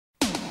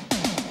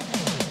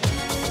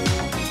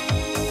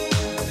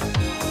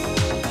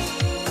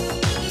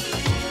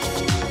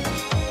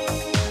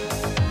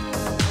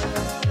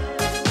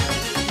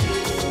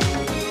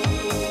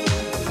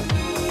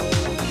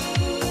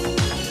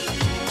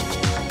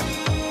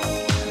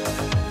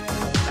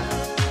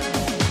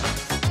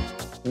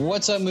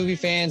What's up, movie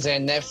fans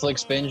and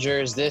Netflix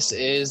bingers? This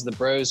is the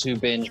Bros Who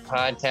Binge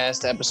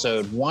podcast,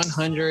 episode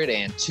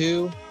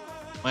 102.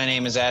 My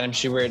name is Adam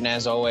Schubert, and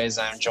as always,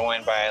 I'm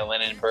joined by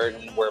Lennon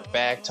Burton. We're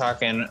back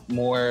talking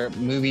more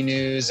movie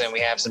news, and we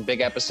have some big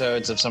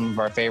episodes of some of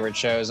our favorite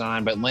shows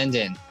on. But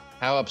Lyndon,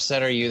 how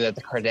upset are you that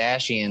the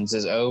Kardashians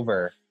is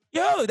over?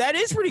 Yo, that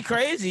is pretty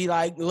crazy.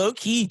 Like,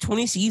 low-key,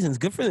 20 seasons.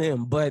 Good for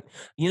them. But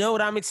you know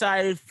what? I'm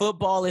excited.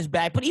 Football is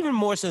back. But even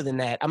more so than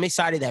that, I'm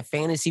excited that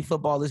fantasy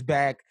football is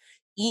back.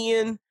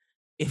 Ian,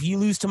 if you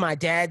lose to my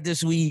dad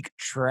this week,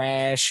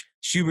 trash.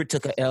 Schubert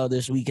took a L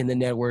this week in the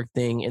network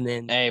thing. And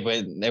then, hey,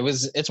 but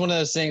it's one of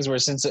those things where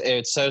since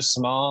it's so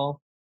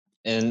small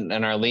in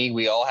our league,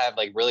 we all have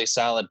like really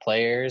solid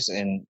players.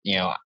 And, you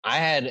know, I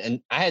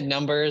had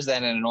numbers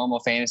that in a normal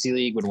fantasy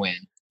league would win.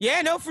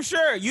 Yeah, no, for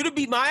sure. You'd have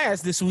beat my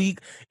ass this week.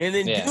 And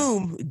then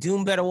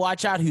Doom better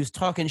watch out. He was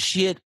talking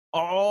shit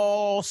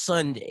all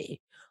Sunday.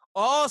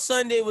 All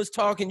Sunday was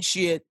talking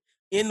shit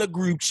in the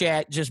group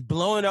chat, just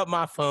blowing up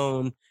my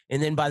phone.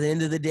 And then by the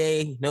end of the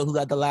day, you know who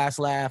got the last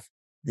laugh?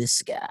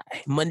 This guy.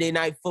 Monday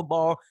Night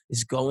Football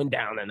is going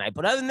down tonight.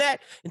 But other than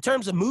that, in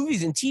terms of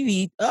movies and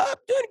TV,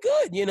 doing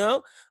good, you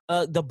know.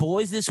 The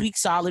Boys this week,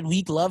 solid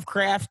week.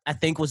 Lovecraft, I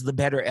think, was the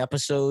better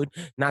episode.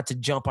 Not to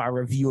jump our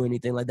review or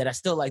anything like that. I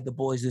still like The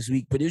Boys this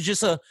week, but it was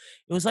just a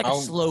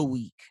slow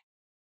week.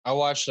 I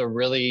watched a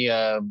really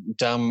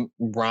dumb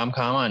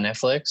rom-com on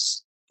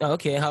Netflix.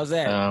 Okay, how's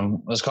that? It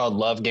was called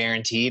Love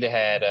Guaranteed. It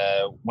had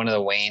one of the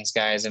Wayans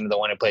guys into the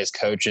one who plays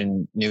Coach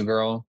in New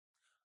Girl.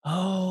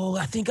 Oh,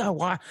 I think I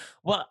watched.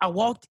 Well, I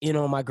walked in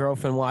on my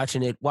girlfriend watched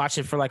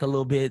it for like a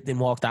little bit, then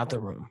walked out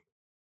the room.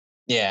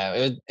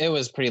 Yeah, it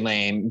was pretty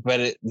lame.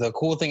 But the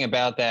cool thing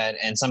about that,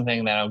 and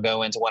something that'll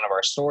go into one of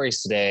our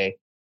stories today,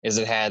 is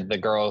it had the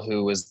girl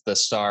who was the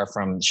star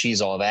from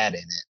She's All That in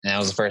it. And that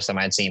was the first time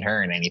I'd seen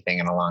her in anything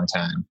in a long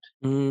time.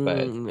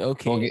 But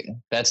okay,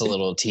 that's a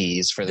little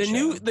tease for the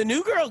show. The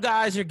new girl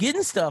guys are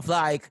getting stuff.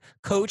 Like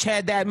Coach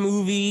had that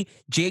movie.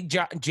 Jake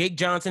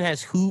Johnson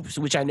has Hoops,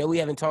 which I know we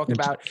haven't talked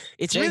about.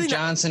 It's Jake really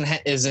Johnson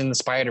is in the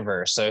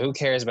Spider-Verse, so who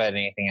cares about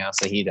anything else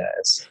that he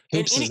does?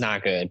 Hoops is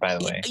not good, by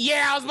the way.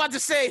 Yeah, I was about to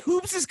say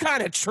Hoops is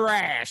kind of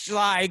trash.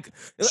 Like,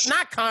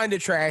 not kind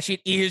of trash.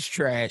 It is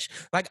trash.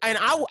 Like, and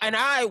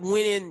I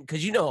went in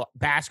because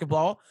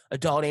basketball,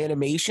 adult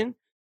animation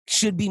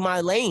should be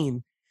my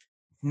lane.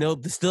 No,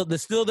 still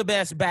the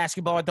best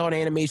basketball adult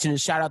animation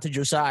is shout out to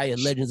Josiah,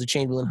 Legends of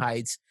Chamberlain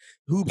Heights.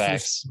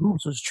 Hoops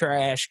was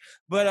trash.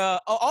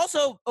 But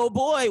also, oh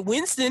boy,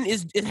 Winston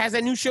has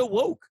that new show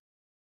Woke.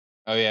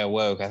 Oh yeah,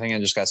 Woke. I think I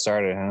just got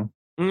started, huh?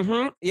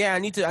 Mm-hmm. Yeah, I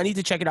need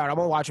to check it out. I'm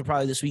gonna watch it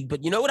probably this week.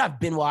 But you know what I've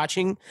been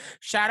watching?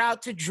 Shout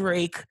out to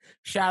Drake.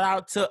 Shout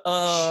out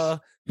to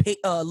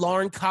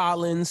Lauren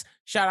Collins.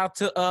 Shout out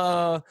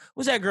to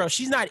what's that girl?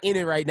 She's not in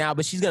it right now,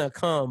 but she's gonna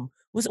come.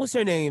 What's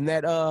her name?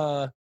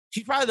 That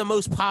she's probably the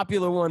most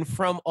popular one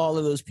from all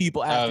of those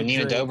people. After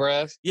Nina Drake.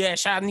 Dobrev? Yeah,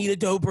 shout out to Nina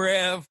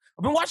Dobrev.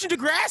 I've been watching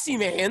Degrassi,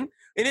 man.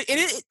 And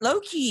it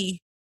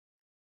low-key,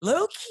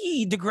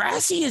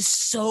 Degrassi is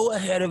so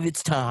ahead of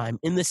its time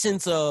in the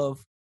sense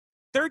of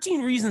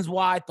 13 Reasons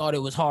Why I thought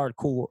it was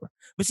hardcore.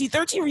 But see,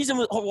 13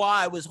 Reasons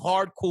Why was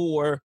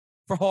hardcore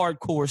for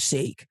hardcore's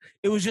sake.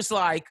 It was just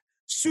like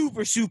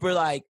super, super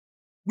like,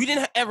 we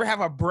didn't ever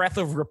have a breath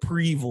of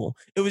reprieval.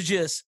 It was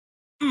just,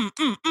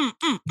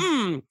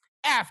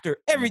 after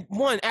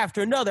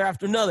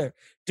another.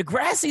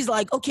 Degrassi's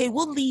like, okay,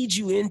 we'll lead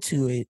you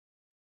into it.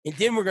 And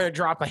then we're going to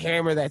drop a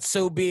hammer that's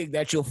so big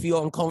that you'll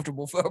feel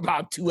uncomfortable for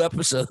about 2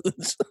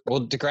 episodes.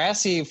 Well,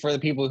 Degrassi, for the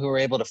people who were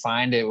able to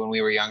find it when we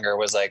were younger,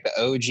 was like the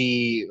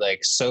OG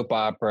like soap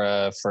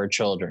opera for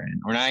children.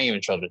 Or not even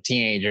children,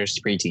 teenagers,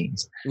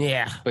 preteens.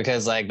 Yeah.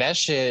 Because like that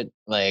shit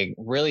like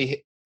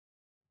really,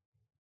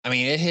 I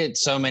mean, it hit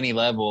so many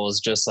levels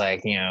just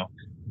like, you know,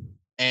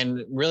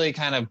 and really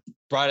kind of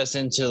brought us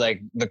into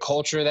like the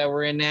culture that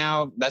we're in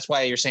now. That's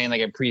why you're saying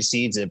like it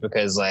precedes it,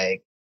 because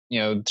like, you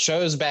know,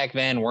 shows back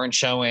then weren't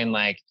showing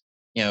like,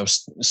 you know,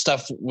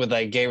 stuff with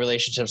like gay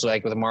relationships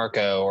like with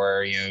Marco,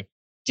 or, you know,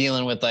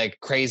 dealing with like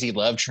crazy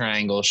love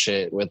triangle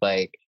shit with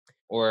like,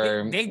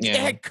 or they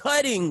had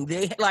cutting.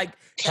 They had like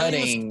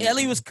cutting.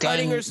 Ellie was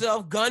cutting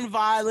herself. Gun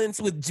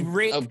violence with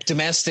Rick.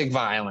 Domestic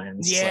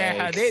violence.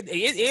 Yeah, like,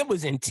 it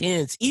was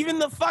intense. Even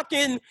the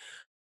fucking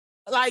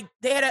like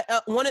they had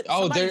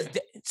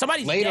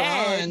somebody's later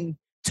dad on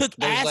took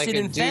acid like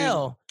and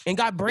fell and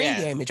got brain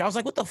damage. I was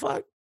like, what the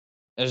fuck?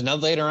 There's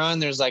later on,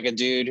 there's like a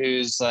dude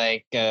who's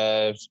like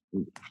fucking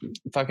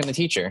the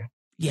teacher.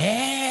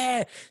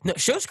 Yeah. No,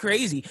 show's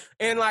crazy.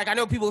 And like, I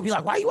know people will be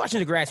like, why are you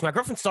watching Degrassi? My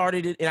girlfriend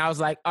started it and I was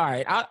like, all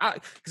right,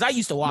 because I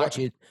used to watch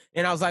it.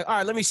 And I was like, all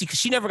right, let me see. Because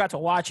she never got to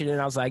watch it.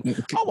 And I was like,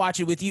 I'll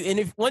watch it with you.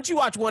 And once you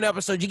watch one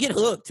episode, you get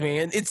hooked,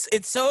 man.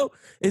 It's so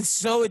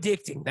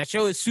addicting. That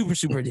show is super,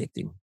 super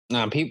addicting.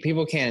 No,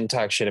 people can't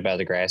talk shit about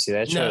Degrassi.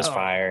 That show is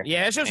fire.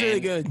 Yeah, that show's really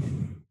good.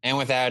 And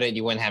without it,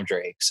 you wouldn't have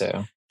Drake.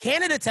 So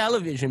Canada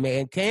Television,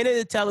 man.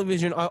 Canada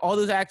Television. All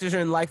those actors are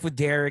in Life with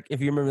Derek. If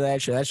you remember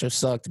that show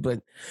sucked.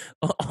 But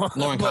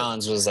Lauren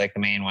Collins was like the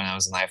main one that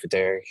was in Life with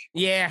Derek.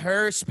 Yeah,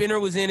 her. Spinner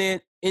was in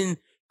it. And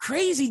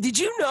crazy. Did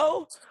you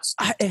know?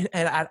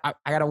 I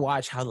gotta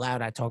watch how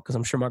loud I talk because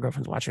I'm sure my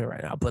girlfriend's watching it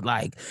right now. But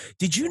like,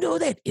 did you know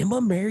that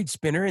Emma married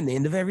Spinner in the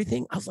end of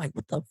everything? I was like,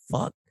 what the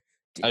fuck?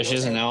 She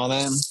doesn't know all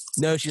that?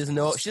 No, she doesn't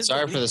know.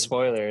 Sorry for the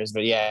spoilers,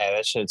 but yeah,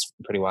 that shit's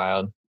pretty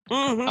wild.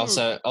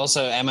 Mm-hmm.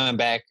 Also, Emma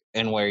Beck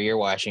and Where You're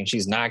Watching,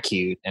 she's not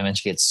cute, and then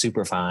she gets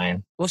super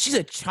fine. Well, she's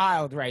a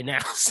child right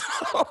now,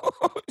 so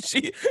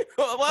she's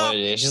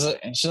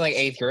like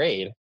 8th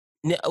grade.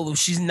 No,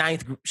 she's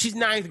ninth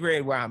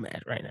grade where I'm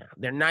at right now.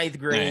 They're 9th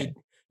grade. Right.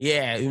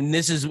 Yeah, and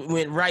this is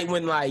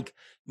when like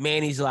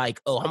Manny's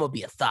like, oh, I'm gonna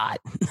be a thought.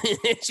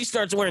 She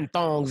starts wearing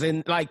thongs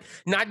and like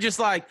not just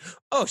like,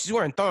 oh, she's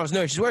wearing thongs.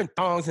 No, she's wearing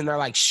thongs and they're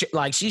like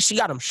like she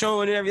got them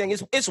showing and everything.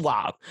 It's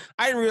wild.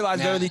 I didn't realize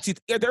the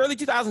early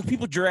 2000s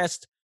people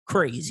dressed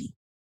crazy.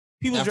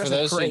 People dressed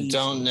crazy. For those who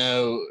don't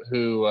know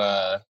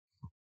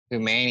who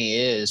Manny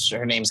is,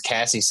 her name's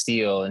Cassie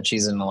Steele, and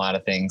she's in a lot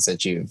of things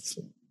that you've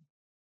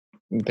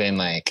been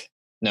like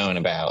known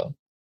about.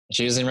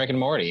 She was in Rick and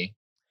Morty.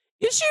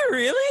 Is she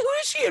really? Who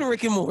is she in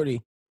Rick and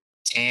Morty?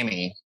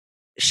 Tammy.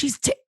 She's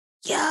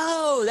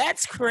yo,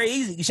 that's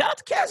crazy. Shout out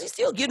to Cassie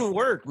Steele getting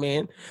work,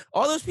 man.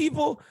 All those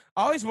people,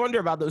 I always wonder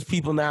about those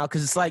people now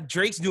because it's like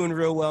Drake's doing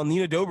real well,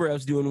 Nina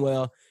Dobrev's doing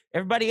well.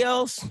 Everybody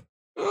else.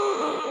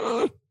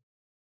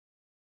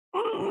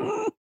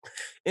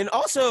 And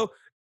also,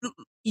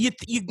 you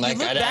like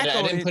look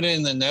I didn't put it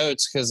in the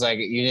notes because like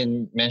you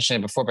didn't mention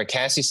it before, but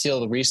Cassie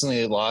Steele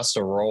recently lost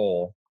a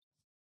role.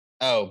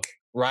 Oh,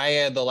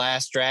 Raya the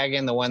Last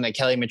Dragon, the one that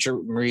Kelly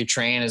Marie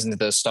Tran is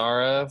the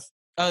star of.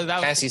 Oh,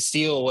 Cassie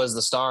Steele was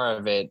the star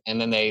of it, and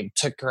then they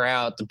took her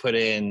out to put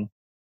in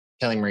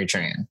Kelly Marie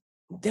Tran.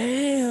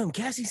 Damn,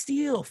 Cassie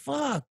Steele,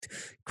 fucked,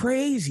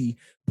 crazy.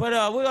 But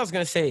what I was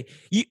gonna say,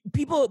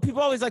 people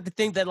always like to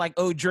think that like,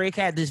 oh, Drake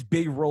had this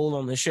big role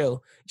on the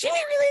show. Jimmy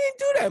really didn't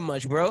do that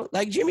much, bro.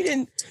 Like Jimmy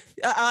didn't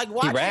like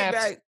watch it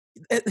back,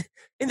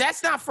 and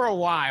that's not for a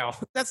while.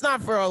 That's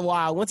not for a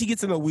while. Once he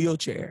gets in a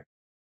wheelchair.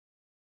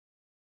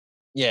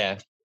 Yeah.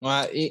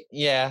 Well,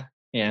 yeah.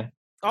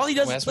 All he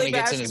does is play basketball. That's when he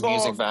gets in his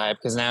music vibe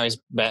because now he's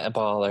a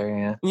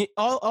baller. Yeah.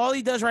 All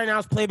he does right now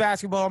is play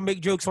basketball, make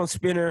jokes on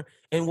Spinner,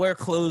 and wear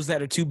clothes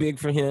that are too big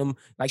for him,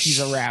 like he's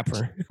a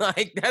rapper.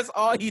 Like that's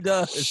all he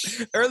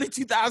does. Early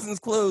 2000s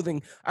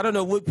clothing. I don't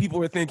know what people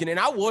were thinking, and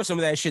I wore some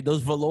of that shit.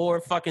 Those velour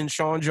fucking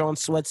Sean John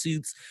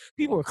sweatsuits.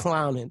 People were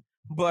clowning.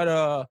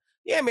 But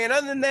yeah, man.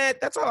 Other than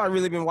that, that's all I've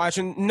really been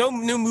watching. No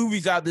new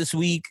movies out this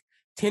week.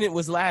 Tenet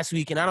was last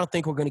week, and I don't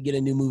think we're going to get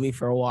a new movie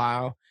for a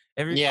while.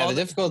 The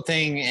difficult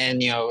thing, and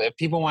if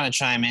people want to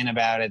chime in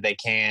about it, they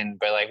can.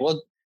 But like,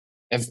 well,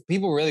 if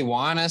people really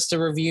want us to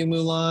review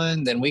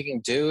Mulan, then we can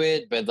do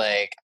it. But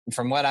like,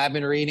 from what I've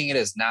been reading, it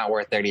is not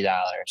worth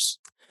 $30.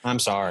 I'm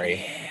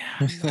sorry.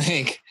 Yeah.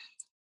 like,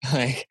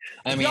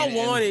 I mean, if y'all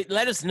want it,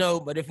 let us know.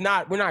 But if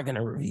not, we're not going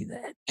to review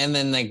that. And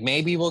then like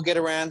maybe we'll get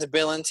around to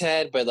Bill and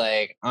Ted. But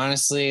like,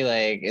 honestly,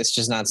 like it's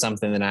just not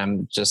something that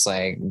I'm just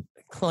like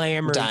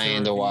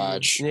dying to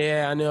watch.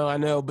 Yeah, I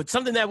know. But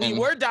something that we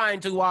were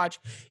dying to watch.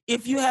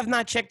 If you have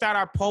not checked out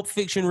our Pulp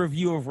Fiction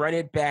review of Run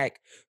It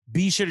Back,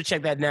 be sure to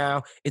check that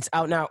now. It's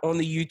out now on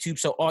the YouTube.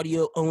 So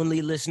audio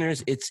only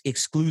listeners, it's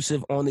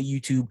exclusive on the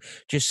YouTube.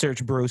 Just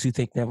search Bros Who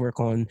Think Network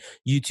on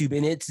YouTube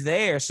and it's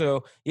there.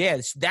 So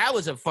yeah, that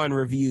was a fun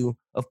review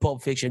of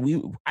Pulp Fiction.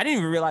 I didn't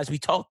even realize we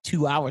talked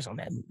 2 hours on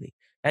that movie.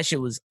 That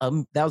shit was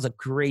that was a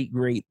great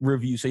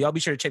review. So y'all be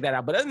sure to check that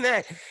out. But other than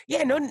that,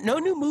 yeah, no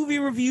new movie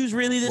reviews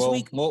really this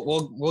week.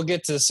 We'll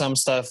get to some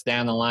stuff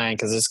down the line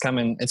because it's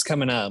coming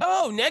up.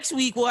 Oh, next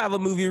week we'll have a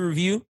movie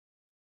review.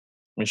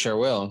 We sure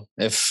will.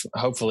 If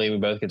hopefully we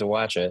both get to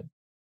watch it.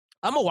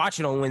 I'm gonna watch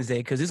it on Wednesday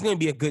because it's gonna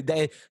be a good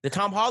day. The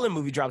Tom Holland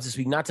movie drops this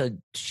week. Not to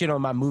shit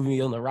on my movie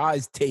on the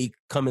Rise take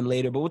coming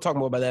later, but we'll talk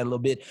more about that in a little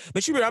bit.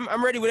 But Schubert,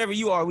 I'm ready whenever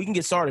you are. We can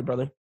get started,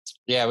 brother.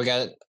 Yeah, we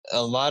got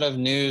a lot of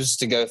news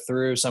to go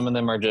through. Some of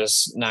them are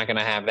just not going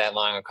to have that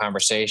long a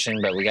conversation,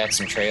 but we got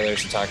some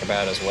trailers to talk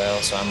about as well.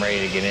 So I'm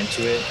ready to get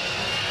into it.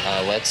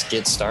 Let's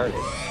get started.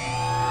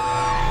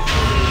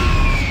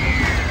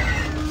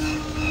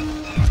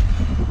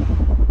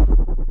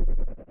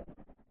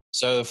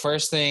 So the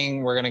first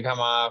thing we're going to come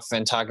off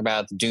and talk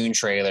about the Dune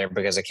trailer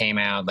because it came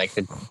out like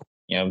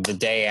the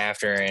day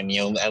after, and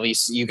at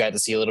least you got to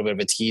see a little bit of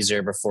a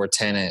teaser before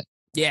Tenet.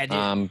 Yeah,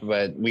 dude.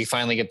 But we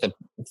finally get the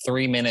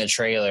 3-minute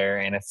trailer,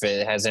 and if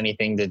it has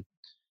anything to,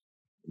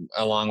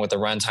 along with the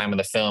runtime of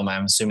the film,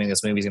 I'm assuming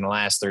this movie's going to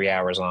last 3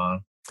 hours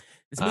long.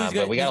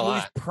 But we got a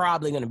lot.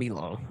 Probably going to be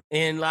long.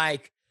 And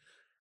like,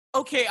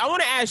 okay, I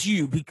want to ask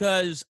you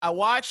because I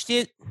watched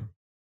it.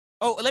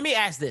 Oh, let me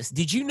ask this: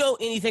 did you know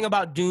anything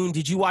about Dune?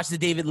 Did you watch the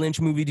David Lynch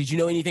movie? Did you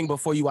know anything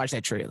before you watched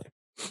that trailer?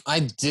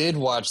 I did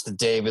watch the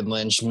David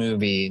Lynch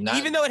movie,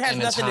 even though it has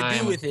nothing to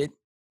do with it.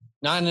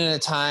 Not in a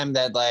time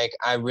that like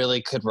I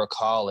really could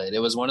recall it. It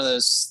was one of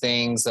those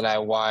things that I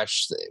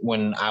watched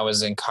when I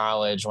was in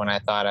college when I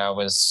thought I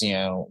was,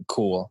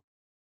 cool.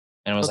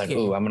 and I was like,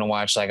 "Ooh, I'm gonna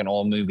watch like an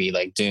old movie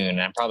like Dune,"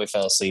 and I probably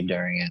fell asleep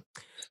during it.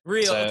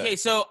 Real. Okay,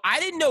 so I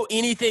didn't know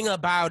anything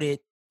about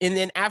it, and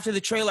then after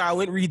the trailer, I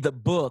went and read the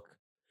book,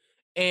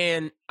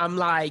 and I'm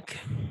like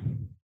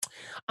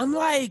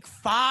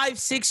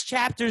 5-6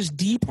 chapters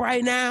deep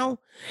right now.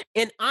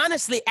 And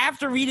honestly,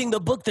 after reading the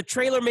book, the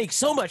trailer makes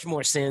so much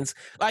more sense.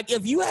 Like,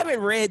 if you haven't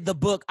read the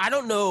book, I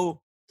don't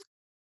know.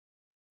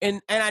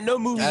 And I know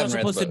movies are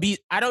supposed to be,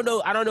 I don't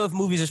know if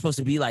movies are supposed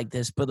to be like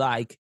this, but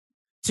like,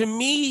 to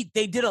me,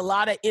 they did a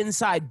lot of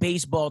inside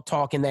baseball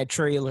talk in that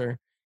trailer.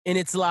 And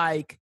it's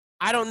like,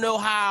 I don't know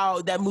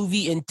how that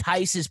movie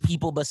entices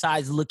people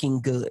besides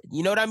looking good.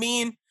 You know what I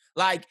mean?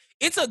 Like,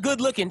 it's a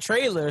good looking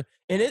trailer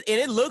and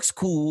it looks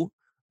cool,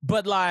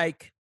 but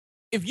like,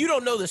 if you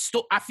don't know the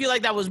story, I feel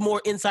like that was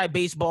more inside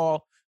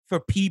baseball for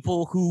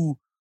people who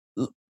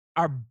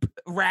are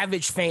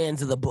ravaged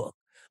fans of the book.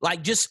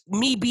 Like, just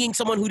me being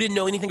someone who didn't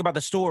know anything about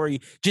the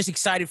story, just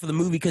excited for the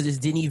movie because it's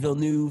Denis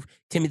Villeneuve,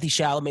 Timothée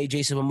Chalamet,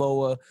 Jason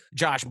Momoa,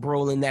 Josh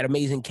Brolin, that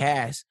amazing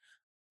cast.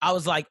 I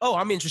was like, oh,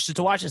 I'm interested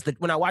to watch this.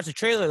 When I watched the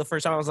trailer the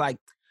first time, I was like,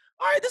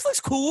 all right, this looks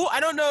cool. I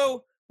don't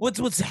know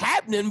what's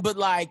happening, but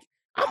like,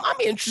 I'm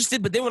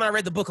interested. But then when I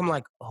read the book, I'm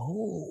like,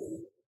 oh,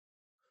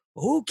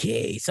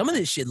 okay, some of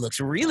this shit looks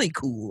really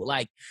cool.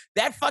 Like,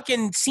 that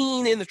fucking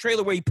scene in the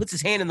trailer where he puts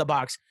his hand in the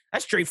box,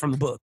 that's straight from the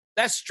book.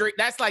 That's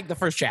like the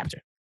first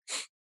chapter.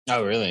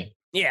 Oh, really?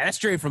 Yeah, that's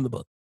straight from the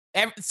book.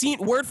 Seen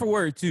word for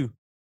word too.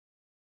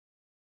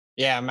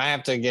 Yeah, I might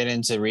have to get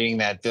into reading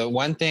that. The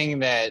one thing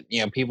that,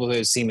 you know, people who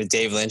have seen the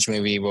David Lynch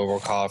movie will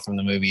recall from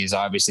the movie is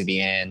obviously the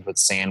end with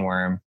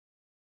Sandworm.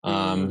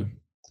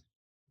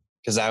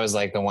 Because that was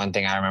like the one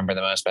thing I remember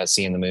the most about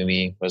seeing the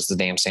movie was the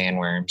damn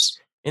sandworms.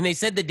 And they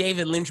said the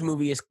David Lynch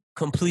movie is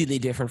completely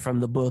different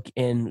from the book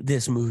in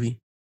this movie.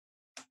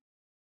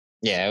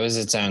 Yeah, it was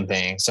its own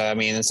thing. So, I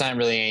mean, it's not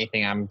really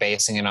anything I'm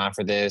basing it on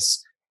for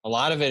this. A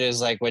lot of it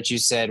is like what you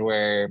said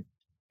where,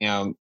 you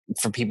know,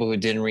 for people who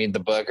didn't read the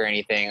book or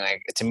anything,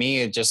 like, to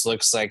me, it just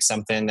looks like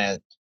something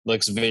that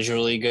looks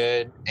visually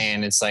good.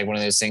 And it's like one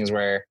of those things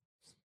where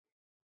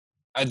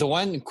the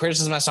one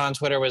criticism I saw on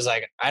Twitter was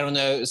like, I don't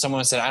know.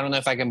 Someone said, I don't know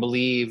if I can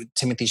believe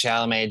Timothée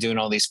Chalamet doing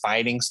all these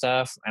fighting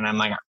stuff. And I'm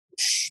like,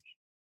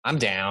 I'm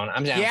down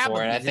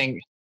for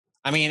it.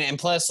 I mean, and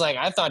plus, like,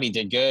 I thought he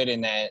did good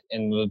in that,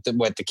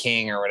 with the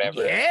King or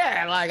whatever.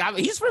 Yeah, like,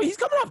 he's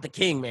coming off the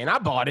King, man. I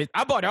bought it.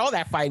 I bought all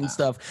that fighting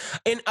stuff.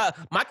 And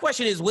my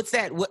question is, what's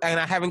that? And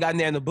I haven't gotten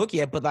there in the book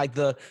yet, but like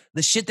the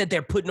shit that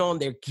they're putting on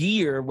their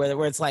gear,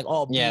 where it's like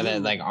all blue. Yeah,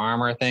 that like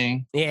armor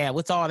thing. Yeah,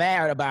 what's all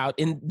that about?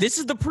 And this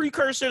is the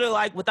precursor to,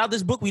 like, without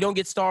this book, we don't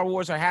get Star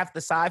Wars or half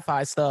the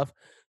sci-fi stuff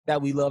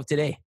that we love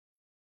today.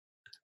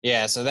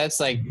 Yeah, so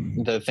that's like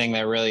the thing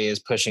that really is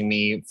pushing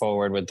me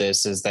forward with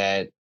this is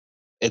that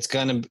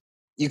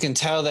you can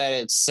tell that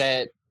it's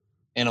set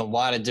in a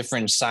lot of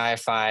different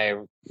sci-fi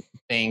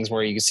things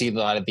where you can see a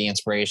lot of the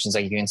inspirations.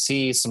 Like, you can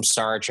see some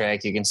Star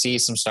Trek, you can see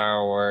some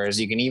Star Wars,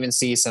 you can even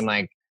see some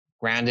like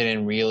grounded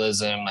in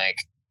realism, like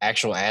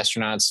actual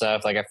astronaut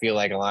stuff. Like, I feel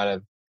like a lot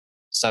of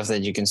stuff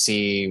that you can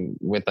see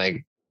with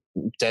like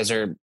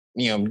desert,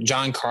 you know,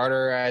 John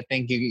Carter, I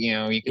think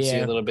you can see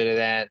a little bit of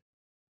that.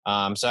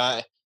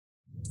 I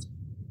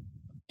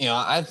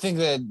think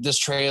that this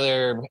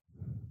trailer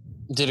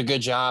did a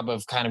good job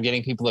of kind of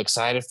getting people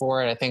excited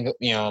for it. I think,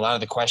 you know, a lot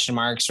of the question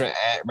marks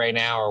right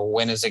now are,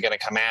 when is it going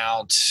to come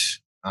out?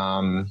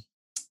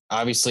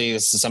 Obviously,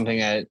 this is something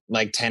that,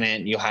 like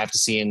Tenet, you'll have to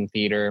see in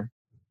theater.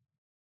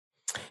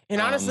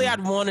 And honestly,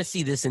 I'd want to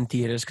see this in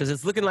theaters because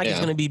it's looking like it's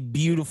going to be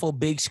beautiful,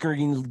 big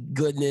screen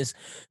goodness.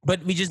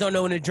 But we just don't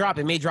know when it drop.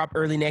 It may drop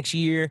early next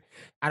year.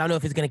 I don't know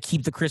if it's going to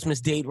keep the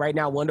Christmas date. Right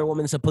now, Wonder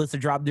Woman's supposed to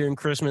drop during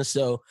Christmas,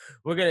 so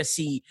we're going to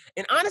see.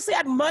 And honestly,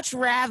 I'd much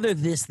rather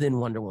this than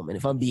Wonder Woman,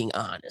 if I'm being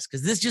honest,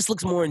 because this just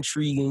looks more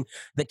intriguing.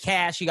 The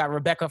cast, you got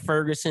Rebecca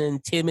Ferguson,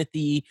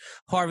 Timothy,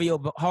 Javier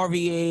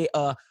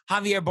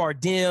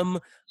Bardem,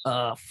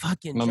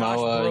 fucking Momoa, Josh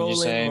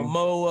Brolin,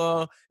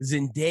 Momoa,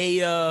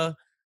 Zendaya.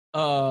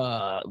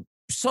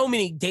 So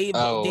many Dave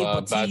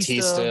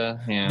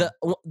Bautista, yeah.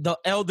 The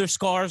elder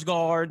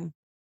Skarsgård,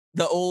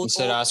 the old. You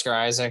said Oscar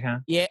Isaac, huh?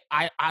 Yeah,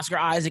 Oscar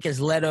Isaac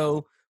as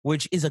Leto,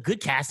 which is a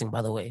good casting,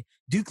 by the way.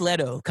 Duke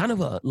Leto, kind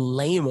of a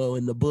lame-o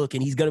in the book,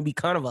 and he's gonna be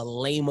kind of a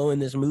lame-o in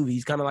this movie.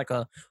 He's kind of like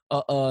a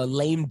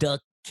lame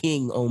duck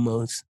king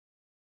almost.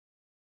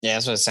 Yeah,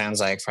 that's what it sounds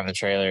like from the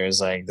trailer. Is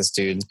like this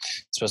dude's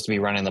supposed to be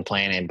running the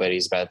planet, but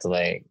he's about to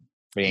but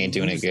he ain't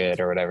doing it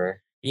good or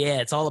whatever.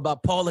 Yeah, it's all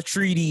about Paul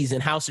Atreides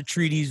and House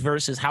Atreides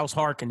versus House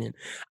Harkonnen.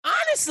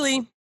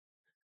 Honestly,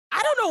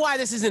 I don't know why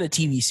this isn't a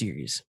TV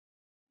series.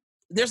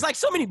 There's like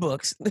so many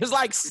books. There's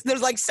like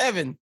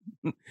 7.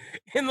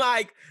 And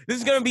like, this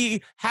is going to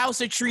be House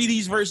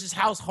Atreides versus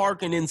House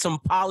Harkonnen, some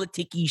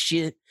politicky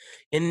shit.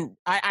 And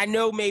I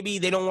know maybe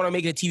they don't want to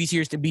make it a TV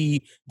series to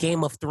be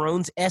Game of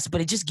Thrones-esque, but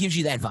it just gives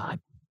you that vibe.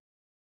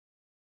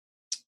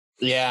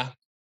 Yeah.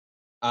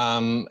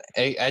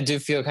 I do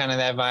feel kind of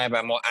that vibe.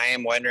 I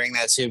am wondering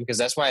that too, because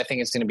that's why I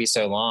think it's going to be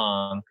so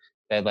long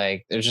that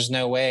like, there's just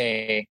no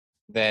way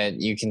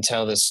that you can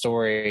tell this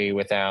story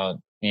without,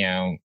 you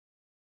know,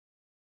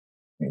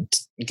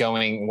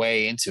 going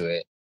way into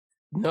it.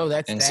 No,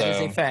 that is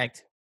a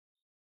fact.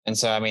 And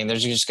so, I mean,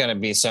 there's just going to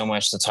be so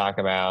much to talk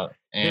about.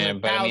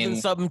 And there's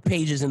 1,000-something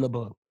pages in the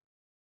book.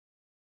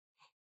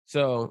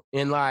 So,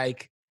 I'm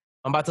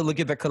about to look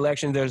at the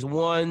collection. There's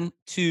 1,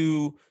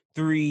 2,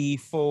 3,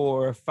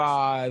 4,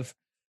 5.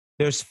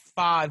 There's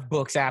 5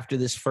 books after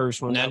this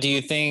first one. Now, do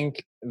you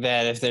think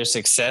that if there's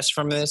success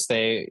from this,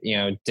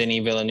 Denis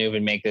Villeneuve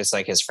would make this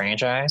like his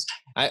franchise?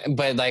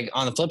 But like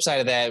on the flip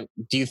side of that,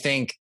 do you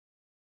think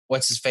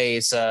what's his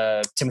face,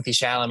 Timothée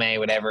Chalamet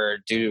would ever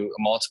do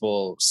a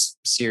multiple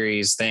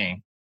series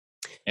thing?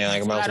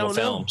 Like multiple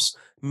films?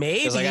 Know.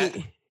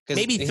 Maybe.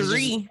 Maybe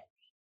 3.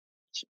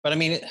 But I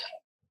mean,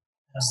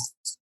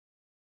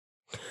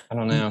 I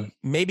don't know.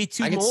 Maybe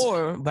 2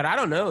 more, but I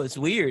don't know. It's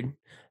weird.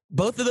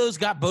 Both of those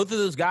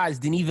guys,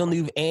 Denis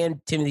Villeneuve and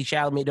Timothée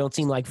Chalamet, don't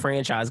seem like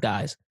franchise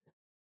guys.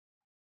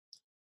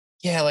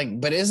 Yeah,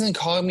 but isn't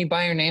Call Me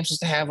by Your Name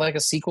supposed to have like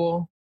a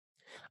sequel?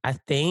 I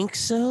think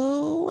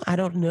so. I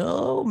don't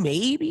know.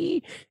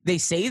 Maybe they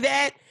say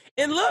that.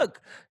 And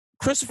look,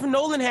 Christopher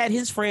Nolan had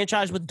his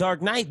franchise with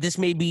Dark Knight. This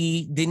may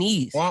be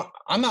Denis. Well,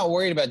 I'm not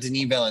worried about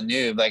Denis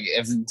Villeneuve. Like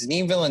if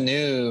Denis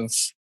Villeneuve,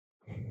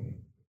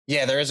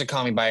 yeah, there is a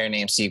Call Me by Your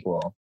Name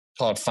sequel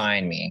called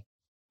Find Me.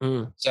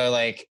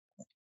 So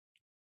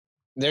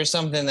there's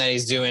something that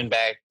he's doing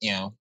back,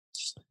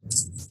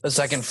 a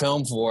second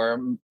film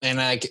for,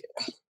 and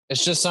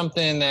it's just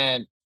something that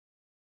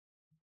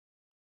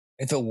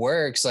if it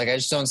works, I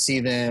just don't see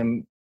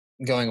them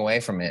going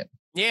away from it.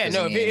 Yeah,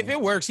 no, if it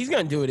works, he's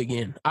gonna do it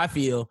again. I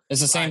feel it's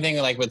the same thing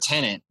with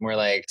Tenet,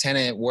 where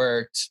Tenet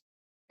worked,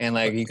 and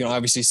you can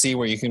obviously see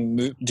where you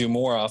can do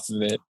more off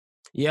of it.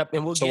 Yep,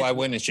 and why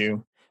wouldn't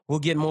you? We'll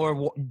get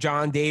more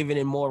John David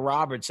and more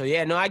Robert. So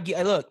yeah, no, I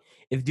look.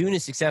 If Dune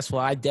is successful,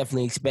 I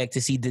definitely expect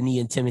to see Denis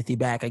and Timothy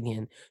back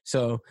again.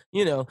 So,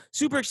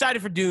 super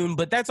excited for Dune,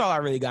 but that's all I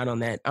really got on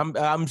that.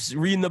 I'm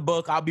reading the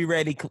book. I'll be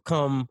ready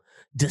come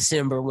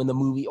December when the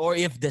movie, or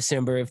if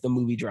the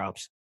movie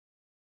drops.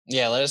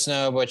 Yeah, let us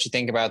know what you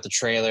think about the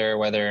trailer,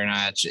 whether or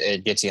not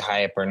it gets you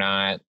hype or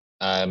not.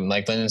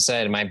 Like Lyndon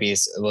said, it might be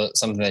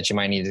something that you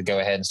might need to go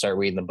ahead and start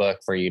reading the book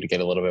for you to get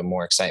a little bit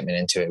more excitement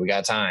into it. We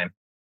got time.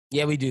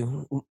 Yeah, we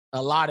do.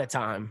 A lot of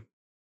time.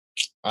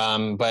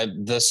 But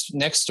this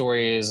next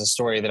story is a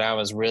story that I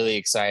was really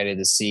excited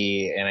to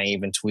see, and I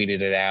even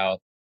tweeted it out.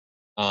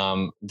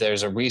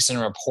 There's a recent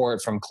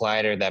report from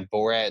Collider that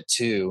Borat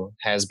 2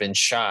 has been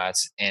shot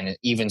and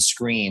even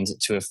screened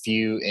to a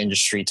few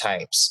industry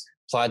types.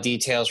 Plot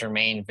details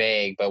remain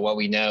vague, but what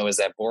we know is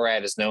that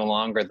Borat is no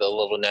longer the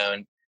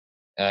little-known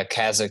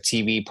Kazakh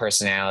TV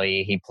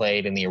personality he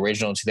played in the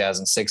original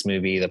 2006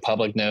 movie. The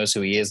public knows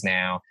who he is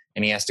now,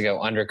 and he has to go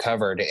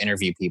undercover to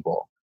interview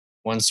people.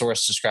 One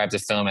source described the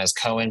film as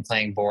Cohen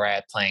playing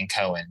Borat playing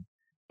Cohen.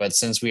 But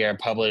since this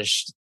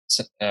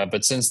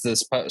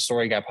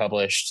story got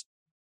published,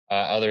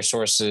 other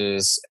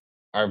sources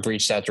are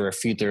reached out to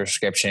refute the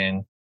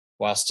description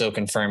while still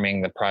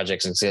confirming the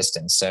project's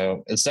existence.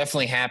 So it's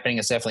definitely happening.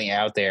 It's definitely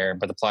out there,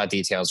 but the plot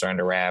details are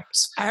under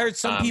wraps. I heard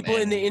some people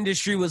in the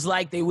industry was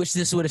they wish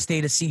this would have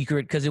stayed a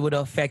secret because it would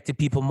have affected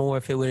people more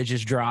if it would have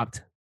just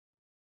dropped.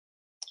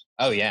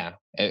 Oh, yeah.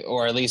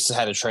 Or at least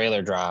had a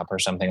trailer drop or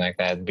something like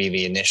that be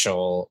the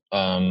initial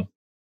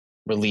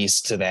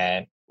release to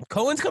that.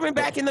 Cohen's coming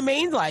back in the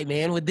main light,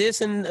 man, with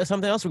this and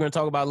something else we're going to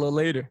talk about a little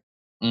later.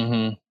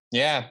 Mm-hmm.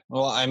 Yeah.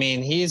 Well, I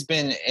mean, he's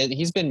been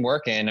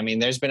working. I mean,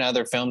 there's been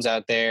other films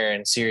out there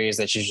and series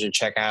that you should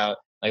check out.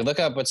 Look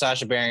up what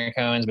Sacha Baron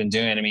Cohen's been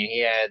doing. I mean,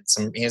 he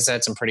has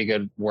had some pretty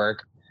good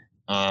work.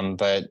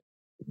 But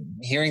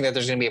hearing that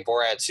there's going to be a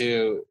Borat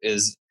 2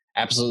 is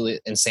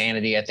absolutely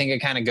insanity. I think it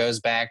kind of goes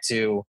back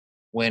to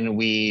when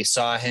we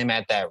saw him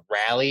at that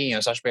rally,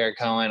 Sacha Baron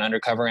Cohen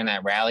undercover in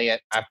that rally. I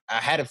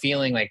had a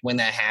feeling when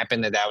that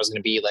happened that was going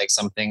to be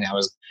something that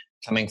was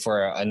coming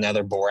for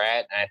another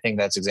Borat. And I think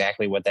that's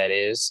exactly what that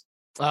is.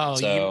 Oh,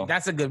 so,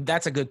 that's a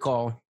good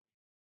call.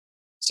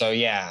 So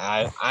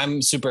yeah,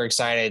 I'm super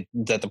excited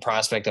that the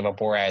prospect of a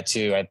Borat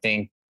 2. I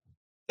think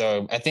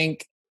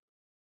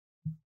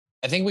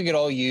we could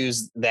all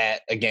use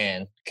that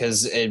again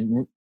because it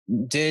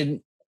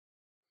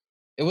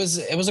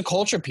was a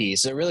culture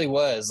piece. It really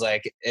was.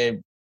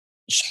 It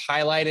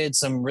highlighted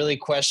some really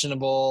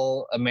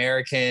questionable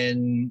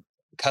American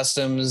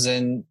customs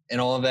and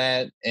all of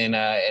that in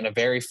a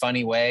very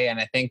funny way. And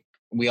I think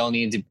we all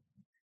need to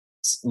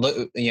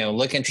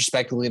look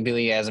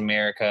introspectively as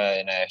America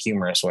in a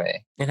humorous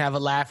way and have a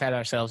laugh at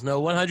ourselves.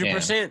 No,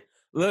 100%. Yeah.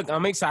 Look,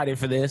 I'm excited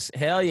for this.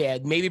 Hell yeah.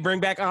 Maybe bring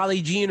back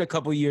Ali G in a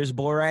couple years,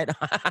 Borat.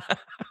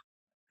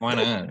 Why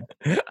not?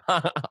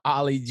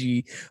 Ali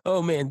G.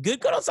 Oh man,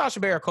 good on Sacha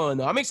Baron Cohen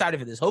though. I'm excited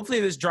for this. Hopefully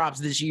this drops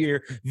this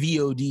year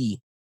VOD.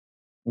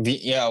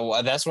 Yeah,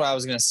 well, that's what I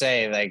was gonna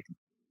say.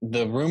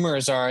 The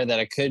rumors are that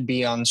it could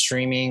be on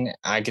streaming.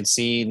 I could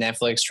see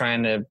Netflix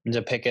trying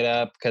to pick it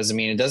up because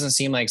it doesn't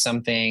seem like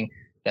something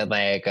that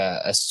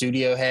a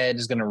studio head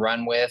is gonna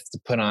run with to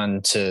put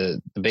on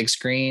to the big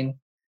screen.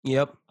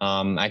 Yep.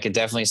 I could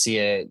definitely see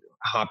it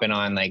hopping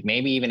on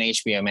maybe even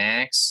HBO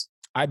Max.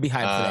 I'd be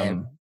hyped for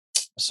that.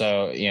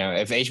 So,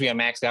 if HBO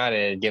Max got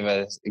it, give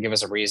us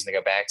a reason to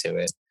go back to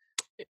it.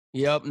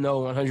 Yep.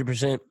 No,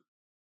 100%.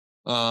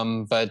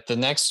 But the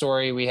next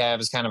story we have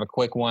is kind of a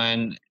quick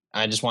one.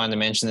 I just wanted to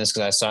mention this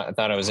because I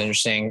thought it was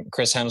interesting.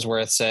 Chris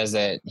Hemsworth says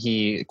that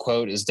he,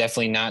 quote, is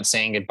definitely not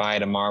saying goodbye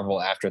to Marvel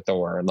after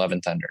Thor: Love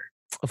and Thunder.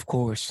 Of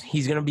course,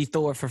 he's gonna be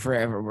Thor for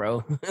forever,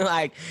 bro.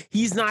 Like,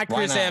 he's not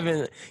Chris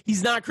Evans.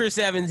 He's not Chris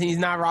Evans. And he's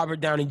not Robert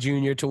Downey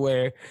Jr. to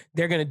where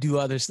they're gonna do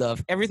other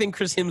stuff. Everything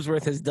Chris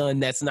Hemsworth has done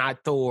that's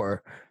not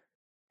Thor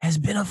has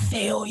been a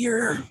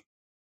failure.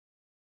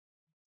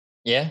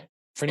 Yeah,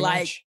 pretty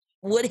much.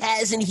 What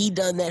hasn't he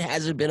done that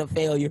hasn't been a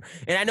failure?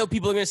 And I know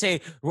people are going to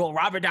say, well,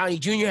 Robert Downey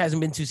Jr. hasn't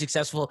been too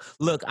successful.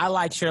 Look, I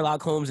like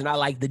Sherlock Holmes and I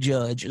like The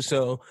Judge.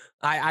 So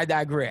I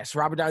digress.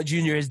 Robert Downey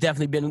Jr. has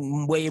definitely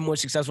been way more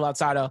successful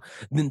outside of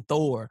than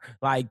Thor.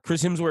 Like,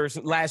 Chris Hemsworth's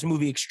last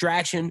movie,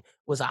 Extraction,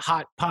 was a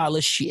hot pile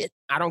of shit.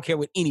 I don't care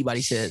what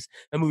anybody says.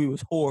 That movie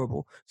was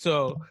horrible.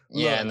 So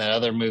yeah, and that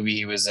other movie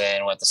he was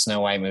in, the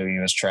Snow White movie,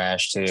 was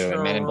trash too.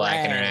 And Men in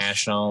Black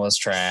International was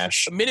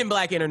trash. Men in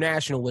Black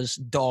International was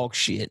dog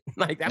shit.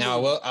 Like that.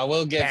 Now I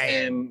will give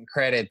him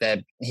credit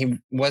that he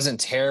wasn't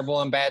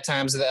terrible in Bad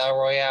Times at the El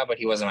Royale, but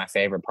he wasn't my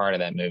favorite part of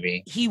that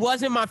movie. He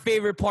wasn't my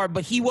favorite part,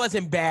 but he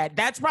wasn't bad.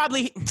 That's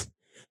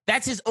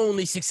his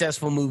only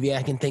successful movie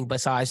I can think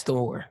besides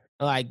Thor.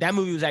 Like, that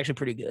movie was actually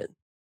pretty good.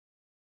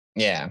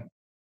 Yeah.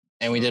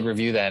 And we did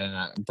review that in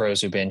a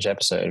Bros Who Binge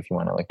episode. If you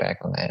want to look back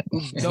on that,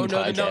 don't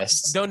know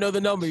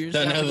the number.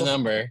 Don't know the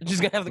number. You're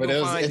just gonna have to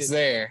go find it. It's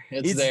there.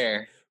 It's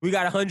there. We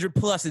got 100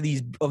 plus of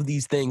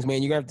these things,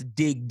 man. You're gonna have to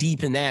dig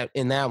deep in that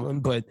one.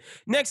 But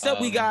next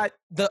up, we got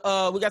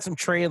some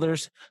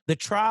trailers. The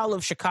Trial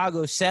of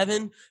Chicago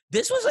 7.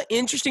 This was an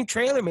interesting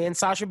trailer, man.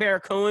 Sacha Baron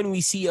Cohen.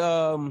 We see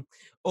Alan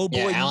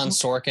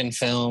Sorkin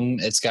film.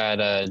 It's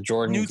got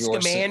Jordan Newt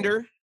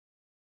Scamander.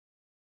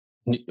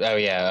 Oh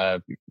yeah,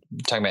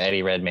 talking about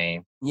Eddie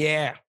Redmayne.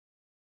 Yeah.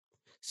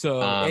 So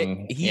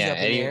he's up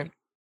in there.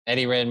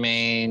 Eddie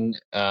Redmayne.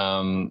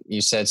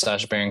 You said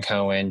Sacha Baron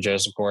Cohen,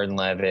 Joseph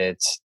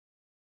Gordon-Levitt.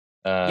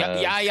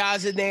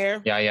 Yaya's in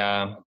there.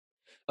 Yaya.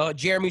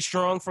 Jeremy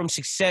Strong from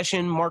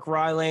Succession. Mark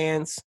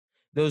Rylance.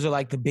 Those are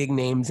like the big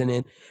names in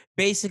it.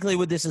 Basically,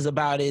 what this is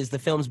about is the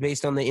film's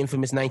based on the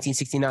infamous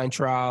 1969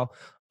 trial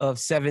of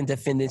 7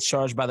 defendants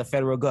charged by the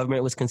federal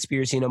government with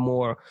conspiracy no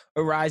more,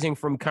 arising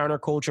from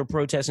counterculture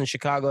protests in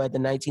Chicago at the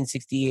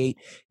 1968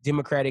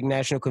 Democratic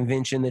National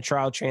Convention. The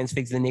trial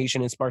transfixed the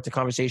nation and sparked a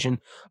conversation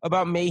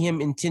about mayhem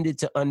intended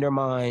to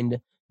undermine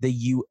the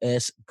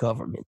U.S.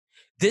 government.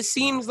 This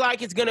seems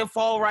like it's going to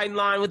fall right in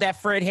line with that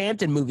Fred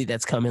Hampton movie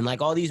that's coming.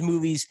 Like, all these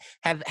movies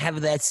have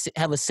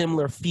a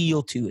similar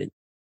feel to it.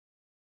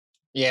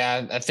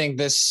 Yeah, I think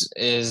this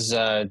is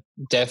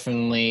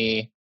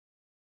definitely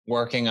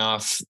working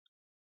off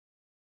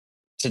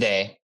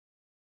today.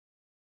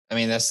 I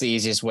mean, that's the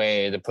easiest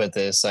way to put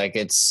this. Like,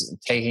 it's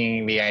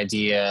taking the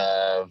idea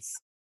of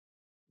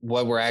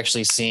what we're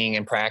actually seeing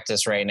in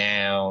practice right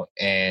now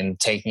and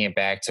taking it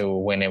back to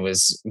when it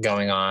was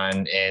going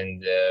on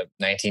in the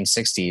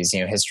 1960s.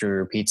 History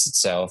repeats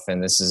itself,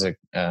 and this is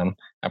a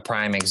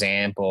prime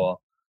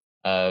example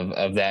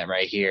of that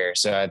right here.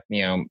 So,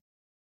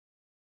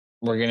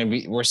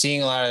 we're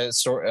seeing a lot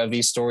of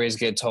these stories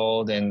get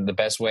told, and the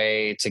best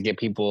way to get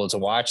people to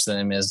watch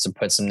them is to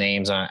put some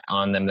names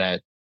on them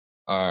that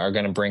are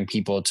going to bring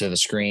people to the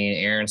screen.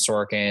 Aaron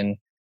Sorkin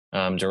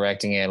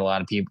directing it, a lot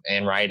of people,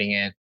 and writing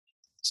it.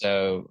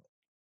 So,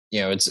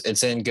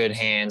 it's in good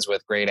hands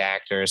with great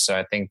actors. So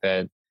I think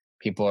that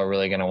people are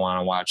really going to want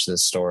to watch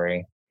this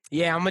story.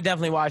 Yeah, I'm gonna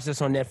definitely watch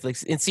this on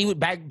Netflix and see what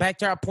back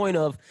to our point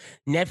of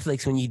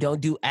Netflix. When you don't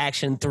do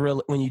action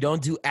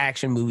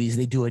movies,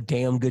 they do a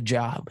damn good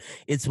job.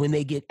 It's when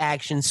they get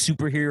action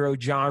superhero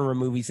genre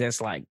movies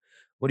that's like,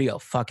 what are y'all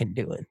fucking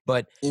doing?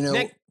 But in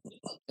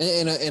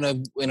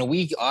a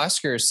weak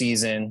Oscar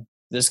season,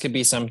 this could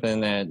be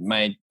something that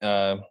might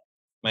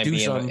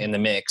be in the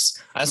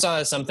mix. I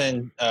saw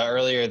something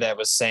earlier that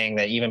was saying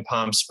that even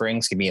Palm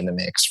Springs could be in the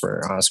mix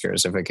for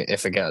Oscars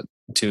if it got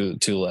too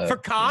low for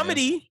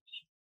comedy.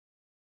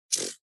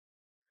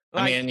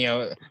 I mean,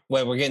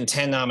 we're getting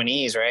 10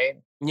 nominees, right?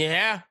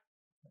 Yeah.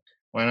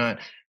 Why not?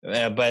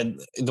 But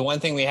the one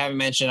thing we haven't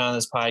mentioned on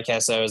this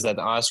podcast, though, is that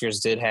the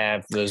Oscars did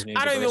have those new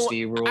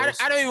diversity rules.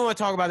 I don't even want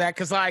to talk about that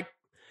because, all I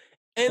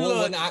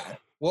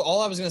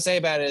was going to say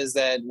about it is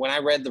that when I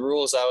read the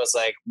rules, I was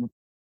like,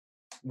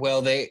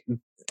 well,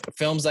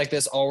 films like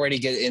this already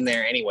get in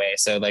there anyway.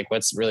 So, like,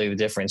 what's really the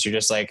difference? You're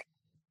just like,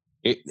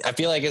 I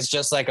feel like it's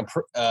just like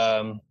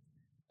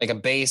a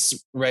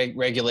base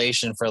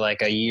regulation for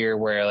like a year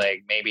where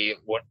like maybe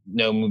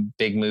no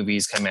big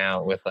movies come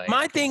out with like.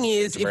 My thing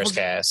is,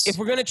 if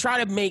we're gonna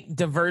try to make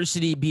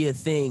diversity be a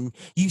thing,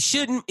 you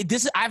shouldn't.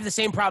 I have the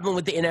same problem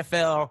with the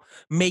NFL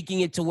making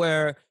it to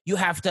where you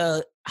have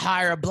to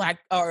hire a black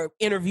or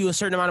interview a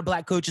certain amount of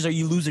black coaches or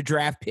you lose a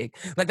draft pick.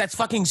 Like, that's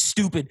fucking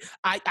stupid.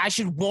 I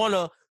should want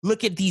to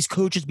look at these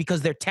coaches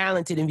because they're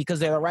talented and because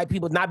they're the right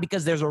people, not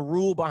because there's a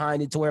rule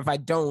behind it to where if I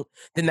don't,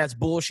 then that's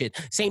bullshit.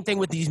 Same thing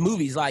with these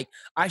movies. Like,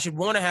 I should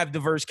want to have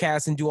diverse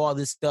casts and do all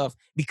this stuff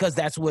because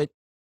that's what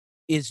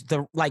is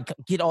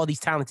get all these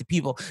talented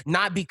people,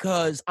 not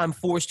because I'm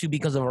forced to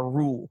because of a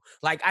rule.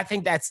 Like, I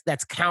think that's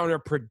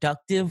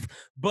counterproductive,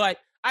 but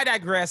I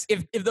digress.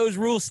 If those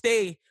rules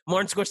stay,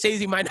 Martin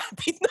Scorsese might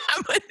not be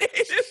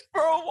nominated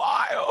for a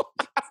while.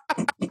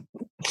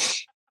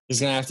 He's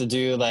gonna have to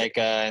do like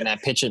in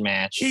that pitch it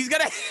match. He's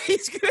gonna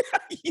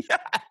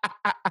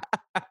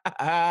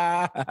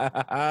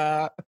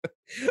yeah.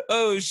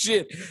 Oh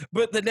shit.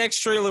 But the next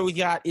trailer we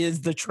got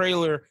is the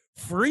trailer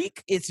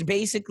Freak. It's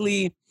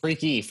basically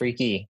Freaky.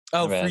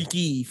 Oh,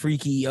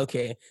 Freaky.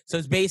 Okay. So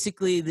it's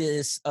basically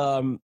this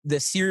the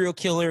serial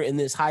killer and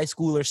this high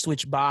schooler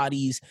switch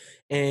bodies,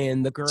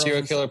 and the girl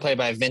serial killer played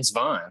by Vince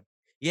Vaughn.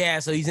 Yeah,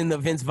 so he's in the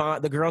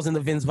girl's in the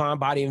Vince Vaughn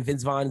body, and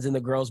Vince Vaughn is in the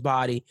girl's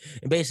body.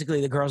 And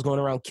basically the girl's going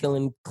around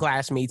killing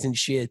classmates and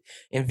shit,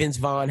 and Vince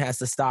Vaughn has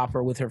to stop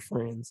her with her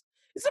friends.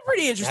 It's a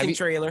pretty interesting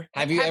trailer.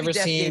 Have you ever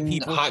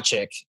seen Hot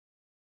Chick?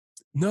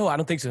 No, I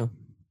don't think so.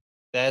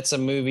 That's a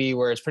movie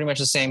where it's pretty much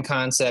the same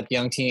concept.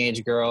 Young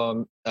teenage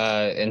girl,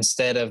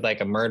 instead of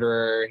like a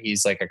murderer,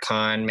 he's like a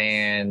con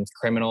man,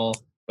 criminal,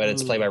 but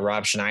it's played by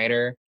Rob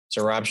Schneider.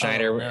 So Rob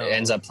Schneider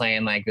ends up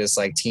playing like this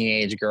like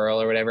teenage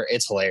girl or whatever.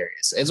 It's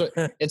hilarious.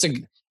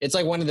 It's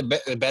like one of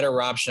the better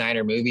Rob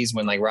Schneider movies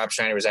when like Rob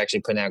Schneider was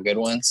actually putting out good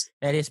ones.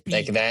 That is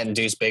like that and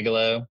Deuce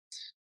Bigelow,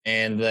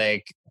 and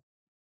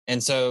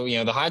so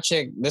the Hot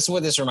Chick. This is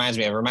what this reminds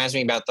me of. It reminds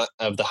me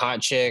of the Hot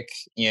Chick.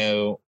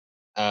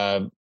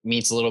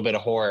 Meets a little bit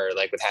of horror,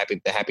 like with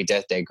the Happy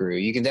Death Day crew.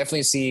 You can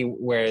definitely see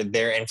where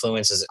their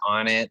influence is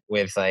on it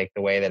with like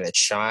the way that it's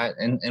shot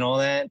and all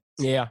that.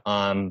 Yeah.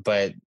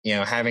 But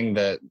having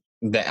the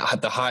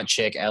Hot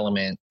Chick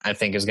element, I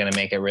think is going to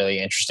make it really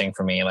interesting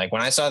for me. Like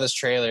when I saw this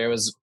trailer, it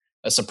was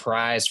a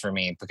surprise for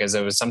me because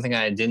it was something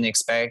I didn't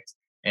expect.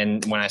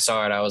 And when I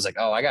saw it, I was like,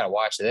 oh, I got to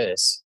watch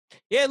this.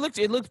 Yeah,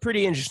 it looked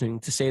pretty interesting,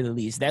 to say the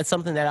least. That's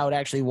something that I would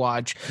actually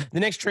watch. The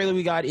next trailer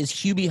we got is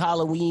Hubie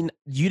Halloween.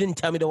 You didn't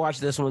tell me to watch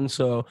this one,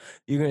 so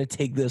you're going to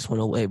take this one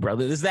away,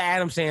 brother. This is the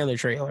Adam Sandler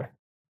trailer.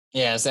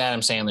 Yeah, it's the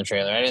Adam Sandler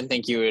trailer. I didn't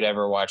think you would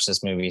ever watch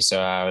this movie,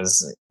 so I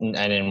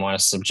didn't want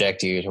to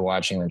subject you to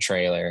watching the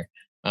trailer.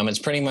 It's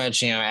pretty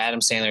much, Adam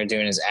Sandler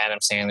doing his Adam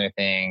Sandler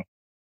thing.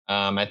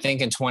 I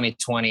think in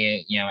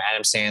 2020,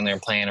 Adam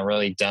Sandler playing a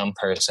really dumb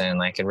person,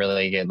 like could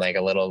really get like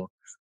a little...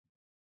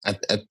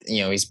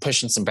 he's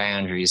pushing some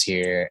boundaries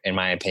here, in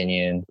my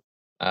opinion,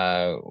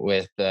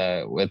 with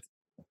the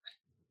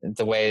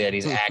way that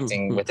he's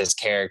acting with his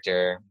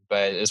character.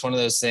 But it's one of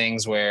those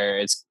things where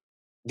it's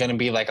going to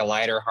be like a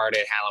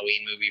lighter-hearted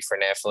Halloween movie for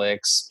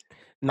Netflix.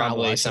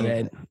 Probably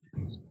something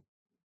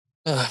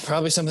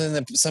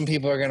that some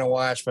people are going to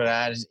watch,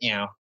 but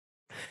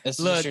this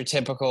is just your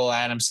typical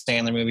Adam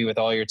Sandler movie with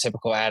all your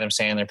typical Adam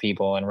Sandler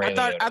people and Ray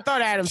Liotta. I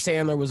thought Adam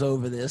Sandler was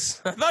over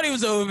this. I thought he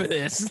was over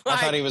this. I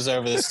thought he was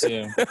over this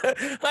too.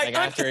 like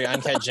after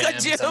Uncut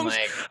Gems, I'm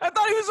like, I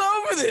thought he was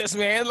over this,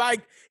 man.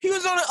 Like he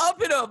was on an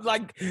up and up.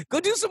 Like, go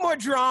do some more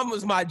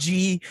dramas, my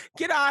G.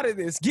 Get out of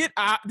this. Get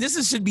out.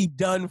 Should be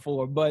done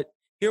for. But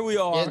here we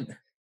are.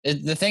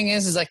 The thing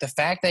is like the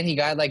fact that he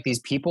got like these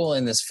people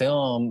in this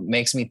film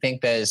makes me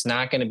think that it's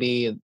not going to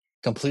be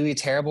completely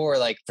terrible, or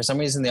like for some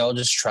reason they all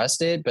just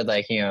trust it. But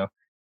like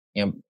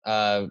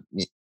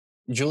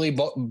Julie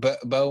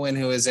Bowen,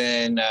 who is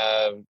in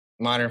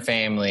Modern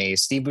Family,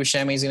 Steve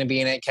Buscemi is going to be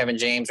in it, Kevin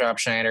James, Rob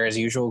Schneider, his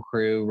usual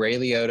crew, Ray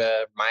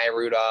Liotta, Maya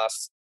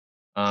Rudolph,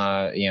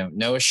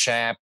 Noah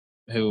Schnapp,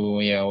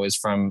 who is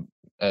from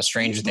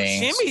Stranger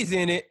Things. Buscemi's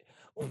in it.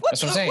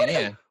 That's what I'm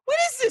saying. What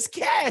is this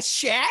cast,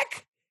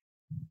 Shaq?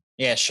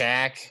 Yeah,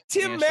 Shaq.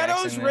 Tim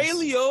Meadows, Ray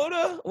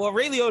Liotta. Well,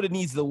 Ray Liotta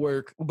needs the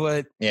work,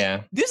 but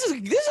yeah, this is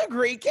a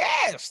great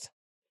cast.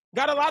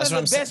 Got a lot of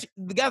the best.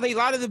 Got a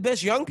lot of the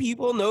best young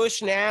people. Noah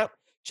Schnapp,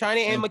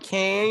 China Anne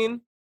McCain,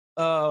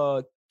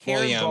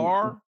 Karen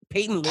Barr,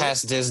 Peyton List.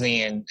 Past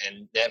Disney and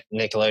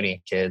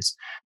Nickelodeon kids.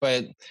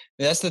 But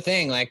that's the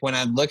thing. Like when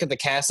I look at the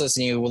cast list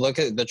and you look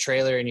at the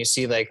trailer and you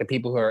see like the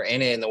people who are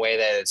in it and the way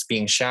that it's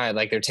being shot,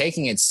 like they're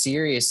taking it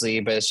seriously.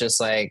 But it's just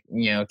like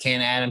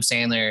can Adam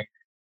Sandler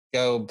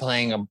go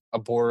playing a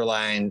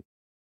borderline,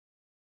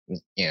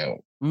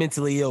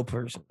 mentally ill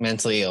person.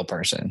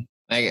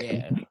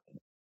 I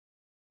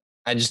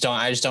just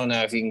don't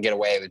know if you can get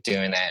away with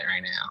doing that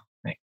right now.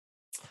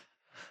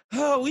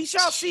 Oh, we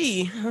shall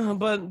see.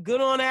 But good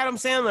on Adam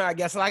Sandler, I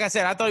guess. Like I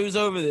said, I thought he was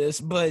over this.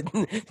 But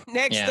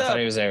next up, I thought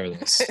he was over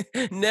this.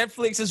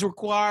 Netflix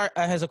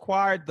has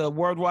acquired the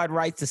worldwide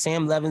rights to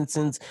Sam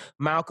Levinson's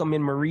Malcolm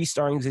and Marie,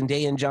 starring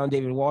Zendaya and John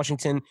David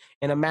Washington,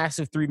 and a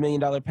massive $3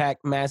 million pack.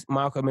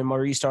 Malcolm and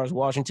Marie stars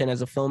Washington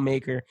as a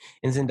filmmaker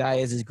and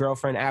Zendaya as his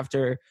girlfriend.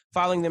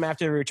 Following them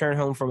after they return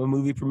home from a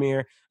movie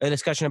premiere, a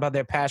discussion about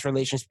their past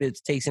relationships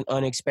takes an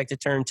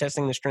unexpected turn,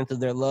 testing the strength of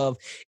their love.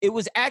 It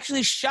was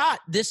actually shot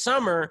this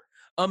summer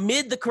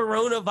amid the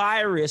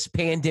coronavirus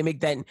pandemic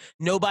that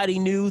nobody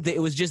knew that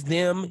it was just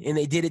them, and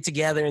they did it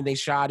together and they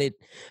shot it,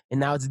 and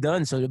now it's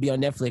done. So it'll be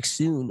on Netflix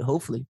soon,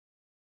 hopefully.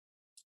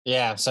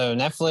 Yeah. So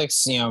Netflix,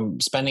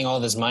 spending all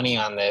this money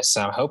on this,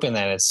 I'm hoping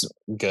that it's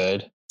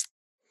good.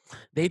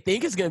 They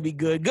think it's going to be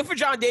good. Good for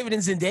John David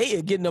and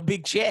Zendaya getting a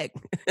big check.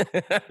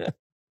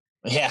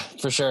 Yeah,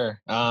 for sure.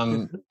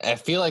 I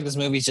feel like this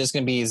movie's just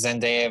going to be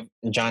Zendaya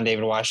and John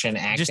David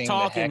Washington acting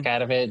the heck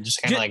out of it.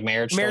 Just kind of like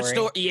Marriage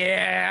Story.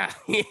 Yeah.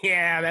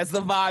 Yeah, that's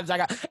the vibes I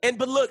got.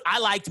 But look, I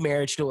liked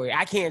Marriage Story.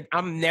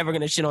 I'm never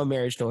going to shit on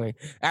Marriage Story.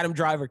 Adam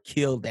Driver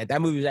killed that.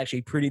 That movie was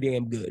actually pretty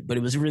damn good, but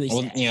it was really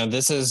sad.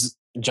 This is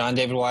John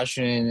David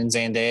Washington and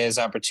Zendaya's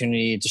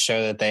opportunity to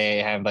show that they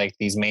have like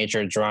these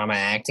major drama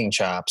acting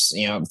chops.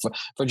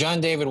 For John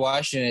David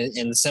Washington,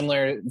 in the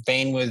similar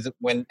vein with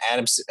when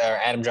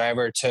Adam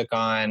Driver took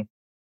on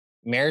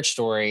Marriage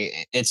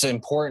Story, it's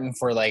important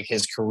for like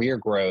his career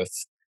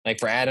growth. Like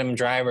for Adam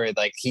Driver,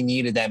 like he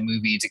needed that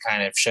movie to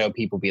kind of show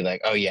people, be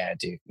like, oh yeah,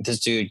 dude, this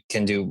dude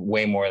can do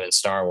way more than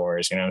Star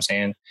Wars. You know what I'm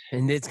saying?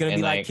 And it's gonna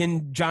be like,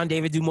 can John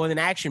David do more than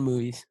action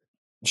movies?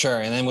 Sure.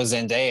 And then with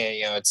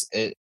Zendaya,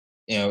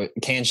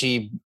 can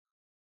she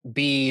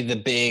be the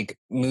big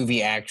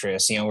movie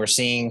actress? We're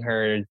seeing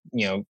her,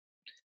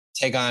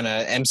 take on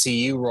a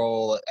MCU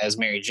role as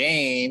Mary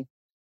Jane,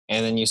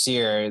 and then you see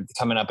her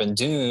coming up in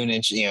Dune,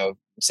 and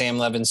Sam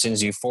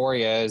Levinson's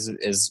Euphoria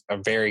is a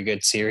very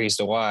good series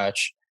to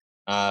watch.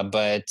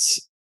 But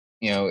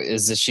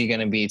is she going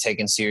to be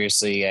taken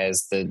seriously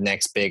as the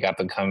next big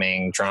up and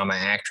coming drama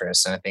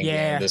actress? And I think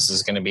this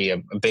is going to be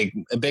a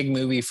big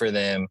movie for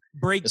them.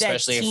 Break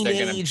especially that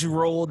teenage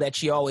role that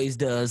she always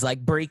does, like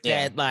break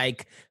that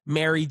like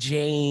Mary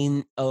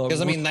Jane. Because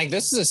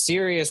this is a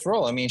serious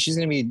role. I mean, she's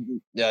going to be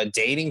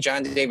dating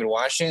John David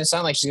Washington. It's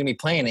not like she's going to be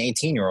playing an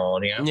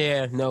 18-year-old.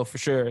 Yeah, no, for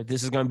sure.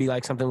 This is going to be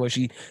like something where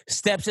she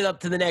steps it up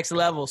to the next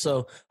level.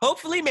 So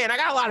hopefully, man, I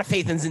got a lot of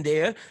faith in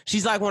Zendaya.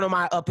 She's like one of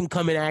my up and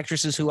coming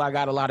actresses who I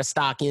got a lot of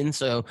stock in.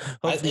 So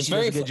hopefully she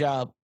does a good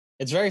job.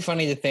 It's very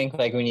funny to think,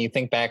 like, when you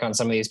think back on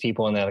some of these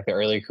people in the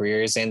early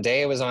careers,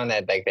 Zendaya was on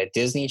that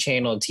Disney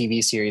Channel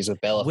TV series with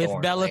Bella Thorne.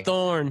 With Bella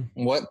Thorne.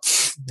 What?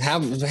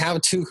 How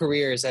two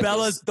careers?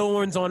 Bella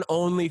Thorne's on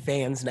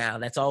OnlyFans now.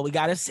 That's all we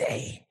got to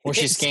say. Or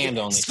she scammed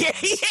OnlyFans.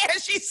 Yeah,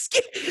 she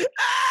scammed.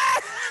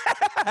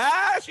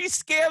 She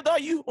scammed all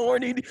you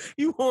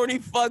horny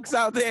fucks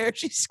out there.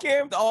 She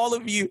scammed all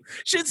of you.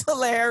 Shit's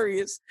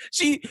hilarious.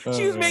 She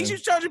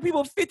was charging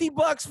people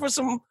 $50 for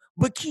some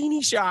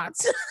bikini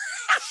shots.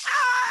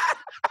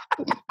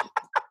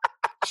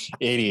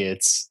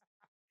 Idiots.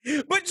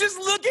 But just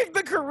look at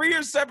the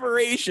career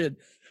separation.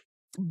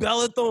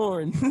 Bella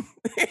Thorne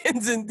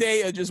and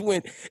Zendaya just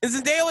went. And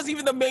Zendaya was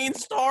even the main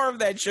star of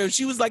that show.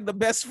 She was like the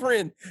best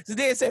friend.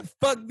 Zendaya said,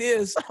 fuck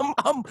this.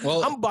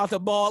 I'm about to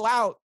ball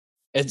out.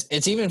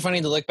 It's even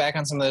funny to look back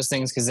on some of those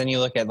things, because then you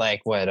look at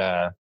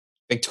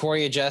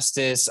Victoria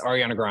Justice,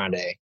 Ariana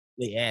Grande.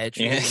 Yeah,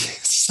 true.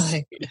 It's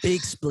like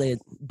big split.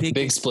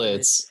 Big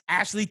splits.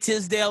 Ashley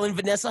Tisdale and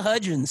Vanessa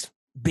Hudgens.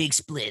 Big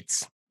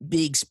splits.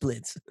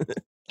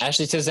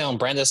 Ashley Tisdale and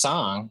Brenda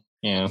Song.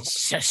 Yeah.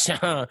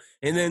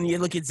 And then you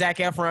look at Zac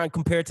Efron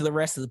compared to the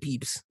rest of the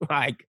peeps.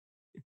 Like,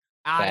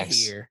 out of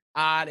here.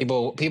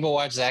 People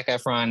watch Zac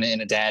Efron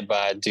in a dad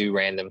bod do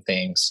random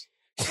things.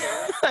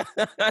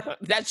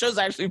 That show's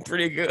actually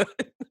pretty good.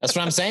 That's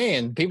what I'm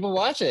saying. People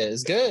watch it.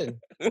 It's good.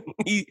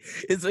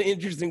 It's an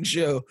interesting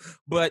show.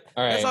 But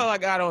that's all I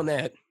got on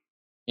that.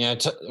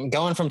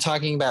 Going from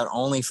talking about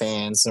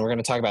OnlyFans, and we're going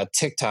to talk about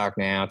TikTok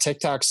now.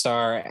 TikTok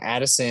star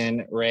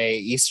Addison Rae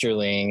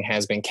Easterling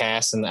has been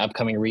cast in the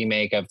upcoming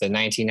remake of the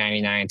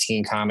 1999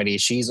 teen comedy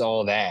She's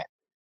All That,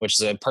 which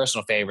is a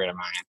personal favorite of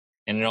mine.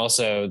 And it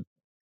also,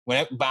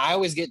 but I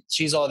always get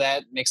She's All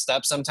That mixed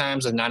up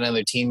sometimes with Not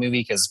Another Teen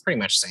Movie, because it's pretty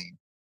much the same.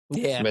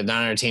 Yeah. But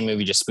Not Another Teen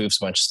Movie just spoofs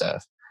a bunch of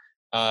stuff.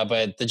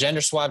 But the gender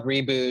swap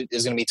reboot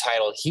is going to be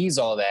titled He's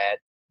All That.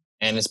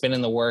 And it's been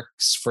in the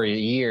works for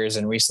years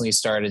and recently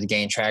started to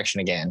gain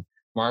traction again.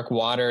 Mark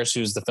Waters,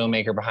 who's the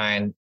filmmaker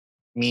behind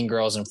Mean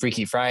Girls and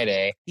Freaky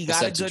Friday, is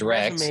set to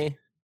direct.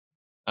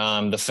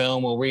 The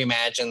film will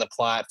reimagine the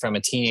plot from a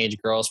teenage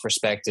girl's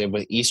perspective,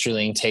 with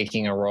Easterling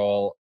taking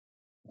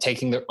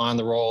on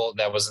the role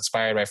that was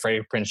inspired by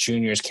Freddie Prinze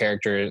Jr.'s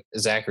character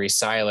Zachary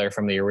Seiler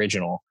from the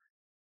original.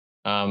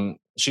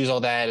 She's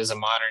All That is a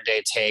modern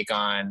day take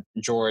on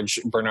George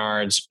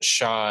Bernard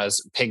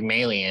Shaw's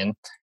Pygmalion.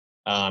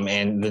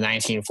 And the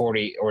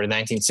 1940 or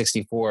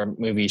 1964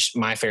 movie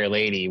My Fair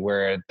Lady,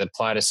 where the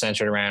plot is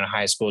centered around a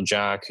high school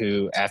jock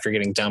who, after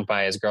getting dumped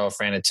by his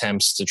girlfriend,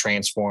 attempts to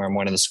transform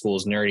one of the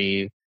school's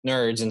nerds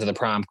into the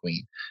prom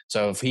queen.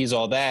 So if He's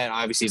All That,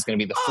 obviously he's going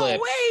to be the flip,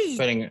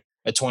 putting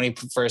a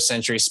 21st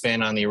century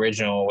spin on the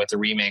original, with the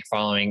remake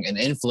following an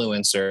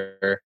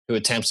influencer who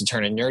attempts to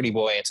turn a nerdy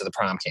boy into the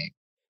prom king.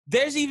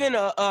 There's even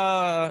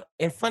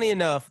and funny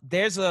enough,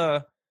 there's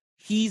a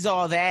He's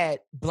All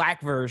That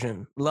black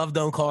version, Love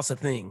Don't Cost a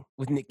Thing,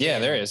 with Nick Cannon. Yeah,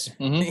 there is.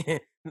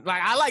 Mm-hmm.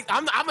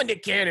 I'm a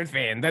Nick Cannon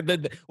fan.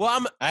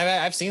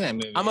 I've seen that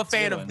movie. I'm a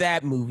fan of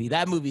that movie.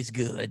 That movie's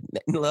good.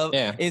 Love.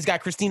 Yeah. And it's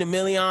got Christina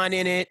Milian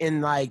in it,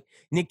 and like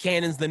Nick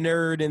Cannon's the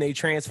nerd, and they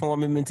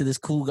transform him into this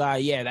cool guy.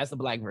 Yeah, that's the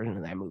black version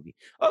of that movie.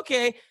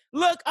 Okay,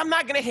 look, I'm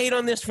not gonna hate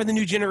on this for the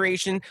new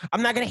generation.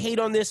 I'm not gonna hate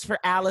on this for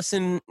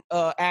Addison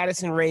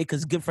Rae,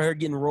 because good for her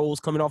getting roles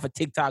coming off of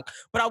TikTok.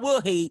 But I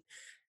will hate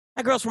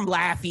that girl's from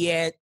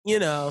Lafayette. You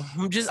know,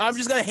 I'm just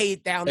gonna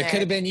hate down there. It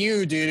could have been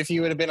you, dude, if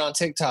you would have been on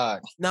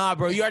TikTok. Nah,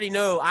 bro, you already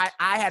know. I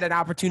had an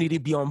opportunity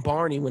to be on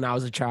Barney when I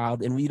was a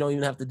child, and we don't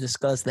even have to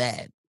discuss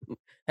that.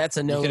 That's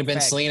a no. You could have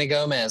been Selena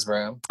Gomez,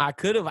 bro. I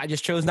could have. I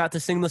just chose not to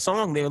sing the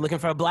song. They were looking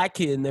for a black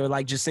kid, and they were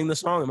like, "Just sing the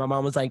song." And my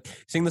mom was like,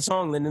 "Sing the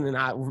song," Lyndon, and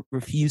I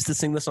refused to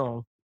sing the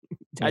song.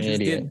 I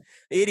just did.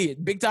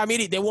 Idiot, big time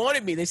idiot. They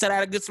wanted me. They said I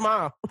had a good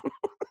smile.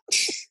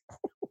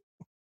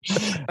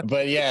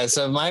 But yeah,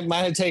 so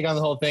my take on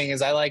the whole thing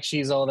is I like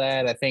She's All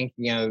That. I think,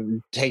 you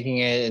know, taking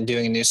it and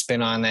doing a new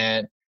spin on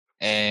that,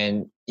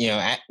 and, you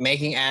know,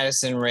 making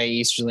Addison Rae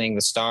Easterling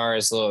the star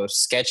is a little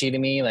sketchy to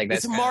me. Like,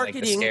 that's like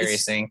the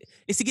scariest thing.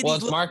 It's to get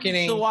these little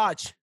kids to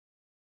watch.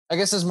 I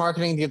guess it's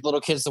marketing to get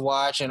little kids to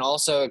watch, and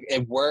also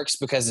it works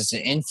because it's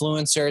an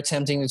influencer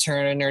attempting to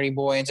turn a nerdy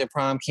boy into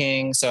prom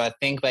king. So I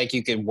think like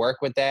you could work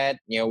with that.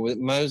 You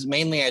know,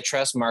 mainly I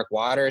trust Mark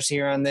Waters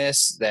here on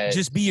this. That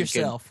just be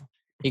yourself.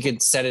 He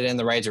could set it in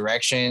the right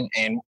direction.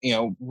 And, you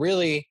know,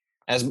 really,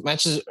 as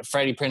much as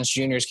Freddie Prinze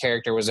Jr.'s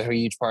character was a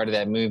huge part of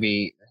that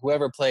movie,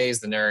 whoever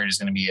plays the nerd is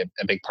going to be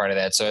a big part of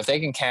that. So if they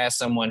can cast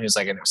someone who's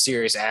like a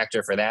serious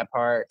actor for that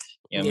part,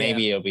 you know,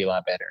 maybe it'll be a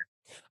lot better.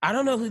 I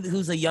don't know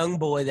who's a young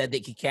boy that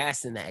they could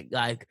cast in that.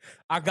 Like,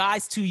 our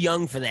guy's too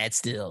young for that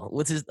still.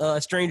 What's his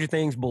Stranger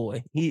Things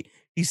boy?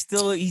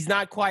 He's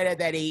not quite at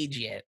that age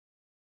yet.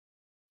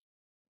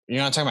 You're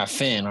not talking about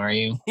Finn, are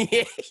you?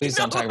 Please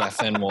don't talk about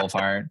Finn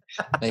Wolfhard.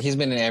 Like, he's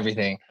been in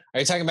everything.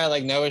 Are you talking about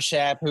like Noah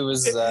Schnapp, who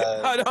was?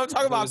 I'm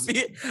talking about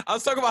Finn. I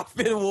was talking about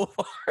Finn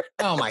Wolfhard.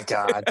 Oh my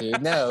god,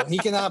 dude! No, he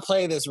cannot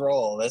play this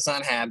role. That's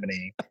not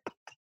happening.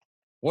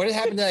 What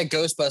happened to that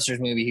Ghostbusters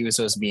movie he was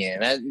supposed to be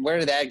in? Where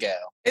did that go?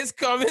 It's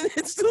coming.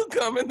 It's still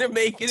coming. They're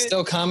making it.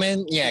 Still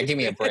coming? Yeah, give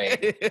me a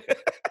break.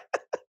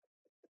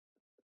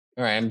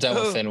 All right, I'm done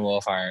with Finn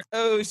Wolfhard.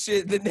 Oh,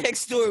 shit. The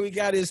next story we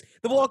got is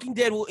The Walking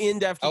Dead will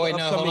end after wait,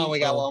 no, hold on. We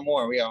got one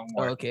more.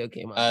 Okay.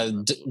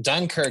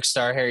 Dunkirk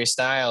star Harry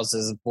Styles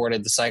has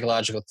boarded the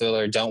psychological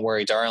thriller Don't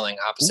Worry, Darling,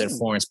 opposite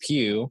Florence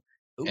Pugh,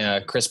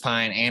 Chris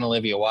Pine, and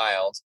Olivia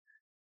Wilde.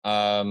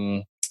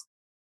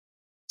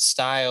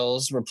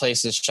 Styles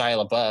replaces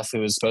Shia LaBeouf,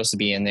 who was supposed to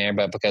be in there,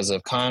 but because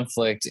of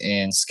conflict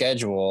in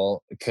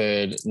schedule,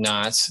 could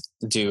not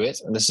do it.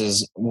 This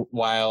is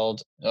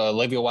Wilde.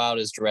 Olivia Wilde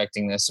is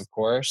directing this, of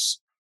course,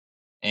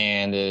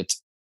 and it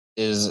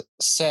is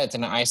set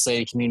in an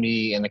isolated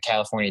community in the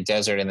California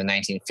desert in the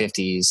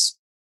 1950s.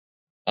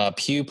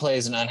 Pugh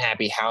plays an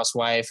unhappy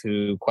housewife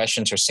who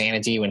questions her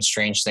sanity when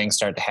strange things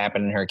start to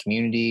happen in her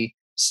community.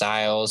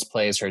 Styles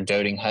plays her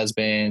doting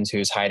husband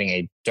who's hiding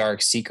a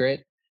dark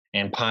secret.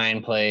 And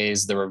Pine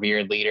plays the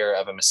revered leader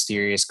of a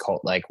mysterious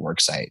cult-like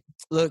worksite.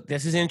 Look,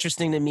 this is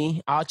interesting to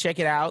me. I'll check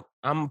it out.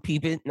 I'm going to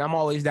peep it, and I'm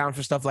always down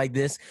for stuff like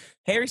this.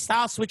 Harry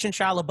Styles switching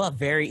Shia LaBeouf,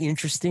 very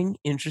interesting.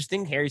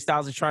 Harry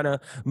Styles is trying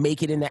to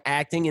make it into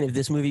acting, and if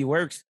this movie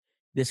works,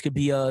 this could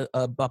be a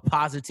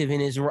positive in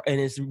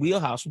his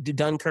wheelhouse.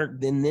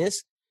 Dunkirk, then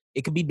this,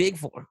 it could be big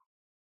for him.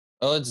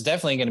 Well, it's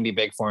definitely going to be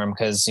big for him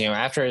because, you know,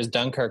 after his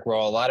Dunkirk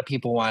role, a lot of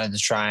people wanted to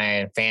try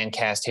and fan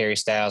cast Harry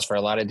Styles for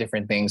a lot of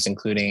different things,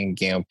 including,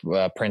 you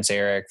know, Prince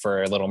Eric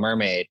for Little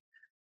Mermaid.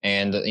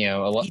 And, you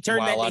know, he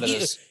turned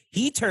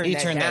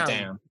that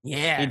down.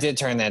 Yeah. He did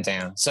turn that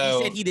down. So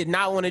he said he did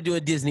not want to do a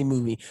Disney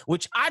movie,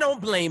 which I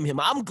don't blame him.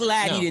 I'm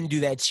glad he didn't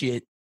do that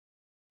shit.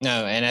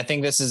 No, and I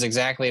think this is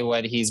exactly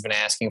what he's been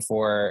asking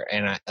for.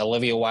 And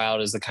Olivia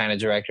Wilde is the kind of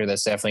director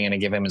that's definitely going to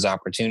give him his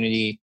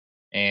opportunity.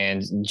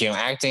 And, you know,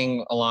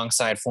 acting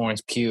alongside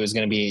Florence Pugh is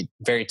going to be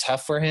very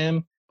tough for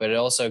him, but it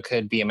also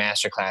could be a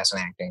masterclass in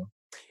acting.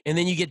 And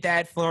then you get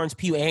that Florence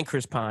Pugh and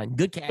Chris Pine.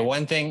 Good cast. The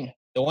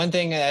one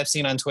thing I've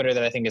seen on Twitter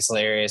that I think is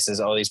hilarious is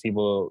all these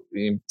people,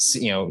 you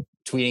know,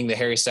 tweeting the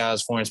Harry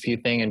Styles Florence Pugh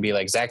thing and be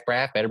like, Zach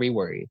Braff better be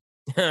worried.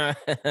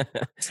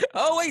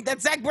 Oh, wait,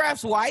 that's Zach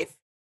Braff's wife?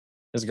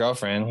 His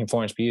girlfriend,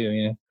 Florence Pugh,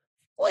 yeah.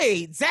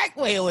 Wait, Zach,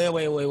 wait.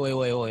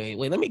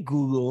 Let me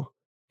Google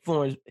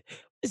Florence.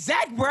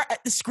 Zach Braff,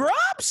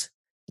 Scrubs?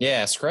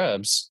 Yeah,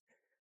 Scrubs.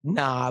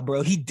 Nah,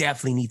 bro, he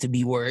definitely needs to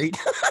be worried.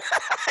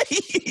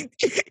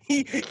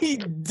 he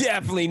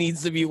definitely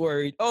needs to be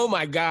worried. Oh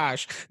my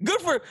gosh, good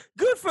for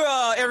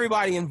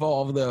everybody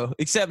involved though,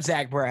 except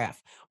Zach Braff.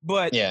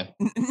 But yeah,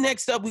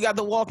 next up we got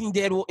The Walking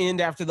Dead will end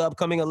after the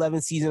upcoming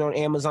 11th season on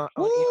Amazon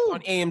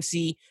on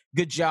AMC.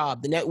 Good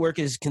job. The network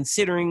is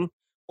considering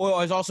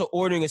or is also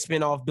ordering a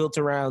spinoff built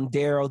around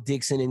Daryl,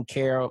 Dixon, and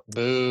Carol.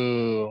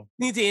 Boo.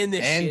 Need to end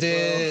this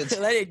shit,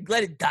 bro.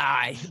 Let it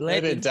die.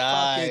 Let it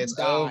die. It's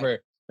over.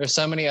 There's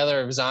so many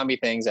other zombie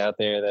things out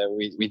there that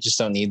we just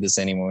don't need this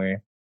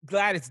anymore.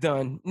 Glad it's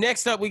done.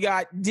 Next up, we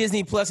got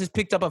Disney Plus has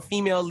picked up a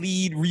female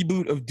lead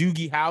reboot of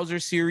Doogie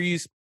Howser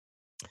series.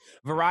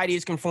 Variety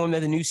has confirmed that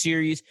the new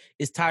series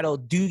is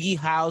titled Doogie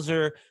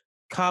Howser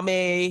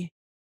Kame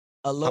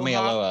Aloha. Kame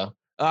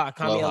Aloha.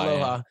 Kame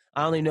Aloha. Yeah.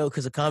 I only know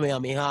because of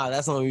Kamehameha.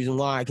 That's the only reason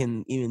why I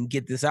can even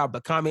get this out.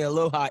 But Kame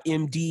Aloha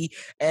MD,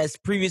 as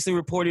previously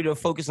reported, will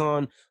focus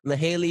on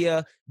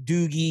Lahalia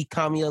Doogie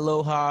Kame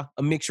Aloha,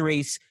 a mixed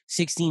race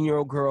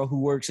 16-year-old girl who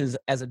works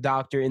as a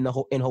doctor in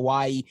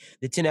Hawaii.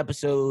 The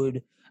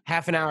 10-episode,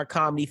 half-an-hour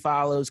comedy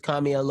follows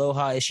Kame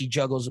Aloha as she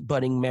juggles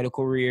budding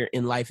medical career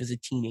in life as a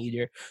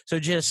teenager. So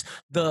just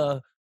the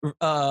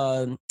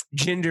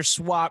gender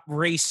swap,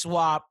 race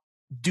swap,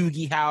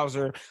 Doogie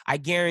Howser. I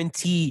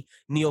guarantee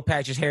Neil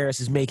Patrick Harris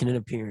is making an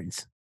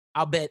appearance.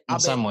 I'll bet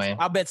some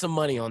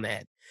money on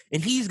that.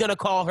 And he's gonna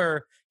call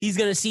her. He's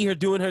gonna see her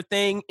doing her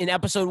thing in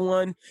episode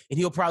 1, and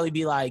he'll probably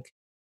be like,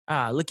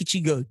 look at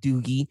you go,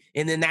 Doogie.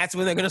 And then that's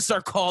when they're gonna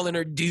start calling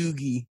her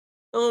Doogie.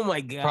 Oh my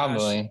gosh.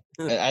 Probably.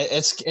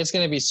 It's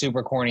gonna be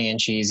super corny and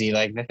cheesy.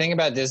 Like the thing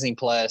about Disney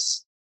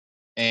Plus,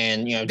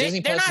 and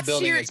Disney Plus is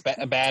building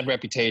a bad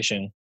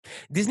reputation.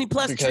 Disney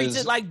Plus treats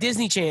it like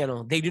Disney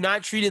Channel. They do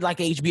not treat it like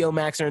HBO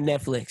Max or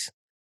Netflix.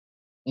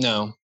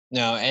 No.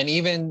 And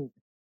even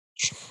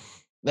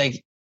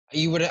like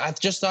I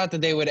just thought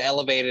that they would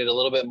elevate it a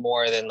little bit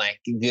more than like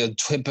the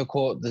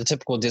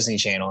typical Disney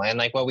Channel. And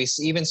like what we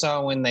even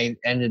saw when they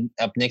ended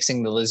up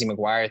nixing the Lizzie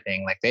McGuire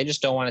thing, like they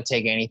just don't want to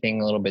take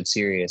anything a little bit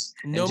serious.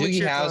 No, and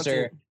Doogie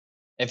Howser,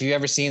 if you've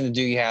ever seen the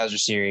Doogie Howser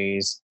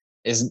series,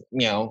 is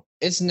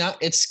it's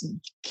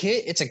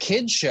a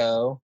kid's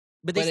show.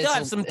 But they still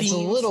have some themes. It's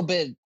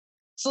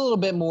a little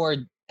bit more,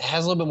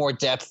 has a little bit more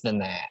depth than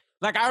that.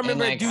 Like I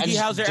remember a Doogie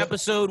Howser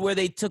episode where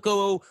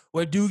Doogie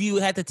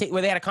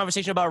where they had a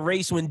conversation about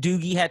race when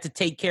Doogie had to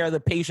take care of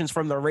the patients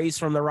from the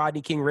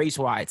Rodney King race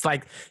riots.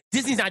 Like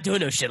Disney's not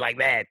doing no shit like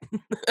that.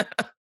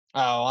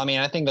 Oh, I mean,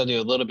 I think they'll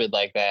do a little bit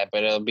like that,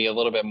 but it'll be a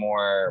little bit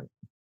more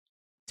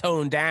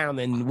toned down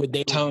than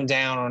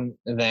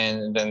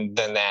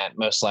that,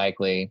 most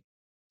likely.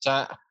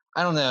 So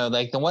I don't know.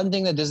 Like the one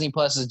thing that Disney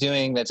Plus is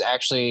doing that's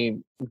actually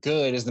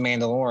good is The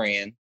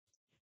Mandalorian.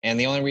 And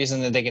the only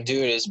reason that they can do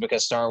it is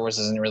because Star Wars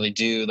doesn't really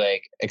do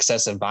like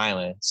excessive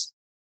violence.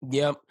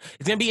 Yep.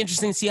 It's going to be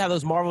interesting to see how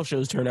those Marvel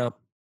shows turn out.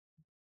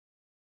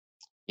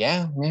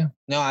 Yeah.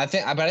 No, I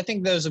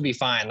think those will be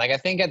fine. Like I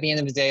think at the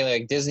end of the day,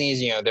 like Disney's,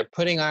 they're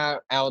putting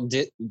out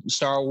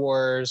Star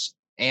Wars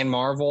and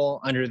Marvel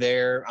under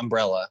their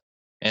umbrella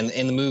and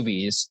in the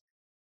movies.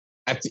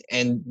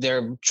 And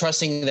they're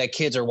trusting that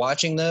kids are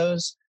watching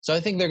those. So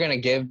I think they're going to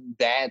give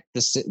that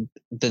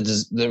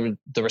the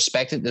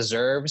respect it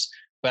deserves.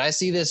 But I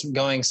see this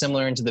going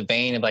similar into the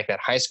vein of like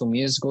that High School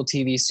Musical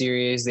TV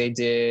series they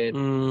did,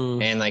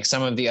 and like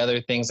some of the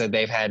other things that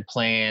they've had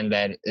planned.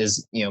 That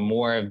is,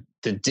 more of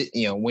the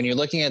when you're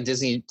looking at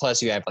Disney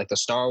Plus, you have like the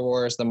Star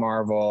Wars, the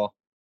Marvel,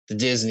 the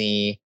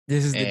Disney.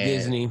 This is the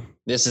Disney.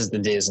 This is the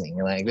Disney.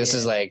 Like this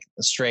is like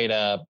straight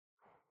up,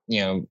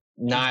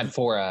 not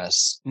for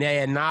us.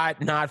 Yeah,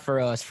 not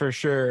for us, for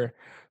sure.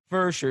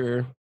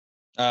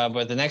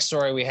 But the next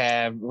story we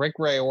have, Rick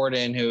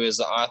Riordan, who is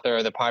the author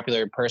of the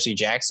popular Percy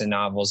Jackson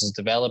novels, is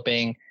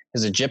developing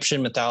his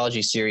Egyptian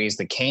mythology series,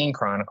 The Kane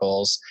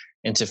Chronicles,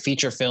 into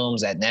feature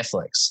films at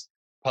Netflix.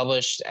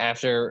 Published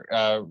after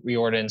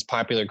Riordan's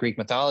popular Greek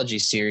mythology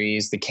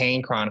series, The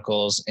Kane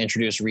Chronicles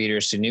introduced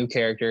readers to new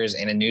characters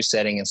in a new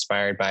setting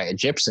inspired by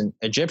Egyptian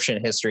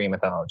history and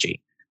mythology.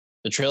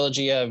 The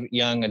trilogy of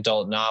young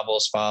adult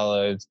novels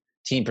followed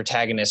teen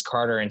protagonists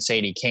Carter and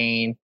Sadie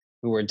Kane,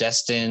 who were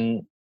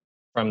destined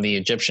from the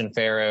Egyptian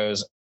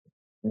pharaohs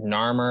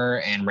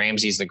Narmer and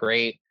Ramses the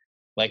Great.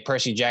 Like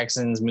Percy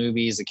Jackson's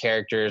movies, the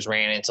characters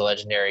ran into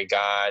legendary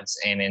gods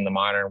and in the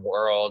modern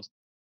world.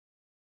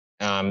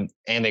 And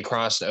they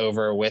crossed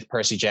over with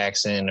Percy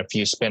Jackson in a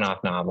few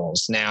spin-off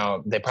novels.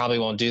 Now, they probably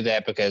won't do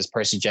that because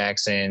Percy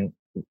Jackson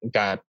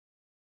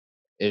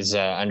is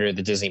under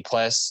the Disney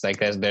Plus. Like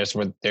there's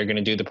what they're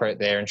going to do.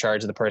 They're in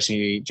charge of the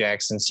Percy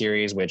Jackson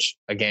series, which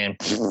again,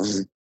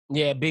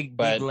 big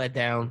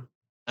letdown.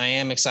 I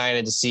am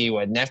excited to see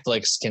what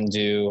Netflix can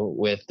do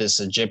with this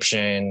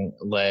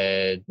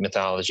Egyptian-led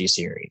mythology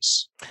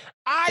series.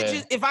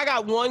 If I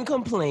got one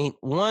complaint,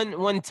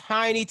 one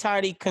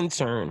tiny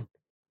concern,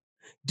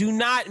 do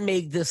not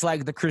make this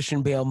like the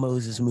Christian Bale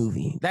Moses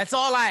movie. That's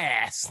all I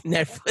ask,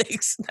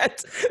 Netflix.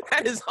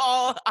 That is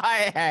all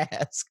I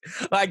ask.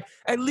 Like,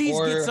 at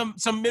least get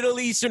some Middle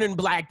Eastern and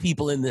Black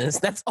people in this.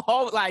 That's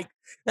all. Like,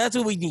 that's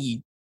what we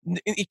need.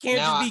 It can't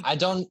just be.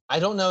 I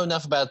don't know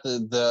enough about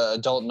the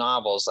adult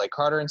novels. Like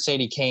Carter and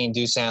Sadie Kane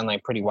do sound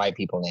like pretty white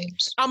people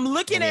names. I'm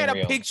looking at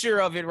a picture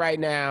of it right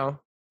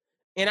now,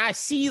 and I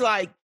see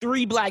like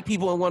 3 Black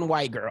people and 1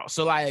 white girl.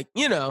 So like,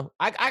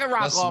 I can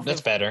rock off.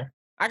 That's better.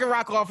 I can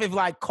rock off if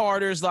like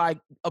Carter's like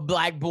a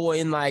Black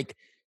boy and like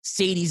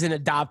Sadie's an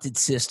adopted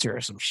sister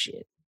or some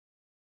shit.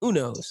 Who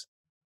knows?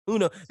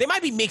 They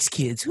might be mixed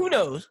kids. Who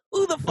knows?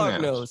 Who the fuck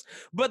knows?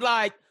 But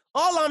like,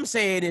 all I'm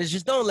saying is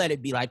just don't let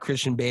it be like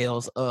Christian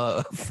Bale's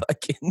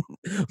fucking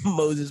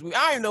Moses. I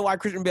don't even know why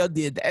Christian Bale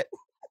did that.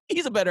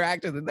 He's a better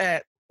actor than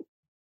that.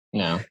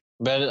 No,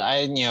 but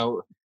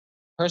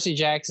Percy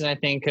Jackson, I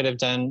think, could have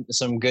done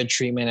some good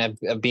treatment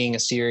of being a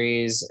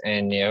series,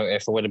 and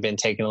if it would have been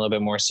taken a little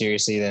bit more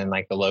seriously than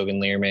like the Logan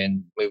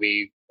Lerman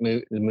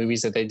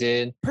movies that they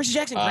did. Percy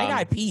Jackson, great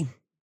IP.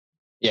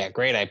 Yeah,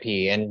 great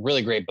IP and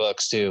really great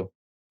books too.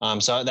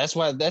 So that's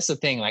the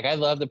thing. Like, I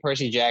love the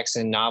Percy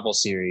Jackson novel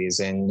series,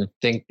 and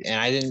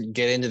I didn't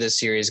get into this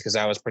series because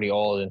I was pretty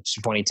old in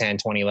 2010,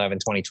 2011,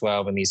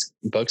 2012 when these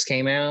books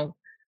came out.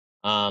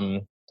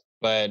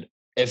 But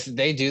if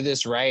they do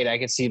this right, I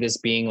could see this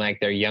being like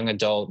their young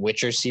adult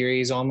Witcher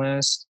series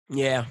almost.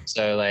 Yeah.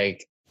 So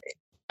like,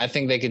 I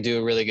think they could do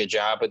a really good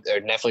job with,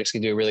 or Netflix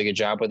could do a really good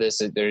job with this.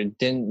 They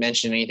didn't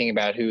mention anything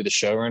about who the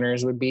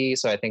showrunners would be.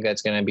 So I think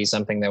that's going to be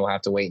something that we'll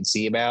have to wait and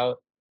see about.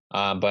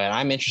 But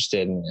I'm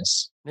interested in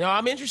this. No,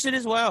 I'm interested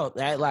as well.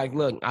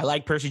 Look, I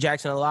like Percy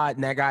Jackson a lot,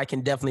 and that guy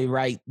can definitely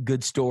write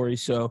good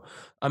stories. So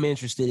I'm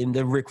interested in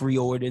the Rick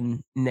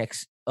Riordan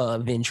next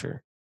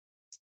venture.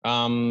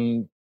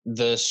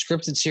 The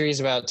scripted series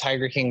about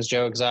Tiger King's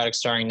Joe Exotic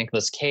starring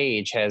Nicolas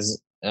Cage has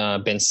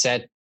been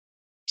set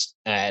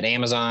at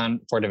Amazon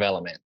for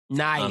development.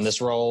 Nice.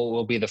 This role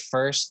will be the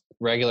first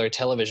regular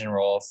television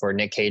role for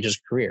Nick Cage's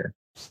career.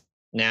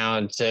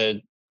 Now, to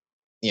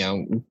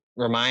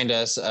remind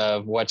us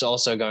of what's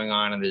also going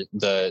on in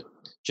the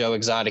Joe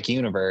Exotic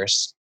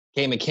universe,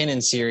 Kate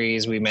McKinnon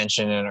series we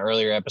mentioned in an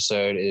earlier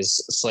episode is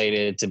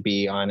slated to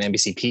be on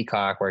NBC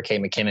Peacock, where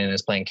Kate McKinnon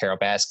is playing Carol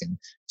Baskin.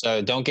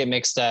 So don't get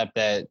mixed up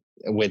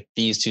with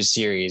these two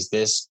series.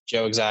 This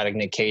Joe Exotic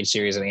Nick Cage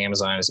series on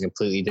Amazon is a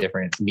completely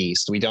different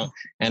beast. We don't,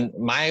 and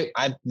my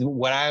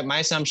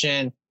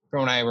assumption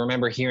from what I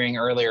remember hearing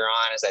earlier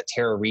on is that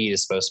Tara Reid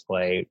is supposed to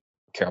play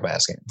Carol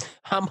Baskin.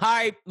 I'm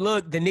hyped.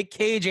 Look, the Nick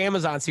Cage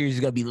Amazon series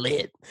is gonna be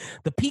lit.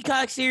 The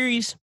Peacock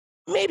series,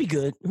 maybe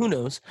good. Who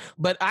knows?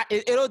 But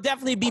it'll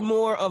definitely be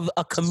more of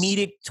a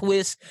comedic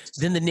twist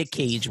than the Nick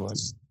Cage one.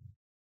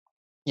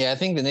 Yeah, I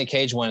think the Nick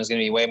Cage one is going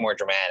to be way more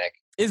dramatic.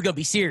 It's going to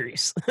be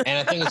serious. And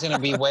I think it's going to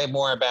be way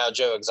more about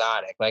Joe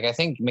Exotic. Like, I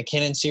think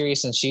McKinnon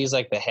series, since she's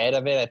like the head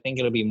of it, I think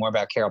it'll be more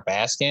about Carol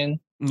Baskin.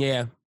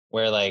 Yeah.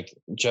 Where like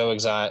Joe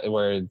Exotic,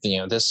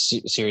 this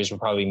series will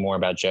probably be more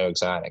about Joe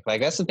Exotic.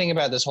 Like, that's the thing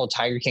about this whole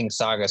Tiger King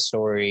saga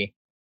story.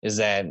 Is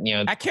that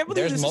I can't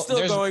believe this is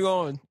still going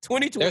on.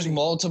 2020. There's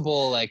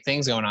multiple like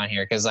things going on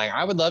here, because like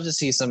I would love to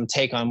see some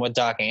take on what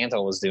Doc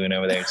Antle was doing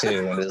over there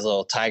too, with his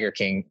little Tiger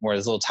King or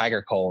his little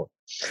Tiger cult.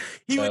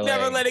 He would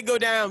never let it go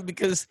down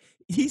because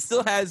he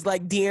still has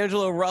like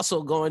D'Angelo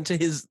Russell going to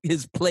his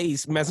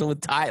place messing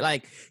with Ty.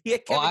 Like he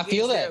had Kevin I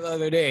feel that the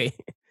other day.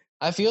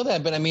 I feel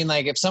that, but I mean,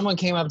 like if someone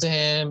came up to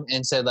him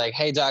and said like,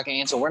 "Hey, Doc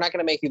Antle, we're not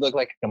going to make you look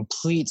like a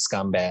complete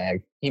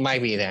scumbag," he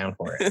might be down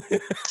for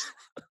it.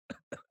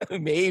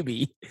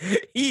 Maybe.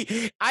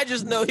 I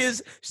just know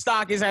his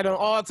stock is at an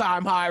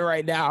all-time high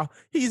right now.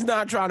 He's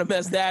not trying to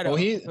mess that up.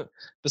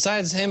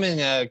 Besides him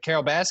and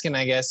Carol Baskin,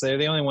 I guess they're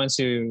the only ones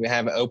who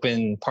have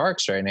open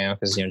parks right now,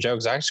 because Joe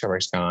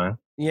Exotic's gone.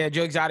 Yeah,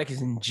 Joe Exotic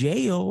is in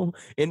jail,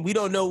 and we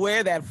don't know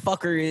where that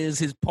fucker is.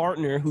 His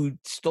partner who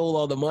stole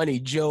all the money,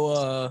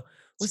 Joe.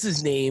 What's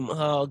his name?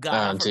 Oh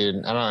God,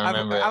 dude, I don't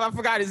remember. I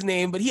forgot his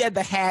name, but he had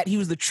the hat. He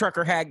was the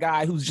trucker hat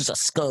guy who's just a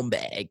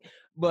scumbag.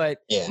 But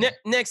yeah.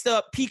 Next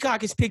up,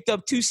 Peacock has picked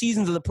up 2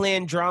 seasons of the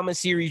planned drama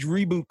series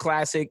reboot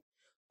classic,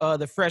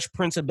 The Fresh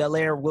Prince of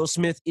Bel-Air. Will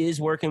Smith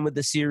is working with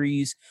the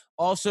series.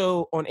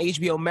 Also on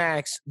HBO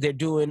Max, they're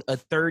doing a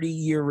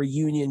 30-year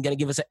reunion, going to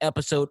give us an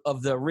episode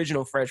of the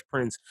original Fresh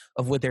Prince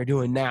of what they're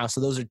doing now. So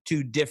those are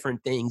 2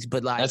 different things.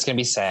 But like, that's going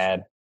to be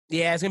sad.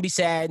 Yeah, it's going to be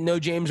sad. No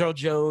James Earl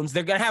Jones.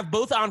 They're going to have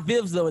both Aunt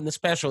Vivs, though, in the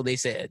special, they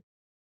said.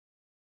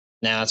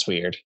 Now that's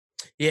weird.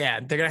 Yeah,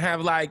 they're going to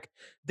have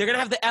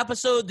the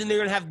episode, then they're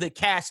going to have the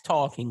cast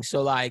talking.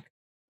 So like,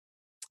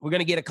 we're going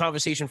to get a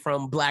conversation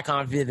from Black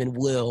Aunt Viv and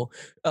Will,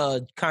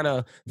 kind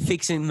of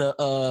fixing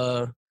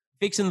the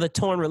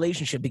torn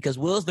relationship, because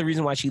Will's the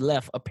reason why she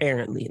left,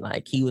 apparently.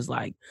 Like, he was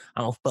like,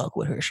 I don't fuck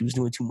with her. She was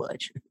doing too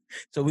much.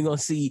 So we're going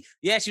to see.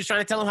 Yeah, she was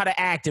trying to tell him how to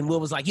act, and Will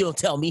was like, you don't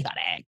tell me how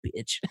to act,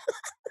 bitch.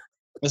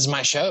 This is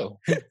my show.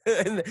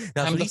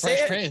 I'm the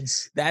Fresh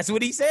Prince. That's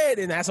what he said,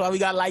 and that's why we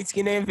got light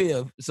skin and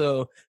Viv.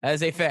 So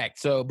that's a fact.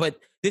 So, but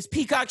this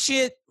Peacock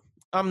shit,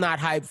 I'm not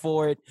hyped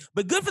for it.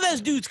 But good for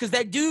those dudes, because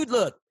that dude,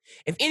 look,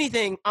 if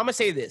anything, I'm gonna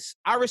say this: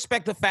 I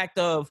respect the fact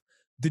of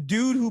the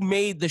dude who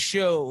made the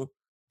show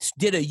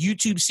did a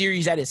YouTube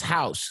series at his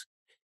house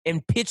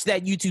and pitched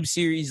that YouTube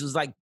series. Was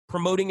like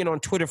promoting it on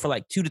Twitter for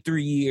like 2 to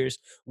 3 years.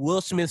 Will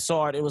Smith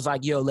saw it and was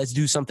like, yo, let's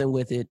do something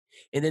with it.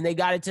 And then they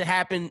got it to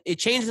happen. It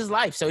changed his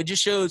life. So it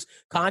just shows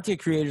content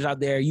creators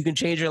out there, you can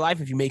change your life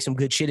if you make some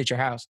good shit at your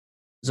house.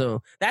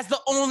 So that's the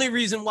only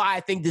reason why I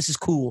think this is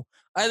cool.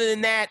 Other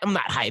than that, I'm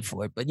not hyped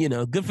for it, but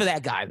good for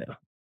that guy though.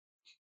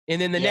 And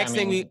then the next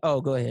thing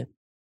go ahead.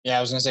 Yeah,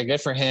 I was going to say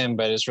good for him,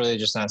 but it's really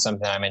just not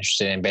something I'm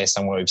interested in based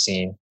on what we've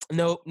seen.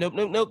 Nope.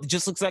 It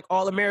just looks like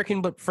All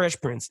American, but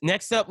Fresh Prince.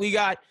 Next up, we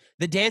got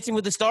the Dancing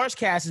with the Stars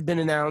cast has been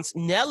announced.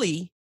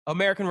 Nelly,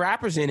 American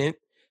rappers in it.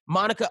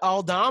 Monica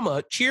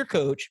Aldama, cheer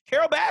coach.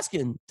 Carol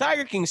Baskin,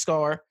 Tiger King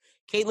star.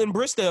 Caitlin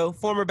Bristow,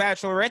 former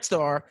Bachelorette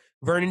star.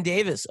 Vernon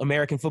Davis,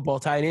 American football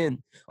tight end,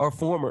 or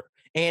former.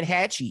 Anne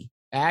Hatchie,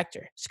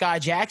 actor. Sky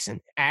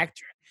Jackson,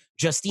 actor.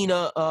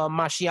 Justina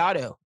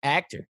Macchiato,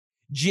 actor.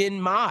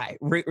 Jin Mai,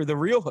 the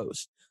real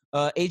host.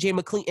 AJ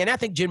McLean, and I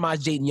think Jin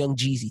Mai's dating Young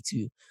Jeezy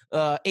too.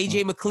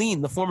 AJ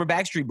McLean, the former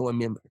Backstreet Boy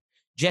member.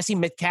 Jesse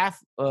Metcalf,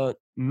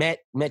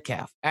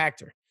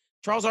 actor.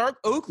 Charles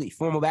Oakley,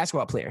 former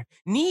basketball player.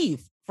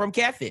 Neve from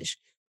Catfish.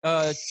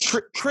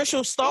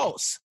 Crystal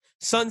Stoltz,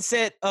 Selling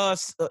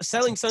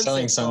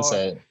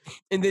Sunset.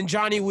 And then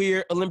Johnny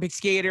Weir, Olympic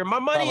skater. My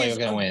money probably is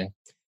gonna win.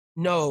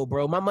 No,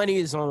 bro. My money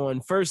is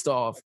on, first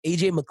off,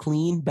 AJ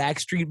McLean,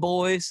 Backstreet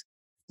Boys,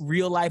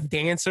 real life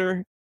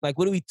dancer. Like,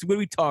 what are we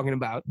talking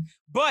about?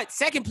 But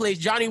second place,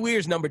 Johnny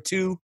Weir's number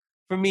 2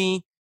 for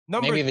me.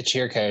 Maybe the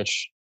cheer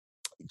coach.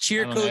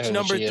 Cheer coach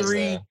number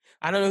 3.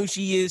 I don't know who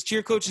she is.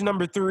 Cheer coach is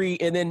number 3.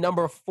 And then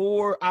number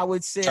 4, I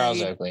would say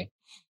Charles Oakley.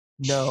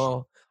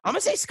 No. I'm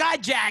gonna say Sky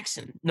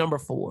Jackson, number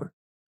 4.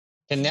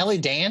 Can Nelly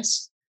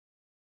dance?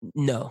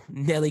 No,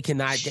 Nelly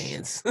cannot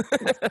dance.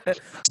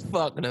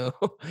 Fuck no.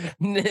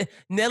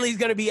 Nelly's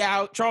gonna be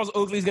out. Charles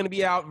Oakley's gonna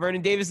be out.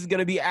 Vernon Davis is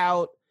gonna be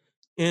out.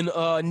 And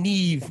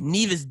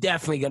Neve is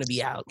definitely gonna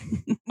be out.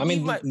 I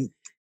mean,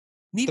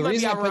 the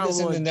reason I put this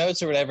in the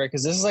notes or whatever,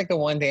 because this is like the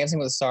one Dancing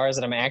with the Stars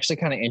that I'm actually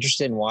kind of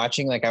interested in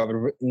watching. Like, I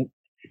would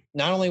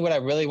not only would I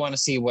really want to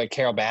see what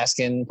Carol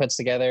Baskin puts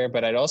together,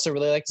 but I'd also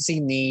really like to see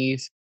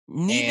Neve.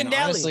 And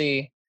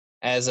honestly,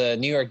 as a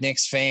New York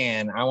Knicks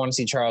fan, I want to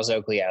see Charles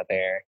Oakley out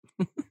there.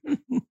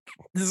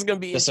 This is gonna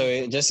be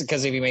just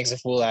because if he makes a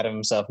fool out of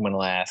himself, I'm gonna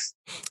laugh.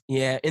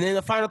 Yeah, and then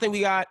the final thing we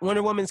got: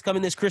 Wonder Woman's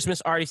coming this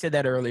Christmas. I already said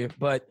that earlier,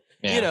 but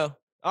you know,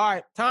 all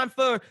right, time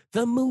for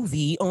the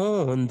movie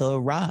on the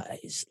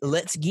rise.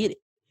 Let's get it,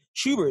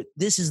 Schubert.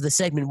 This is the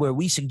segment where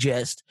we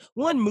suggest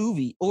one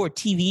movie or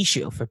TV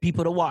show for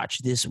people to watch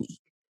this week.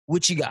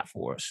 What you got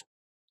for us?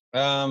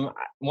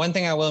 One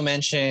thing I will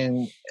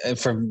mention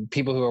for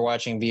people who are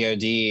watching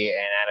VOD, and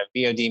out of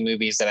VOD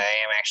movies that I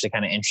am actually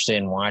kind of interested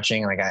in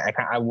watching, like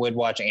I would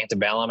watch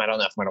Antebellum. I don't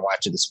know if I'm going to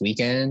watch it this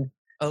weekend.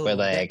 Oh, but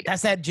like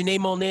that's that Janelle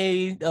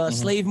Monáe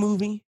slave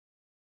movie.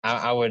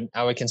 I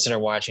would consider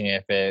watching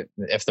it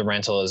if the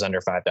rental is under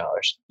 $5.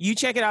 You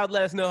check it out.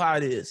 Let us know how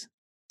it is.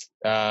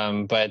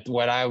 But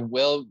what I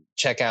will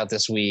check out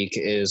this week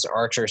is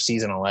Archer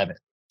season 11.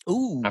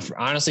 Ooh. I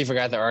honestly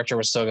forgot that Archer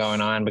was still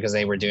going on because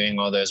they were doing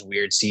all those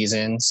weird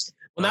seasons.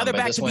 Well, now they're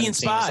back to being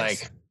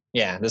spies.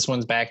 This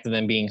one's back to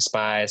them being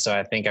spies. So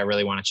I think I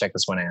really want to check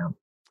this one out.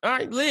 All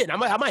right, lit. I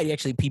might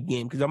actually peep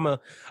game because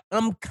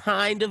I'm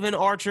kind of an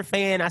Archer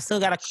fan. I still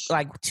got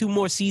like 2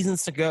 more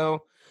seasons to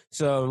go,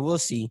 so we'll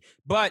see.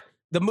 But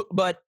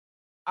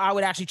I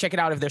would actually check it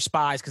out if they're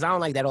spies because I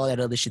don't like all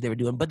that other shit they were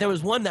doing. But there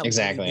was one that was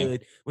really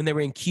good when they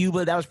were in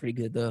Cuba. That was pretty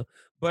good though.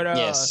 But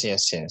yes.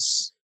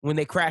 When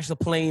they crashed the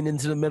plane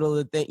into the middle of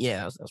the thing,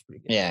 that was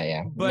pretty good.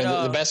 Yeah. But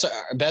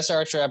the best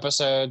Archer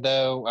episode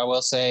though, I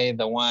will say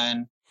the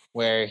one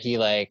where he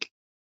like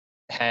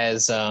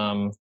has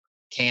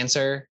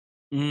cancer.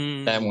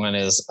 That one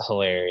is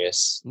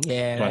hilarious.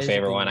 Yeah, my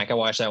favorite one. I can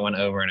watch that one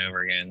over and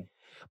over again.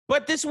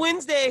 But this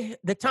Wednesday,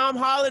 the Tom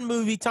Holland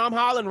movie,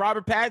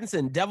 Robert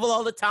Pattinson, Devil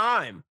All the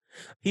Time.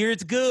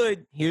 Here's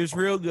good. Here's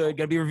real good.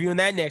 Gonna be reviewing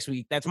that next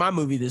week. That's my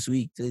movie this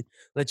week to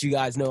let you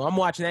guys know. I'm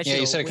watching that shit.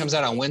 Yeah, you said it comes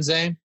out on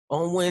Wednesday?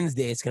 On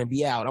Wednesday, it's gonna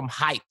be out. I'm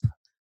hype.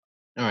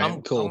 All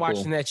right, cool. I'm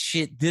watching that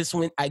shit this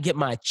one. I get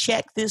my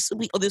check this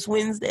week or this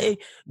Wednesday.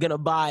 Gonna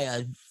buy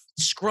a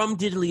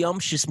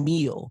scrumdiddlyumptious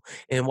meal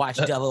and watch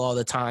Devil All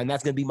the Time.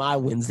 That's gonna be my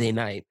Wednesday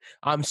night.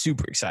 I'm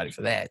super excited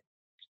for that.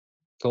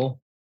 Cool.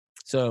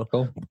 So,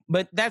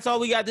 but that's all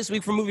we got this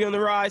week for Movie on the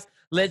Rise.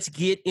 Let's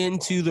get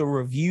into the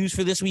reviews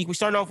for this week. We're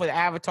starting off with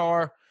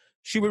Avatar.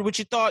 Schubert, what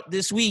you thought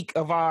this week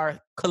of our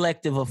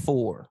collective of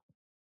 4?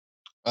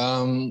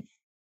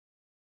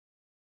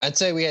 I'd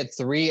say we had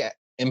 3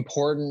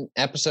 important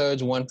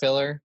episodes, 1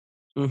 filler.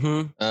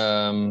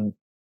 Mm-hmm.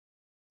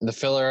 The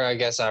filler, I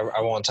guess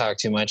I won't talk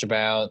too much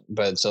about,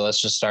 but so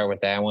let's just start with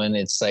that one.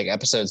 It's like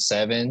episode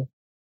 7,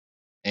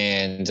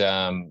 and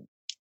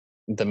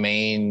the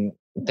main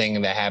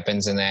thing that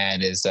happens in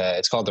that is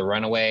it's called The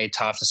Runaway.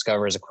 Toph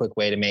discovers a quick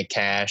way to make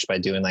cash by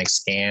doing like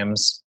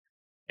scams,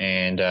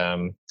 and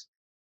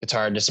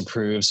Katara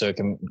disapproves, so it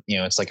can,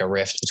 it's like a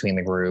rift between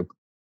the group.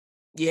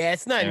 Yeah,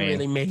 it's not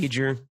really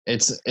major.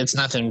 It's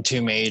nothing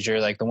too major.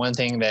 Like the one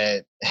thing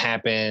that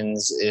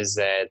happens is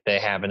that they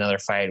have another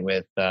fight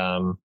with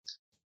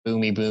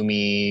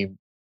Boomy,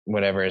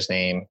 whatever his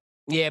name.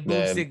 Yeah,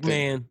 Boomstick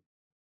Man.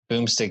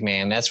 Boomstick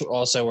Man. That's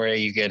also where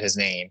you get his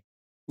name.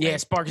 Yeah,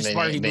 Sparky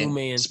Boom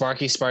Man.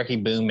 Sparky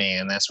Boom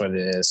Man. That's what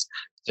it is.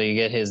 So you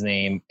get his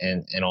name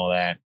and all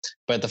that.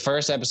 But the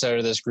first episode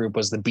of this group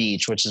was The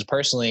Beach, which is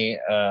personally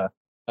a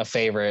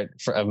favorite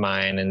of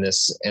mine in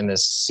this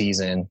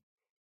season.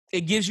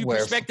 It gives you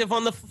perspective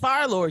on the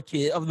Fire Lord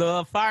kid of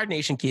the Fire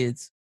Nation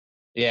kids.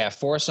 Yeah,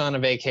 forced on a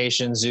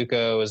vacation,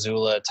 Zuko,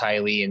 Azula, Ty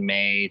Lee, and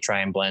May try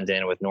and blend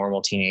in with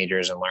normal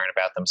teenagers and learn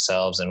about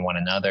themselves and one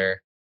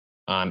another.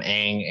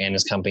 Aang and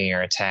his company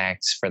are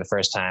attacked for the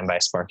first time by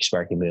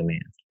Sparky Boom Man.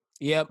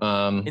 Yep.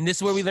 And this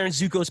is where we learn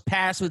Zuko's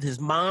past with his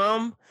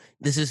mom.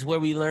 This is where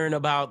we learn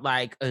about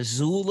like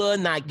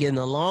Azula not getting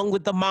along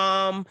with the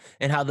mom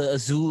and how the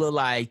Azula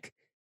like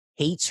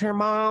hates her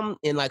mom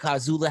and like how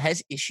Azula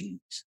has issues.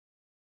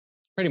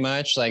 Pretty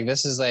much, like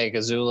this is like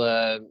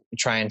Azula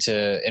trying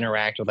to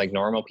interact with like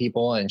normal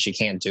people, and she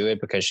can't do it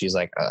because she's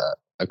like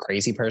a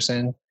crazy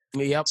person.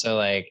 Yep. So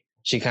like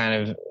she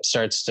kind of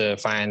starts to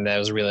find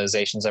those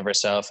realizations of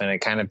herself, and it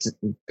kind of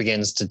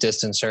begins to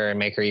distance her and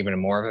make her even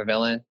more of a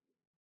villain.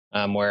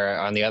 Where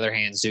on the other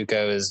hand,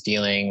 Zuko is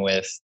dealing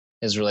with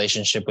his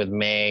relationship with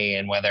Mai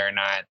and whether or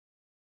not,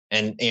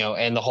 and you know,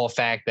 and the whole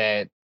fact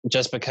that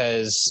just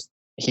because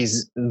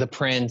he's the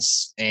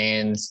prince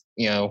and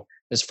you know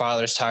his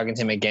father's talking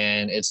to him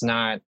again, it's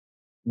not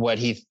what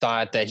he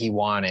thought that he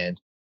wanted,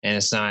 and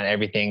it's not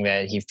everything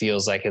that he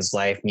feels like his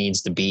life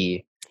needs to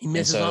be. He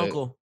misses his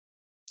uncle.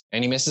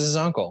 And he misses his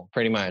uncle,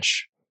 pretty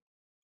much.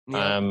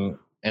 Yeah.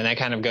 And that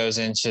kind of goes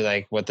into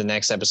like what the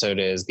next episode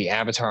is, the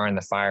Avatar and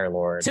the Fire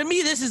Lord. To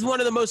me, this is one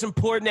of the most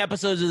important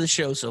episodes of the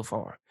show so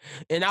far.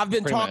 And I've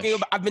been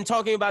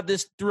talking about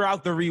this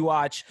throughout the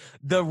rewatch.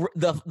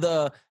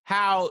 The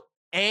how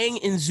Aang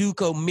and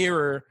Zuko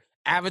mirror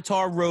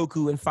Avatar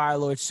Roku and Fire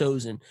Lord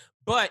Sozin.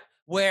 But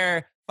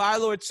where Fire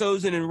Lord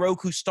Sozin and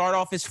Roku start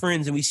off as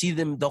friends and we see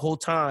them the whole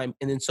time,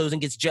 and then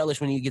Sozin gets jealous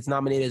when he gets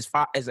nominated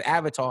as an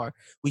Avatar,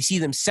 we see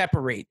them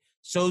separate.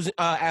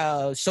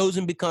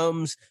 Sozin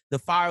becomes the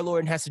Fire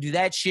Lord and has to do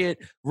that shit.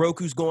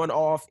 Roku's going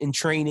off and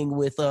training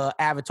with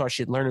Avatar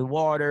shit, learning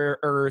water,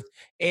 earth,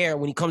 air.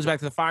 When he comes back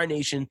to the Fire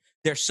Nation,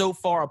 they're so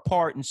far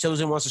apart, and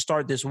Sozin wants to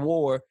start this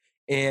war,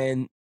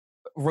 and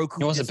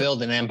Roku wants to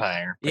build an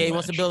empire. Yeah, he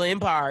wants to build an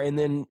empire,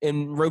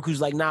 and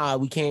Roku's like, nah,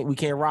 we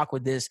can't rock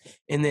with this.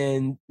 And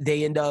then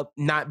they end up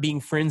not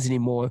being friends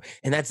anymore,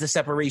 and that's the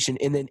separation.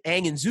 And then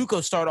Aang and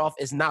Zuko start off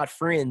as not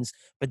friends,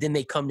 but then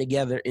they come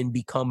together and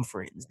become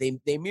friends. They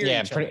mirror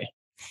each other.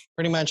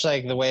 Pretty much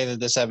like the way that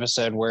this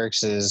episode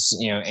works is,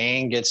 you know,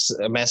 Aang gets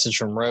a message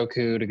from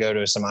Roku to go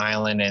to some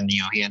island, and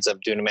you know he ends up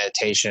doing a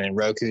meditation, and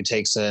Roku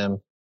takes him,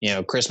 you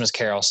know, Christmas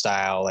Carol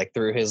style, like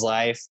through his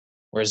life.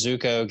 Where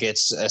Zuko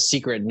gets a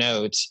secret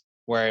note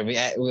where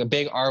a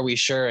big "Are we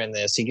sure?" in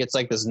this, he gets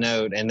like this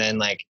note, and then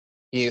like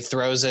he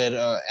throws it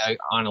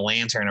on a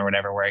lantern or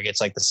whatever, where it gets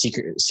like the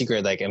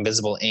secret like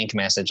invisible ink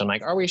message. I'm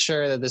like, are we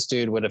sure that this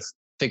dude would have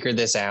figured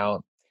this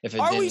out if it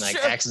didn't like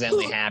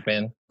accidentally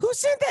happen? Who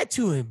sent that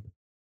to him?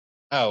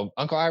 Oh,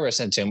 Uncle Iroh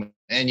sent to him,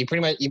 and you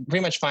pretty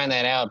much find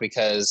that out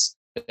because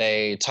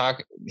they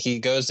talk. He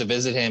goes to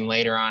visit him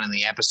later on in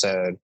the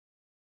episode.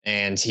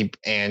 And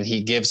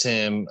he gives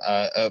him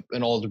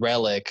an old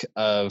relic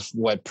of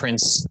what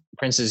princes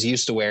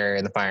used to wear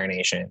in the Fire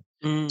Nation.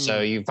 So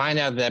you find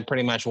out that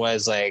pretty much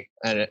was like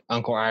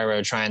Uncle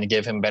Iroh trying to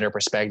give him better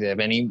perspective,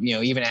 and he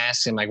even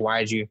asks him like,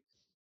 why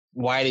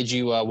did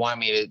you want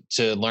me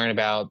to learn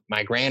about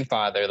my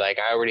grandfather? Like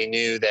I already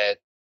knew that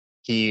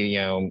he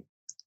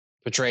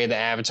portrayed the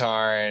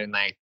Avatar and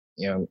like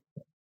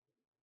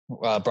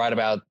brought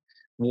about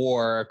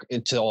war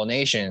to all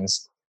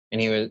nations. And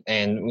he was,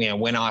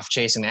 went off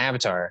chasing the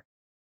Avatar,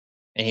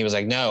 and he was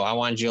like, "No, I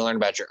wanted you to learn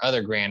about your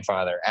other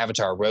grandfather,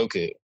 Avatar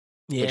Roku."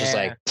 Yeah, which is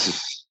like,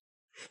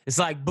 it's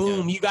like,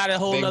 boom, you got a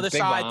whole other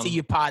side to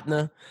your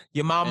partner,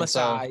 your mama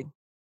side.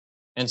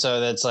 And so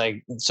that's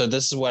like, so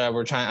this is what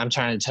I'm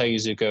trying to tell you,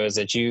 Zuko, is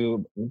that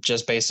you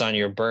just based on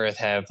your birth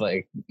have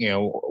like a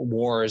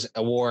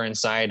war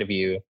inside of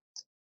you,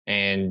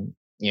 and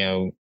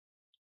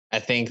I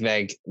think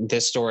like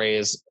this story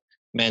is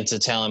meant to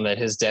tell him that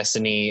his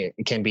destiny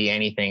can be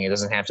anything. It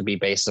doesn't have to be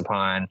based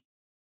upon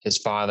his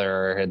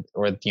father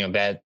or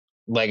that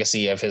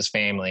legacy of his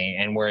family.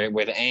 And where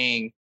with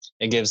Aang,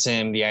 it gives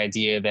him the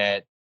idea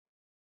that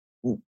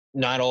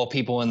not all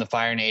people in the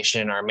Fire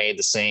Nation are made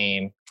the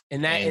same.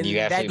 And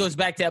that goes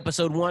back to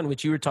episode 1,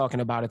 which you were talking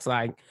about. It's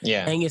like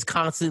Aang is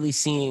constantly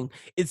seeing.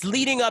 It's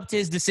leading up to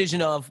his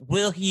decision of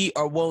will he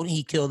or won't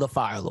he kill the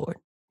Fire Lord.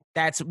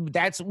 That's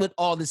what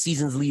all the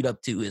seasons lead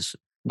up to is.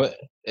 But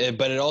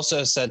it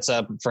also sets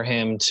up for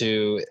him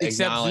to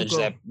acknowledge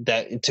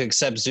that to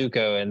accept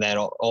Zuko, and that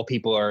all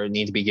people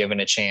need to be given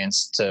a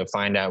chance to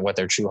find out what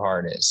their true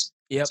heart is.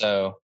 Yep.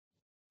 So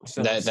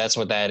that's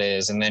what that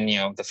is. And then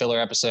the filler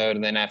episode,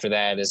 and then after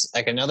that is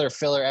like another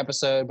filler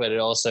episode, but it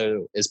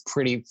also is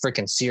pretty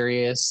freaking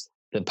serious.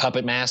 The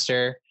Puppet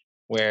Master,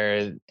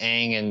 where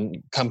Aang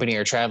and company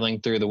are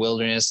traveling through the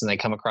wilderness, and they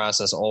come across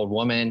this old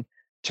woman.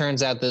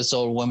 Turns out this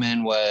old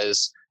woman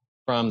was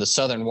from the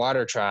Southern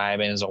Water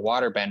Tribe and is a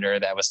waterbender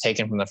that was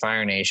taken from the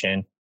Fire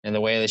Nation. And the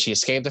way that she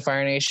escaped the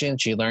Fire Nation,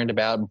 she learned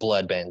about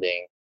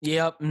bloodbending.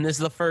 Yep, and this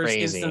is the first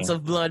instance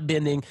of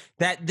bloodbending.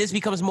 That this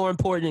becomes more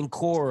important in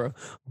Korra,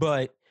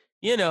 but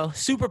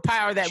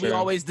superpower that we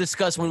always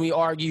discuss when we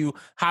argue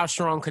how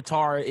strong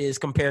Katara is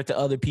compared to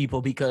other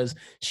people, because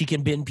she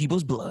can bend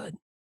people's blood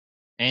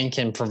and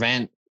can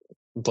prevent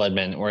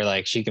bloodbending, or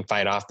like she can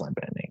fight off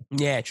bloodbending.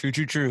 Yeah,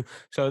 true.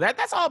 So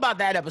that's all about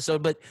that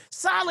episode. But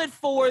solid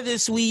 4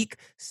 this week.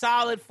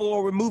 Solid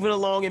 4. We're moving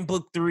along in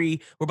book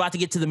 3. We're about to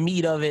get to the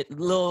meat of it. A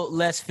little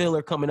less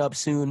filler coming up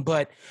soon.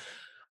 But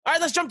All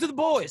right, let's jump to the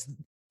boys.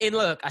 And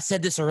look, I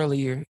said this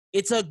earlier.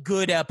 It's a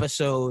good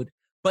episode,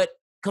 but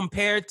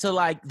compared to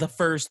like the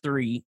first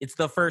three, it's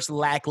the first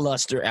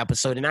lackluster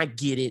episode. And I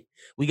get it.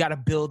 We got to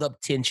build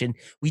up tension.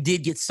 We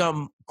did get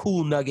some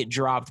cool nugget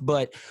dropped,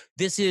 but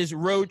this is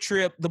Road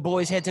Trip. The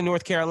boys head to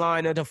North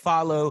Carolina to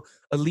follow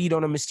a lead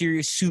on a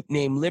mysterious soup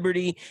named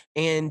Liberty.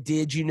 And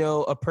did you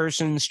know a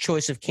person's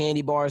choice of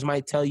candy bars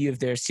might tell you if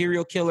they're a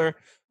serial killer?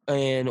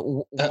 And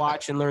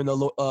watch and learn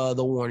the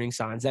warning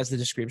signs. That's the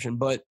description.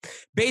 But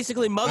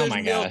basically,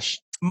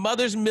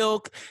 Mother's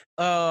Milk,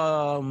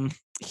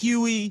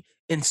 Huey,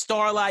 and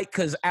Starlight,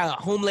 because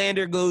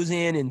Homelander goes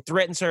in and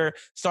threatens her.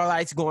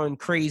 Starlight's going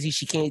crazy.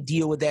 She can't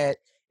deal with that.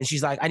 And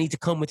she's like, I need to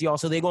come with y'all.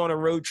 So they go on a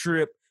road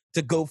trip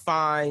to go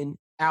find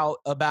out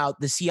about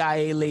the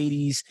CIA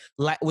ladies,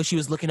 what she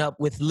was looking up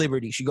with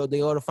Liberty. They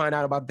go to find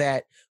out about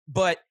that.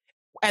 But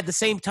at the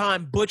same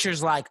time,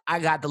 Butcher's like, I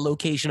got the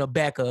location of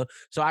Becca,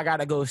 so I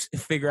got to go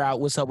figure out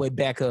what's up with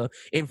Becca.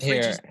 And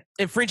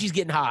Frenchie's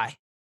getting high.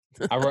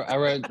 I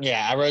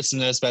wrote some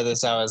notes about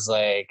this. I was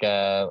like,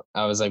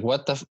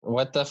 what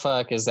the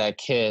fuck is that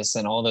kiss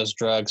and all those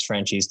drugs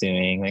Frenchie's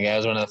doing? Like, that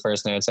was one of the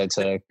first notes I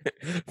took.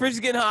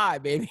 Frenchie's getting high,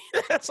 baby.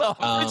 That's all.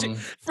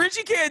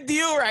 Frenchie can't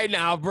deal right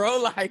now,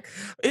 bro. Like,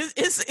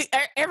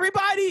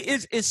 everybody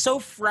is so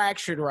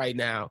fractured right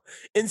now.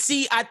 And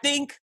see, I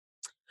think,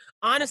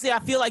 honestly, I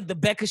feel like the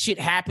Becca shit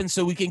happened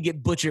so we can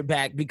get Butcher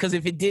back, because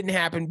if it didn't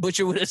happen,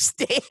 Butcher would have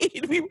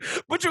stayed.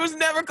 Butcher was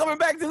never coming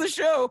back to the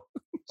show.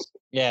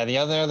 Yeah, the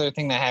other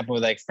thing that happened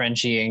with like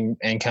Frenchie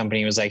and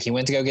company was like he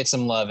went to go get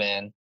some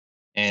lovin',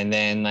 and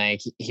then like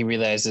he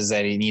realizes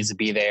that he needs to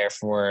be there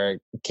for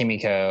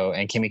Kimiko,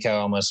 and Kimiko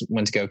almost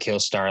went to go kill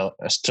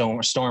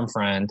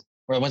Stormfront,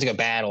 or went to go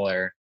battle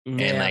her,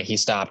 and like he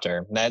stopped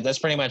her. That's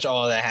pretty much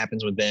all that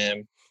happens with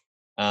them.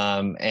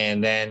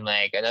 And then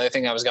like another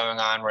thing that was going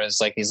on was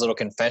like these little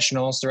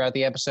confessionals throughout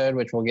the episode,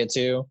 which we'll get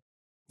to.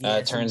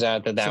 It turns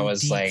out that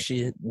was like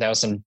shit. That was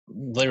some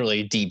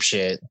literally deep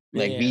shit,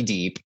 like be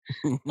deep.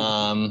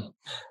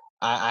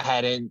 I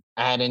had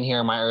in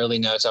here in my early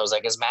notes. I was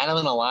like, is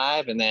Madeline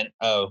alive? And then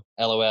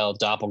LOL,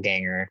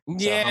 doppelganger.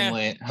 Yeah.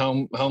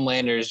 So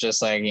Homelander is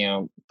just like,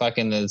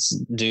 fucking this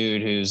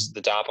dude who's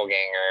the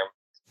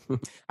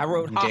doppelganger. I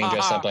wrote getting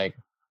dressed up like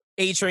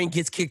A-Train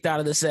gets kicked out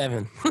of the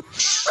 7.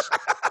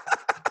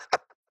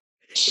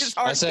 His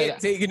heart can't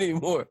take it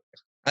anymore.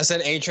 I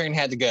said A-Train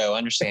had to go.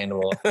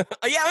 Understandable.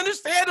 Yeah,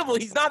 understandable.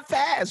 He's not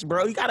fast,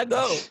 bro. He gotta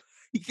go.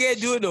 He can't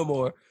do it no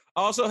more.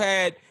 Also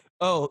had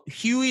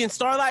Huey and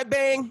Starlight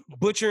bang,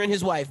 Butcher and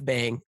his wife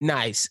bang.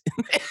 Nice.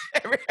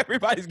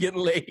 Everybody's getting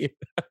laid.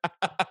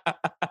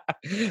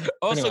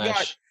 Also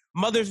got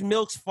Mother's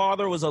Milk's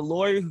father was a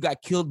lawyer who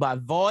got killed by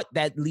Vought.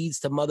 That leads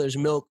to Mother's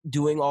Milk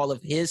doing all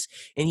of his,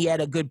 and he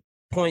had a good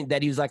point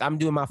that he was like, I'm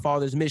doing my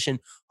father's mission.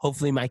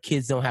 Hopefully my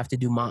kids don't have to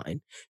do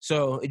mine.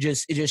 So it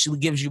just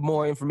gives you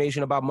more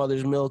information about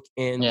Mother's Milk.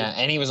 And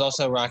and he was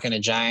also rocking a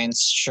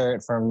Giants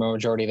shirt for a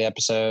majority of the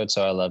episode,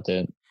 so I loved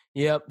it.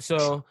 Yep.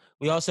 So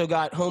we also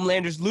got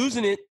Homelander's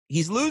losing it.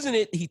 He's losing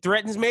it. He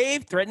threatens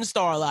Maeve, threatens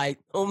Starlight.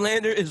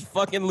 Homelander is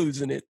fucking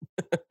losing it.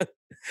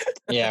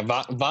 Yeah,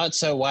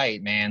 Vought's so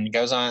white, man.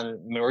 Goes on,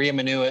 Maria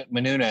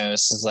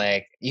Menounos is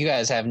like, you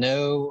guys have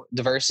no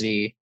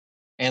diversity.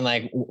 And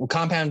like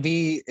Compound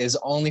V is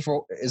only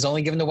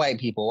given to white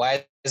people.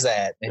 Why is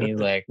that? And he's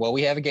like, well,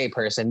 we have a gay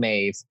person,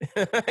 Maeve,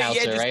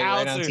 outs her,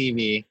 right on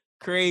TV.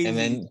 Crazy.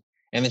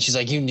 And then she's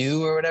like, you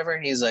knew or whatever.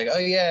 And he's like, oh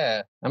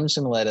yeah, I'm just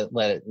gonna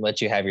let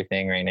you have your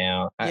thing right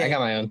now. I got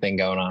my own thing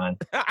going on.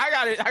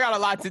 I got a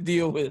lot to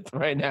deal with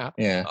right now.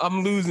 Yeah,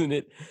 I'm losing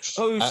it.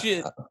 Oh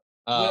shit.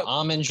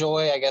 Almond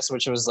Joy, I guess,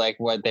 which was like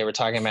what they were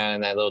talking about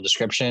in that little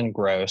description.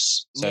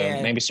 Gross. So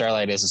maybe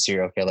Starlight is a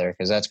serial killer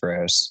because that's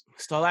gross.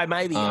 Starlight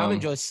might be.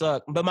 Almond Joy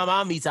suck, but my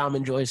mom eats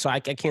Almond Joy, so I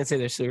can't say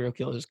they're serial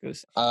killers.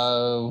 Because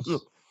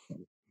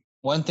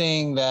one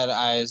thing that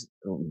I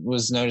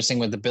was noticing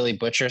with the Billy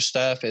Butcher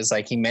stuff is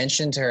like he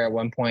mentioned to her at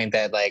one point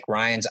that like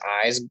Ryan's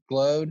eyes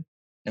glowed,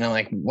 and I'm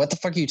like, what the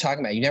fuck are you talking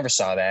about? You never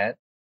saw that.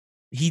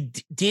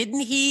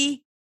 Didn't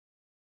he?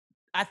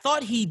 I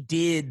thought he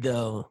did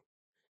though.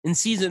 In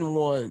season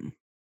 1.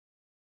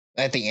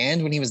 At the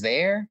end when he was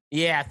there?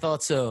 Yeah, I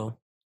thought so.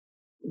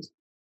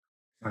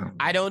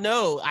 I don't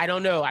know.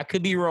 I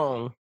could be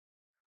wrong.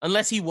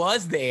 Unless he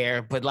was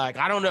there, but like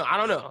I don't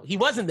know. He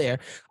wasn't there.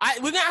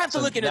 We're gonna have to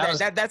look into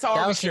that. That's all.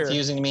 That was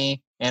confusing to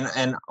me.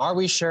 And are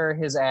we sure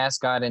his ass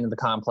got into the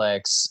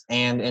complex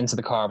and into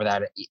the car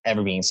without it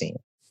ever being seen?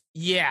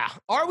 Yeah.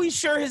 Are we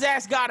sure his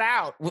ass got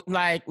out?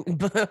 Like,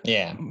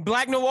 yeah.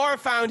 Black Noir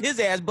found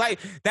his ass.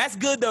 That's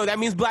good though. That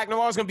means Black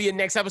Noir is gonna be in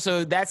next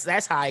episode.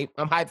 That's hype.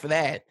 I'm hyped for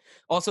that.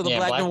 Also, the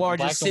Black Noir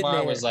just sitting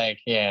there. Was like,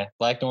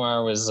 Black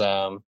Noir was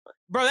bro.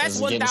 That's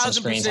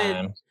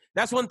 1,000%.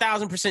 That's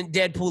 1,000%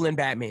 Deadpool and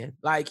Batman.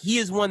 Like he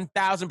is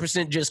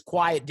 1,000% just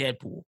quiet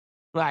Deadpool.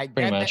 Like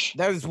pretty much.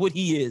 That is what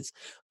he is.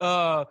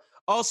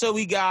 Also,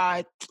 we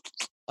got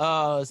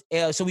so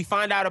we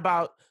find out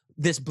about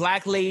this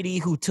black lady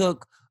who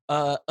took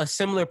a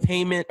similar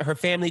payment her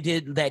family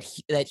did that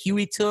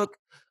Huey took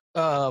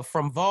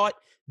from Vought.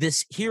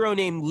 this hero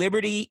named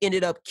Liberty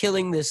ended up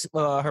killing this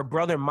her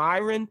brother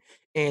Myron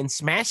and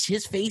smashed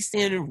his face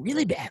in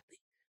really badly.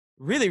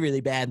 Really,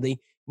 really badly.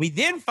 We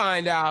then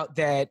find out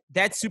that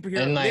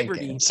superhero and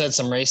Liberty said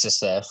some racist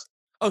stuff.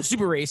 Oh,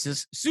 super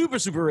racist. Super,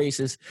 super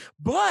racist.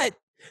 But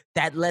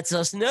that lets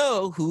us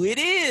know who it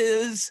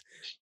is.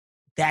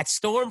 That's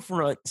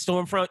Stormfront.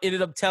 Stormfront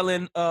ended up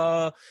telling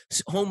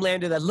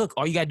Homelander that, look,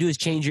 all you got to do is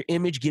change your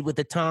image, get with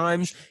the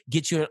times,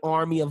 get you an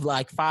army of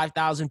like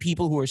 5,000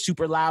 people who are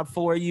super loud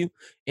for you,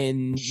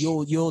 and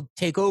you'll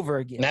take over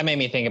again. That made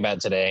me think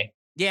about today.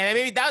 Yeah,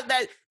 maybe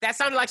that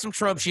sounded like some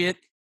Trump shit.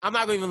 I'm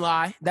not going to even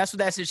lie. That's what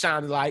that shit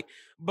sounded like.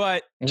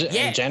 But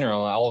in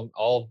general,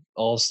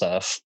 all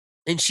stuff.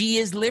 And she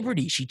is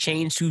Liberty. She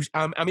changed who.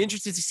 I'm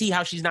interested to see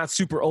how she's not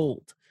super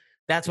old.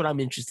 That's what I'm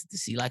interested to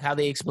see, like how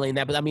they explain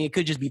that. But I mean, it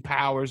could just be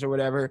powers or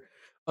whatever.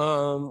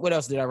 What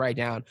else did I write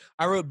down?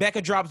 I wrote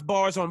Becca drops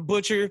bars on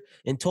Butcher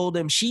and told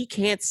him she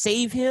can't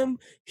save him.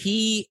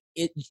 He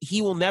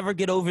will never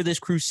get over this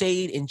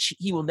crusade, and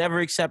he will never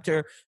accept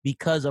her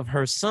because of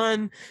her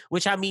son.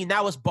 Which, I mean,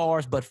 that was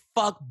bars, but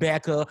fuck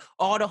Becca.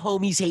 All the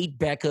homies hate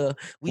Becca.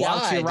 We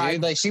out here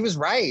riding. Dude? Like, she was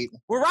right.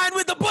 We're riding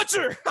with the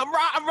Butcher.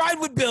 I'm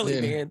riding with Billy,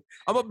 dude. Man.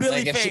 I'm a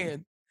Billy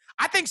fan.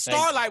 I think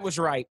Starlight was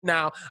right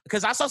now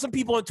because I saw some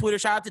people on Twitter.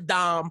 Shout out to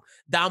Dom.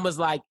 Dom was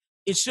like,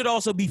 it should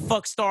also be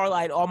fuck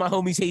Starlight. All my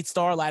homies hate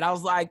Starlight. I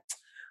was like,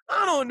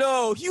 I don't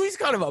know. Huey's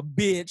kind of a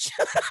bitch.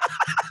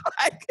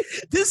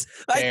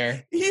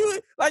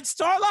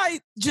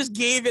 Starlight just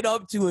gave it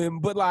up to him,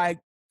 but like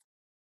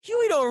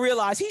Huey don't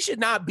realize he should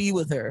not be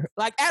with her,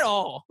 like at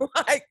all.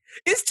 Like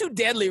it's too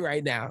deadly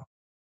right now.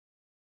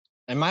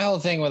 And my whole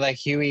thing with like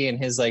Huey and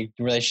his like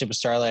relationship with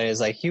Starlight is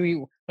like, Huey,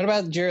 what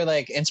about your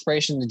like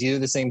inspiration to do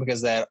this thing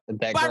because that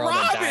girl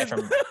that died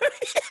from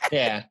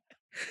yeah.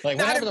 Like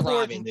what happened to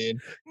Robin, dude?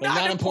 Like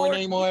not important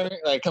anymore.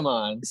 Like come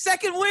on.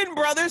 Second win,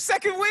 brother.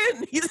 Second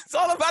win. It's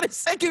all about his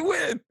second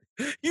win.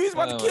 He was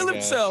about to kill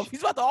himself.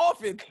 He's about to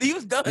off it. He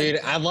was done. Dude,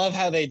 I love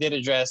how they did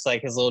address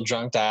like his little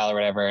drunk dial or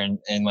whatever, and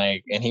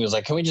he was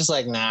like, "Can we just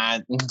like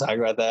not talk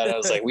about that?" I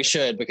was like, "We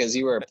should because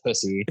you were a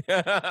pussy."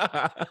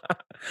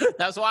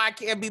 That's why I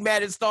can't be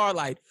mad at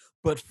Starlight.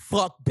 But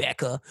fuck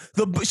Becca.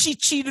 She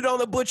cheated on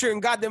the Butcher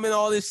and got them in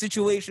all this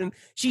situation.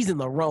 She's in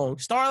the wrong.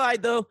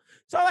 Starlight though,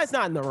 Starlight's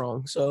not in the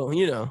wrong. So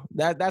you know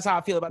that's how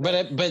I feel about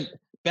that. But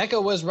Becca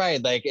was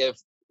right. Like if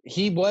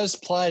he was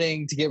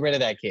plotting to get rid of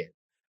that kid.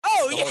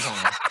 Oh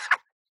yeah.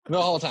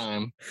 The whole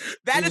time.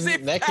 That is a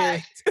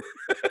fact.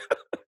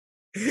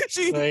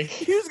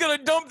 He was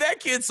gonna dump that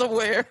kid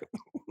somewhere.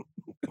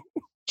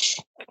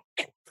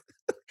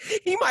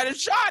 He might have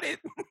shot it.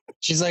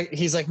 He's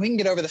like, we can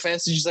get over the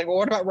fence. And she's like, well,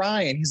 what about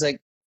Ryan? He's like,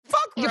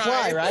 fuck you can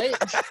fly, right?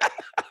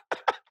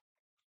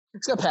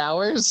 He's got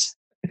powers.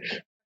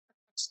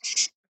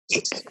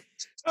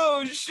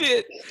 Oh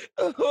shit.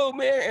 Oh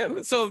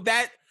man. So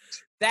that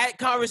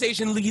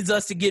conversation leads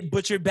us to get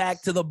Butcher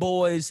back to the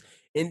boys.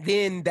 And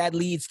then that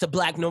leads to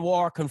Black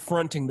Noir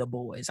confronting the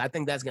boys. I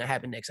think that's going to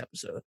happen next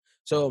episode.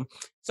 So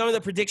some of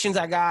the predictions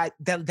I got,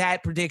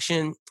 that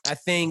prediction, I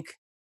think,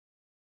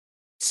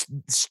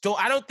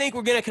 I don't think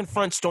we're going to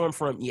confront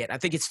Stormfront yet. I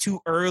think it's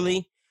too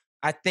early.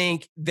 I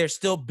think they're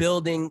still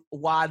building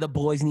why the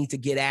boys need to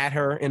get at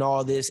her and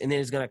all this, and then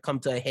it's going to come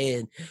to a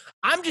head.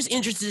 I'm just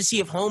interested to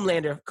see if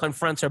Homelander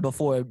confronts her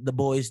before the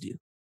boys do.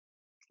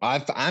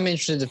 I'm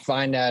interested to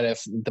find out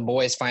if the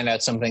boys find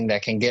out something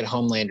that can get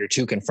Homelander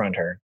to confront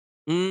her.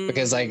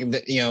 Because like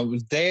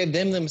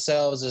them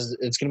themselves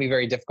it's going to be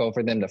very difficult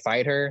for them to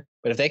fight her,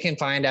 but if they can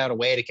find out a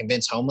way to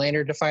convince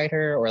Homelander to fight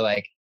her, or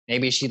like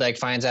maybe she like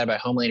finds out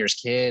about Homelander's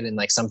kid and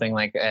like something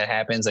like that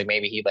happens, like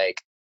maybe he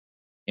like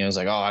is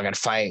like, oh, I got to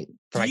fight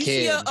for my kid. Do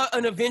you see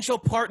an eventual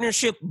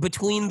partnership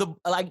between the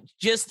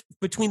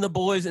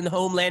boys and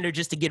Homelander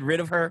just to get rid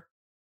of her?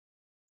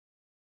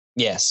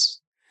 Yes.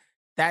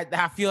 That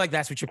I feel like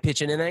that's what you're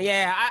pitching, and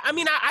I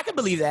mean I could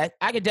believe that.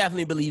 I could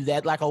definitely believe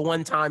that, like a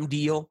one-time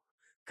deal.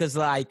 Because,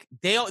 like,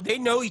 they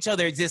know each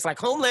other exists. Like,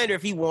 Homelander,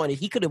 if he wanted,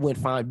 he could have went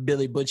find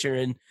Billy Butcher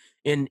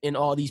and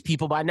all these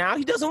people by now.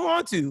 He doesn't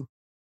want to.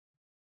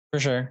 For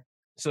sure.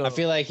 So I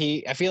feel like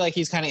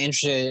he's kind of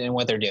interested in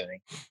what they're doing.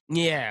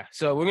 Yeah.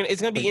 So it's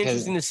gonna be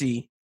interesting to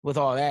see with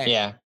all that.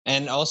 Yeah.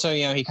 And also,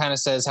 he kind of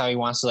says how he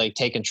wants to like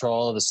take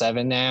control of the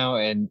Seven now.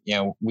 And,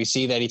 we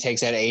see that he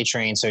takes that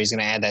A-Train, so he's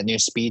gonna add that new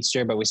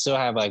speedster, but we still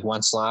have like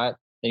one slot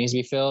that needs to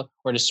be filled.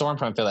 Or does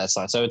Stormfront fill that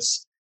slot? So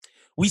it's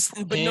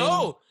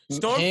no.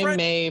 Stormfront,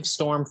 Maeve,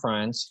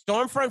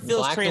 Stormfront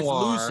feels Black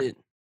translucent.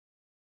 Noir,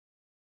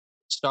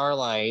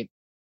 Starlight,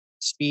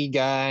 Speed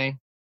Guy,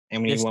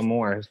 and we need one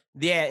more.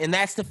 Yeah, and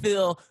that's to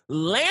fill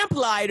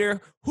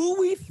Lamplighter, who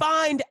we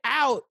find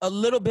out a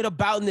little bit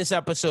about in this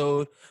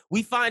episode.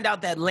 We find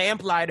out that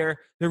Lamplighter,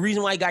 the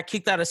reason why he got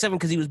kicked out of Seven,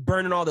 because he was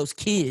burning all those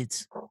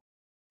kids.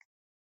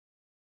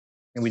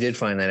 And we did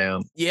find that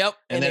out. Yep.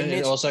 And then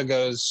it also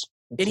goes.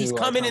 And he's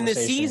coming in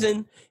this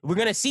season. We're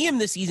going to see him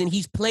this season.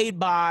 He's played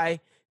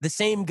by the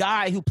same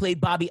guy who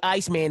played Bobby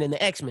Iceman in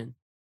the X-Men.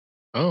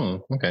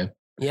 Oh, okay.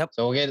 Yep.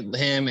 So we'll get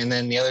him, and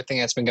then the other thing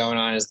that's been going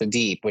on is the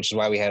Deep, which is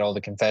why we had all the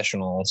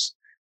confessionals.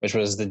 which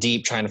was the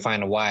Deep trying to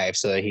find a wife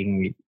so that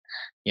he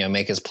can,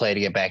 make his play to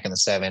get back in the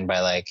 7 by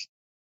like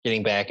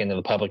getting back into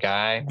the public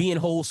eye, being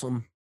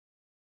wholesome.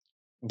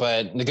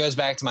 But it goes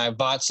back to my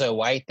bot so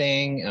white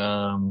thing.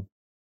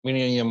 We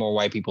need more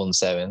white people in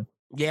 7.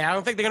 Yeah, I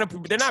don't think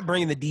they're not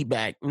bringing the Deep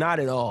back, not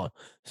at all.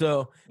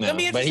 So, no,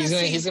 but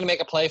he's gonna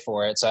make a play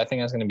for it. So I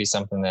think that's gonna be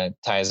something that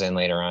ties in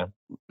later on.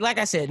 Like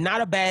I said, not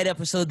a bad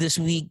episode this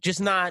week,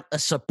 just not a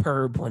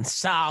superb one.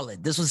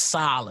 Solid. This was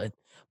solid.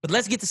 But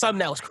let's get to something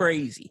that was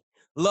crazy.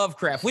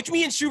 Lovecraft, which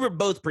me and Schubert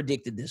both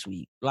predicted this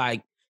week.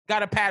 Like, got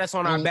to pat us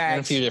on our backs. In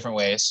a few different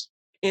ways.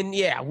 And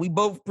yeah, we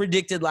both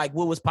predicted like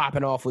what was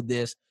popping off with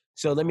this.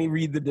 So let me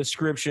read the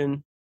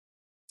description.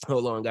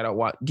 Hold on,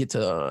 gotta get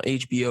to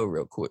HBO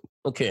real quick.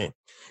 Okay,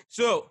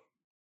 so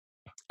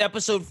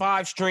episode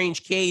 5,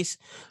 Strange Case.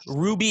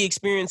 Ruby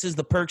experiences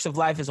the perks of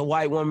life as a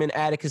white woman.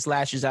 Atticus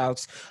lashes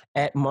out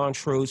at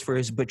Montrose for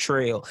his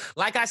betrayal.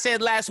 Like I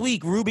said last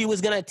week, Ruby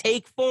was gonna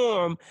take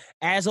form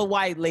as a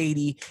white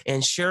lady,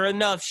 and sure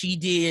enough, she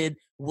did.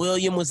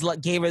 William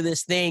gave her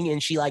this thing,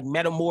 and she like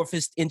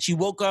metamorphosed, and she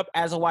woke up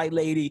as a white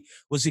lady,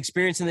 was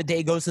experiencing the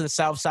day, goes to the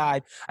South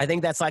Side. I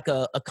think that's like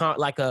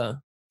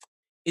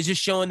it's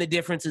just showing the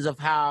differences of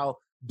how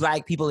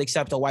black people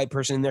accept a white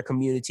person in their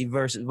community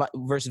versus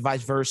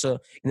vice versa.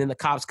 And then the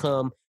cops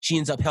come, she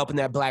ends up helping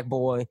that black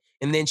boy,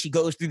 and then she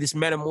goes through this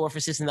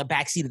metamorphosis in the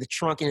backseat of the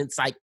trunk, and it's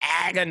like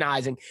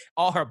agonizing.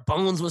 All her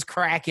bones was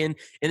cracking,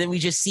 and then we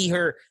just see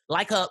her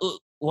like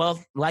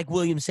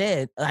William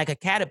said, like a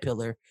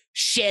caterpillar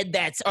shed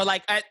that, or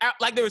like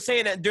they were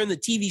saying that during the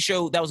TV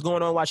show that was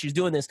going on while she was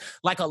doing this,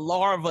 like a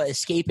larva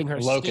escaping her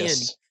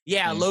locust. Skin.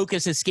 Yeah,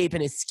 locust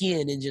escaping his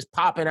skin and just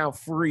popping out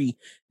free.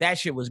 That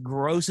shit was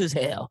gross as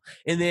hell.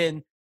 And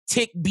then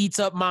Tick beats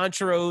up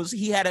Montrose.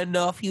 He had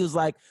enough. He was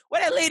like,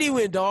 "Where that lady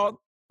went, dog?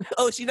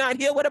 Oh, she not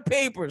here? Where the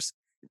papers?"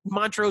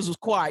 Montrose was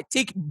quiet.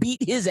 Tick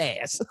beat his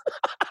ass.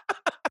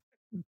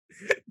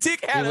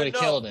 Tick had enough. He would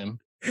have killed him.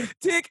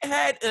 Tick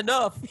had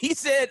enough. He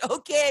said,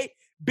 "Okay,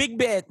 big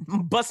bet,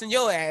 busting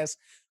your ass."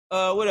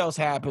 What else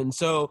happened?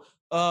 So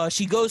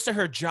she goes to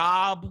her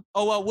job.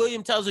 Oh, well,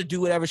 William tells her to do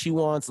whatever she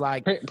wants.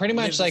 Like pretty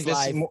much like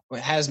this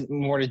has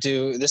more to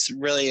do. This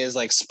really is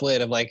like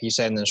split of, like you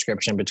said in the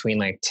description, between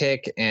like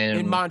Tick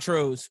and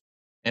Montrose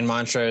and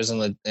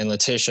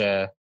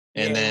Letitia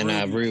and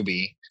then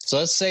Ruby. So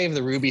let's save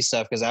the Ruby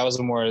stuff because that was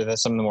some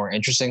of the more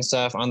interesting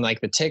stuff. On like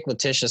the Tick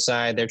Letitia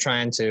side, they're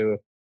trying to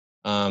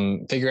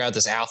figure out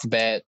this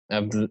alphabet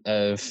of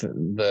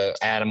the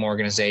Atom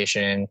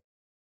organization.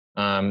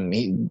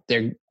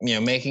 They're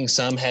making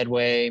some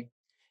headway.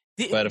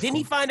 Didn't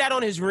he find out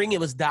on his ring it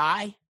was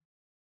dye?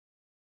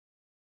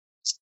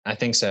 I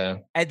think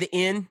so. At the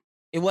end,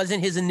 it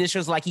wasn't his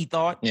initials like he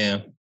thought.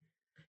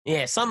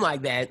 Yeah, something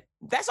like that.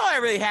 That's all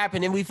that really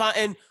happened.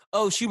 And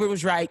Schubert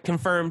was right.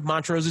 Confirmed,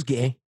 Montrose is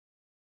gay.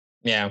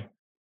 Yeah,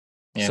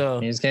 so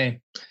he's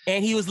gay,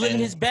 and he was living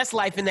his best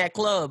life in that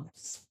club.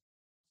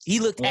 He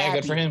looked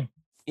happy. Good for him.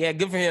 Yeah,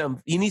 good for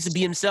him. He needs to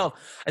be himself.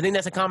 I think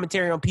that's a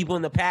commentary on people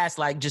in the past,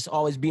 like just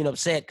always being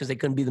upset because they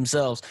couldn't be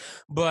themselves.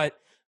 But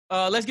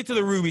let's get to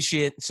the Ruby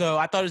shit. So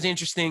I thought it was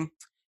interesting.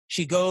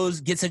 She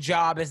goes, gets a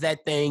job as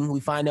that thing.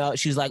 We find out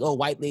she's like, "Oh,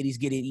 white ladies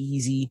get it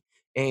easy,"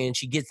 and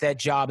she gets that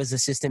job as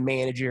assistant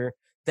manager.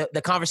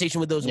 The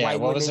conversation with those white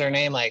women. What was her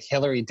name? Like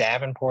Hillary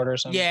Davenport or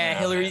something? Yeah,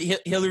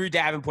 Hillary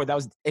Davenport. That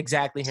was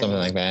exactly her. Something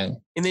like that.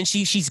 And then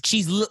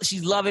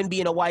she's loving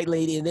being a white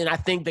lady. And then I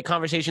think the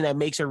conversation that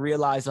makes her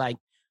realize, like,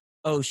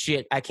 "Oh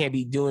shit, I can't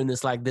be doing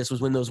this like this,"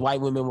 was when those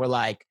white women were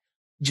like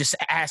just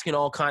asking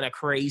all kind of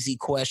crazy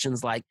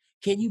questions like,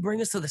 "Can you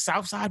bring us to the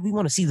South Side? We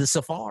want to see the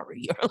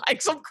safari," or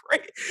like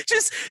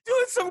just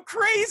doing some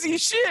crazy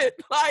shit.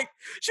 Like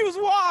she was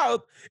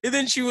wild. And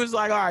then she was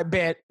like, "All right,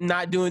 bet,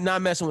 not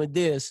messing with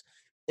this."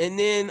 And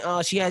then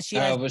she has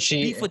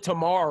beef with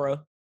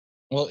Tamara.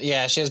 Well,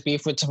 yeah, she has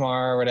beef with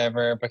Tamara or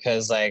whatever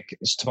because like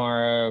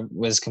Tamara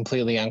was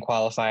completely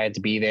unqualified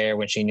to be there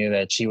when she knew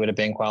that she would have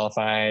been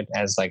qualified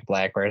as like a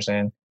black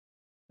person,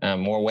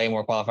 way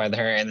more qualified than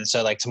her. And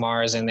so like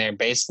Tamara's in there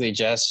basically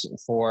just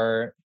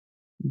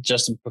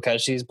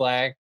because she's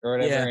black or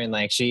whatever, and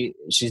like she's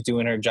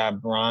doing her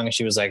job wrong. And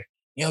she was like,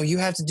 "You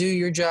have to do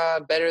your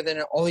job better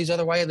than all these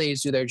other white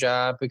ladies do their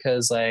job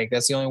because like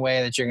that's the only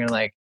way that you're gonna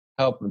like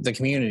help the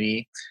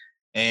community."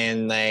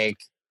 And like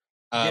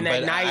then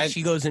at night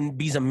she goes and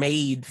be's a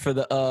maid for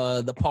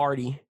the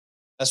party.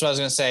 That's what I was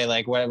gonna say.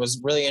 Like what was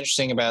really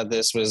interesting about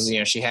this was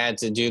she had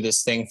to do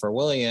this thing for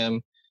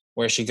William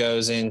where she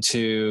goes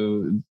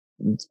into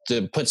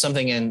to put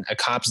something in a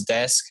cop's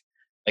desk,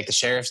 like the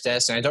sheriff's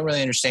desk, and I don't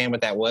really understand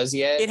what that was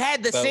yet. It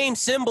had the same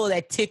symbol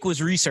that Tick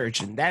was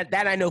researching. That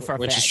I know for a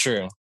fact. Which is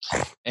true.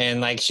 And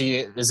like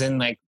she is in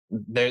like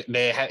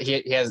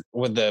he has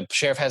with the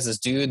sheriff has this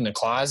dude in the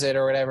closet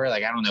or whatever.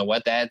 Like I don't know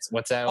what's that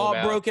all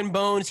about. Broken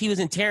bones. He was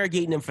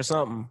interrogating him for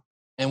something.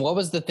 And what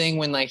was the thing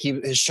when like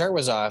his shirt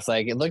was off?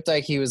 Like it looked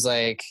like he was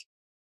like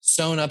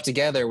sewn up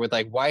together with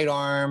like white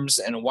arms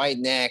and a white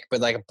neck,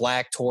 but like a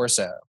black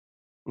torso.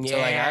 Yeah. So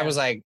like I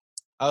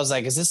was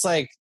like, is this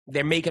like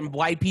they're making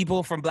white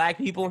people from black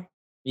people?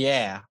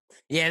 Yeah.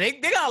 Yeah, they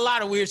got a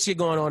lot of weird shit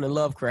going on in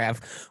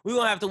Lovecraft. We're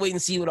going to have to wait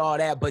and see with all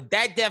that. But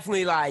that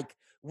definitely, like,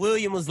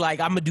 William was like,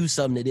 I'm going to do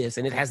something to this.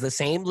 And it has the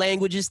same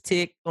language as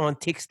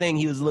Tick's thing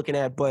he was looking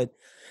at. But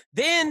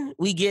then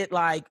we get,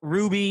 like,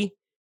 Ruby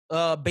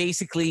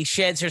basically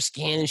sheds her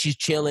skin and she's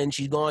chilling.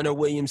 She's going to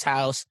William's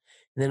house.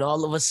 And then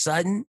all of a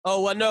sudden,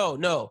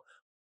 no.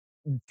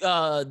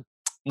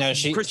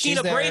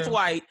 Christina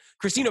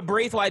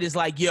Braithwaite is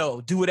like,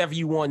 yo, do whatever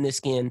you want in this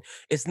skin.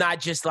 It's not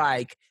just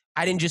like,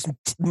 I didn't just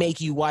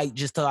make you white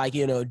just to, like,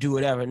 you know, do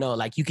whatever. No,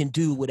 like, you can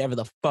do whatever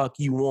the fuck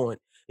you want.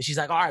 And she's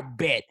like, all right,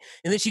 bet.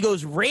 And then she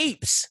goes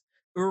rapes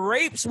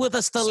with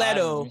a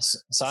stiletto,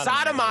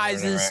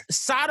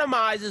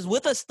 sodomizes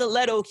with a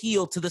stiletto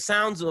heel to the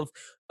sounds of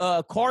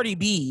Cardi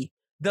B,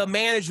 the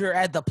manager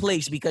at the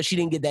place, because she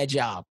didn't get that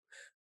job.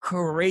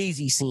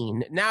 Crazy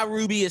scene. Now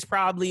Ruby is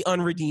probably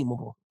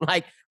unredeemable.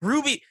 Like,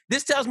 Ruby,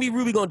 this tells me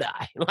Ruby gonna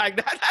die.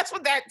 Like, that's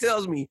what that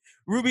tells me.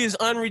 Ruby is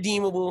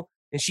unredeemable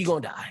and she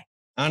gonna die.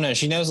 I don't know.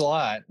 She knows a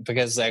lot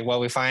because, like, what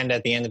we find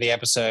at the end of the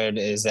episode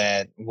is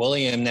that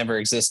William never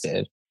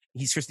existed.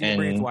 He's Christina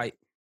Braithwaite.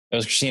 It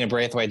was Christina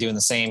Braithwaite doing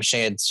the same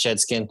shed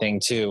skin thing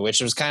too,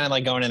 which was kind of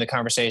like going into the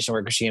conversation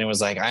where Christina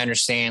was like, I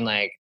understand,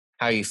 like,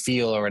 how you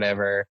feel or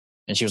whatever.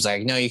 And she was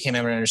like, no, you can't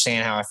ever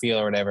understand how I feel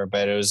or whatever.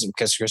 But it was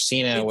because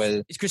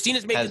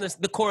Christina's making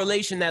the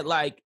correlation that,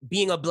 like,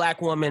 being a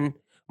black woman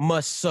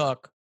must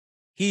suck.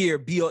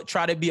 Here,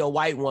 try to be a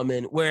white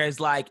woman.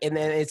 Whereas, like, and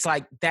then it's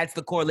like, that's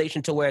the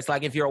correlation to where it's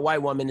like, if you're a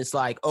white woman, it's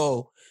like,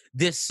 oh,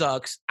 this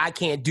sucks. I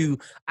can't do,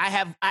 I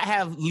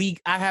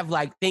have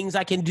like things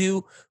I can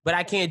do, but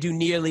I can't do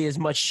nearly as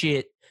much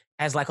shit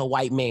as like a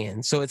white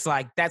man. So it's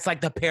like, that's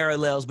like the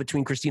parallels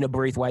between Christina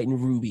Braithwaite and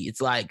Ruby.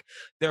 It's like,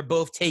 they're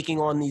both taking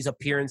on these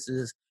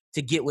appearances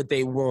to get what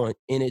they want.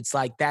 And it's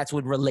like, that's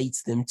what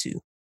relates them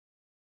to.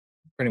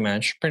 Pretty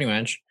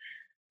much.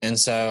 And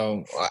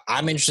so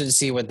I'm interested to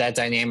see what that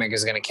dynamic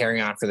is going to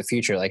carry on for the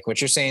future. Like, what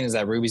you're saying is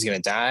that Ruby's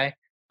going to die.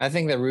 I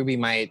think that Ruby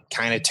might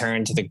kind of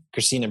turn to the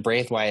Christina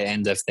Braithwaite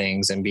end of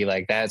things and be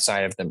like that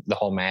side of the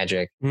whole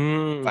magic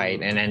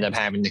fight, and end up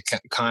having to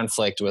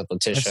conflict with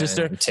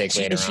Letitia and Tick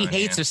later on. She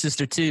hates her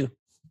sister too.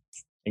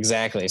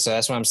 Exactly. So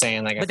that's what I'm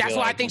saying. Like, but that's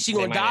why I think she's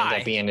going to die.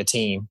 End up being a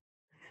team.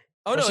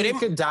 Oh, no, she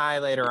could die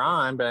later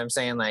on, but I'm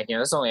saying, like, you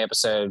know, it's only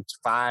episode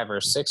 5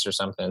 or 6 or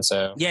something.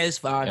 So yeah, it's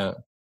 5. You know,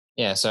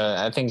 yeah, so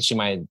I think she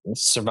might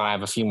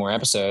survive a few more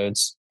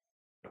episodes.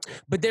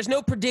 But there's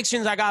no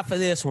predictions I got for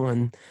this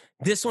one.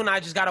 This one, I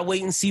just got to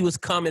wait and see what's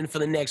coming for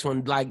the next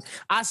one. Like,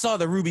 I saw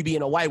the Ruby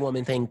being a white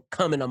woman thing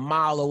coming a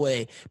mile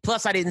away.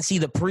 Plus, I didn't see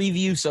the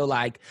preview, so,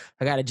 like,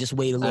 I got to just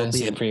wait a little bit. I didn't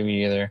see the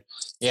preview either.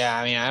 Yeah,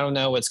 I mean, I don't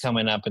know what's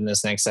coming up in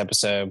this next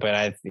episode,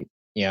 but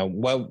you know,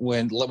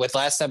 with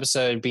last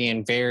episode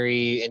being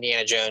very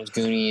Indiana Jones,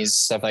 Goonies,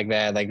 stuff like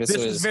that. Like, this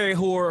was very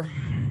horror.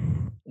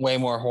 Way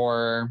more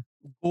horror.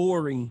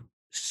 Gory.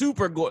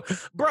 Super gory.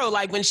 Bro,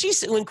 like, when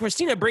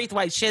Christina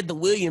Braithwaite shed the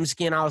William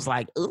skin, I was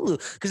like, ooh.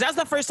 Because that's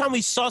the first time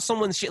we saw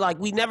someone like,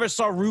 we never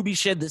saw Ruby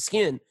shed the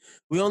skin.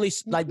 We only,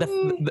 like,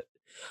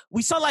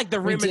 we saw, like, the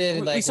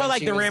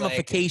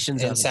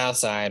ramifications in of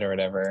Southside or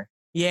whatever.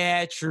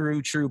 Yeah,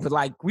 true. But,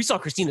 like, we saw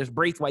Christina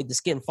Braithwaite, the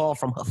skin fall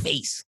from her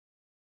face.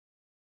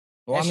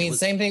 Well, I mean,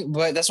 same thing,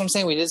 but that's what I'm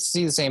saying. We did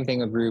see the same thing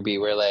with Ruby,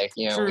 where, like,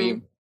 you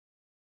know,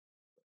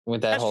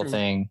 with that whole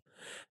thing.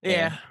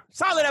 Yeah.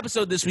 Solid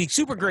episode this week.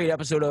 Super great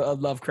episode of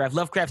Lovecraft.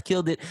 Lovecraft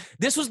killed it.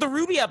 This was the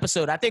Ruby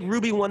episode. I think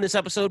Ruby won this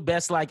episode,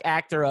 best, like,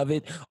 actor of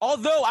it.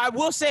 Although I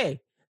will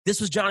say,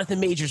 this was Jonathan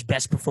Majors'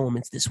 best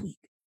performance this week.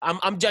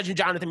 I'm judging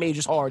Jonathan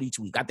Majors hard each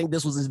week. I think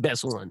this was his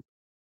best one.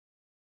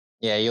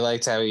 Yeah, you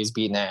liked how he's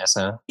beating ass,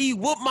 huh? He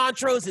whooped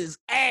Montrose's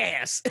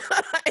ass,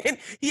 and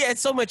he had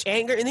so much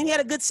anger. And then he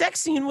had a good sex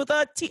scene with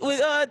Letty.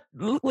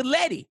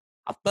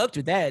 I fucked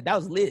with that. That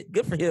was lit.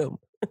 Good for him.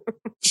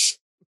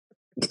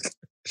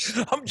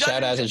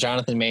 Shout out to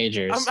Jonathan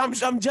Majors.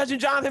 I'm judging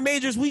Jonathan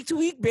Majors week to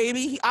week,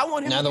 baby. I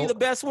want him to be the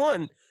best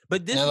one.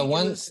 But this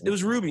week it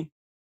was Ruby.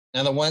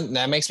 Now, the one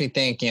that makes me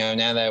think, you know,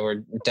 now that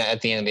we're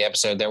at the end of the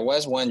episode, there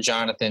was one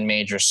Jonathan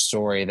Majors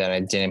story that I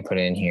didn't put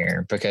in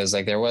here because,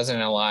 like, there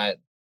wasn't a lot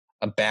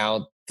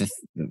about the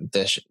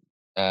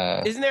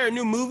isn't there a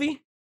new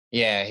movie?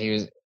 Yeah,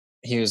 he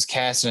was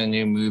cast in a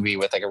new movie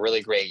with, like, a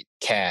really great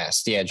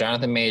cast. Yeah,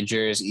 Jonathan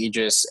Majors,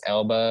 Idris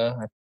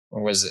Elba,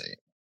 or was it?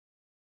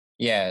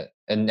 Yeah,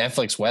 a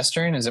Netflix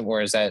Western, is it?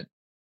 Or is that?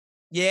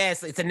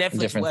 Yes, it's a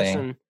Netflix Western.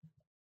 Thing?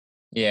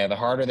 Yeah, The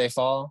Harder They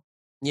Fall.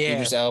 Yeah,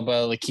 Idris Elba,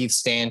 Lakeith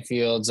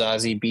Stanfield,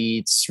 Zazie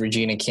Beetz,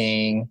 Regina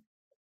King.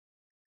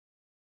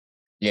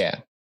 Yeah.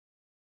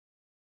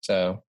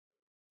 So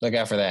look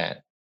out for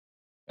that.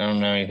 I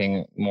don't know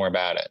anything more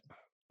about it.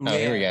 Oh,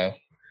 Here we go.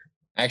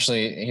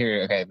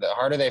 Actually, okay. The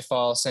Harder They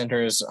Fall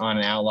centers on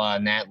an outlaw,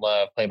 Nat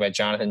Love, played by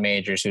Jonathan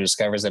Majors, who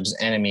discovers that his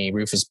enemy,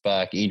 Rufus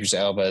Buck, Idris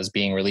Elba, is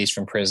being released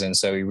from prison.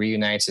 So he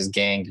reunites his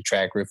gang to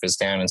track Rufus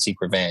down and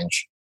seek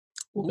revenge.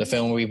 Ooh. The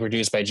film will be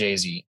produced by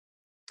Jay-Z.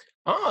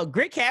 Oh,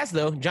 great cast,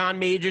 though. John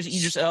Majors,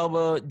 Idris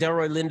Elba,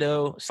 Delroy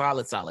Lindo,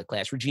 solid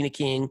class. Regina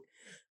King.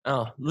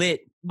 Oh,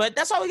 lit. But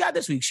that's all we got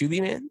this week,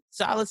 Shuby, man.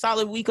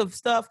 Solid week of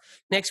stuff.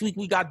 Next week,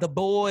 we got The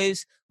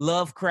Boys,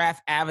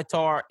 Lovecraft,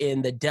 Avatar,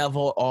 and The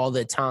Devil All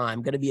the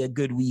Time. Going to be a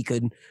good week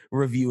of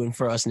reviewing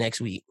for us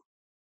next week.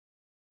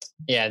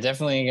 Yeah,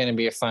 definitely going to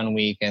be a fun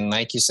week. And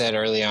like you said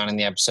early on in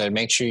the episode,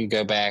 make sure you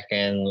go back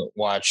and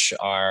watch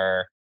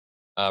our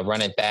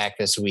Run It Back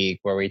this week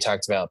where we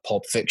talked about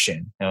Pulp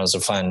Fiction. It was a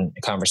fun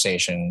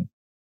conversation.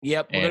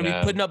 Yep, we're going to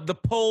be putting up the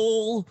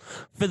poll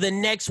for the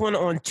next one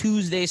on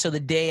Tuesday, so the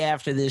day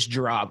after this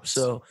drop.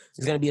 So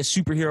it's going to be a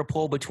superhero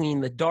poll between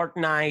The Dark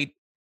Knight,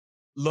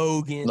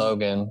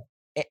 Logan,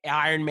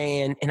 Iron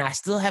Man, and I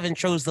still haven't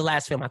chose the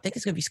last film. I think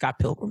it's going to be Scott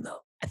Pilgrim,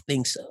 though. I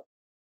think so.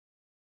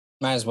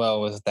 Might as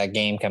well with that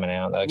game coming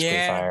out. That looks pretty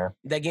fire.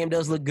 That game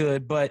does look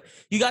good. But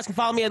you guys can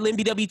follow me at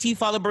LinBWT.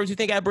 Follow Birds Who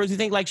Think at Birds Who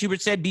Think. Like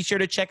Schubert said, be sure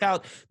to check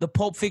out the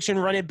Pulp Fiction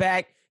Run It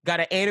Back. Got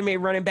an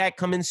anime running back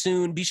coming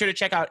soon. Be sure to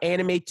check out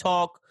Anime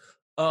Talk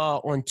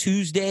on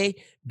Tuesday.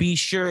 Be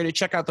sure to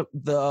check out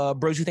the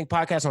Bros Who Think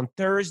podcast on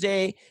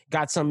Thursday.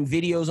 Got some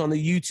videos on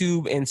the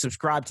YouTube and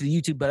subscribe to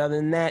the YouTube. But other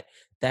than that,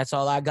 that's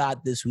all I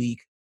got this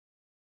week.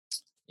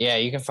 Yeah,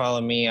 you can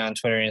follow me on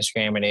Twitter and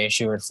Instagram at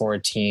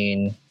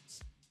asheward14.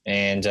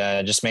 And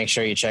just make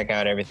sure you check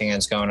out everything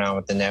that's going on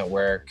with the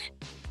network.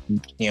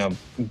 You know,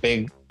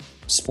 big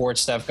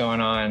sports stuff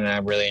going on, and I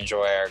really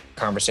enjoy our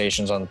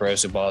conversations on the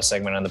Bros Who Ball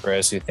segment on the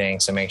Bros Who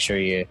Think. So make sure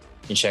you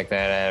check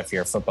that out if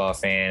you're a football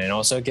fan, and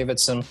also give it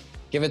some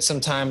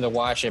time to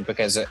watch it,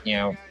 because you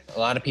know a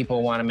lot of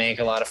people want to make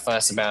a lot of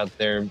fuss about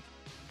their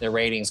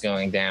ratings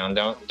going down.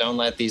 Don't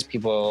let these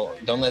people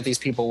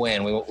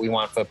win. We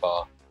want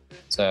football.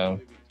 So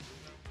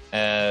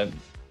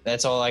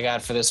that's all I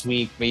got for this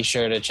week. Be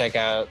sure to check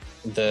out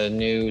the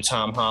new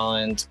Tom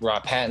Holland,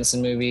 Robert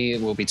Pattinson movie.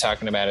 We'll be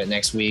talking about it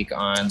next week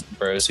on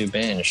Bros Who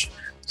Binge.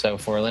 So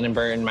for Lyndon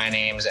Burton, my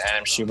name's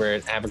Adam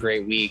Schubert. Have a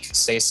great week.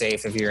 Stay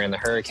safe if you're in the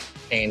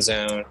hurricane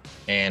zone.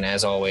 And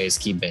as always,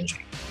 keep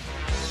binging.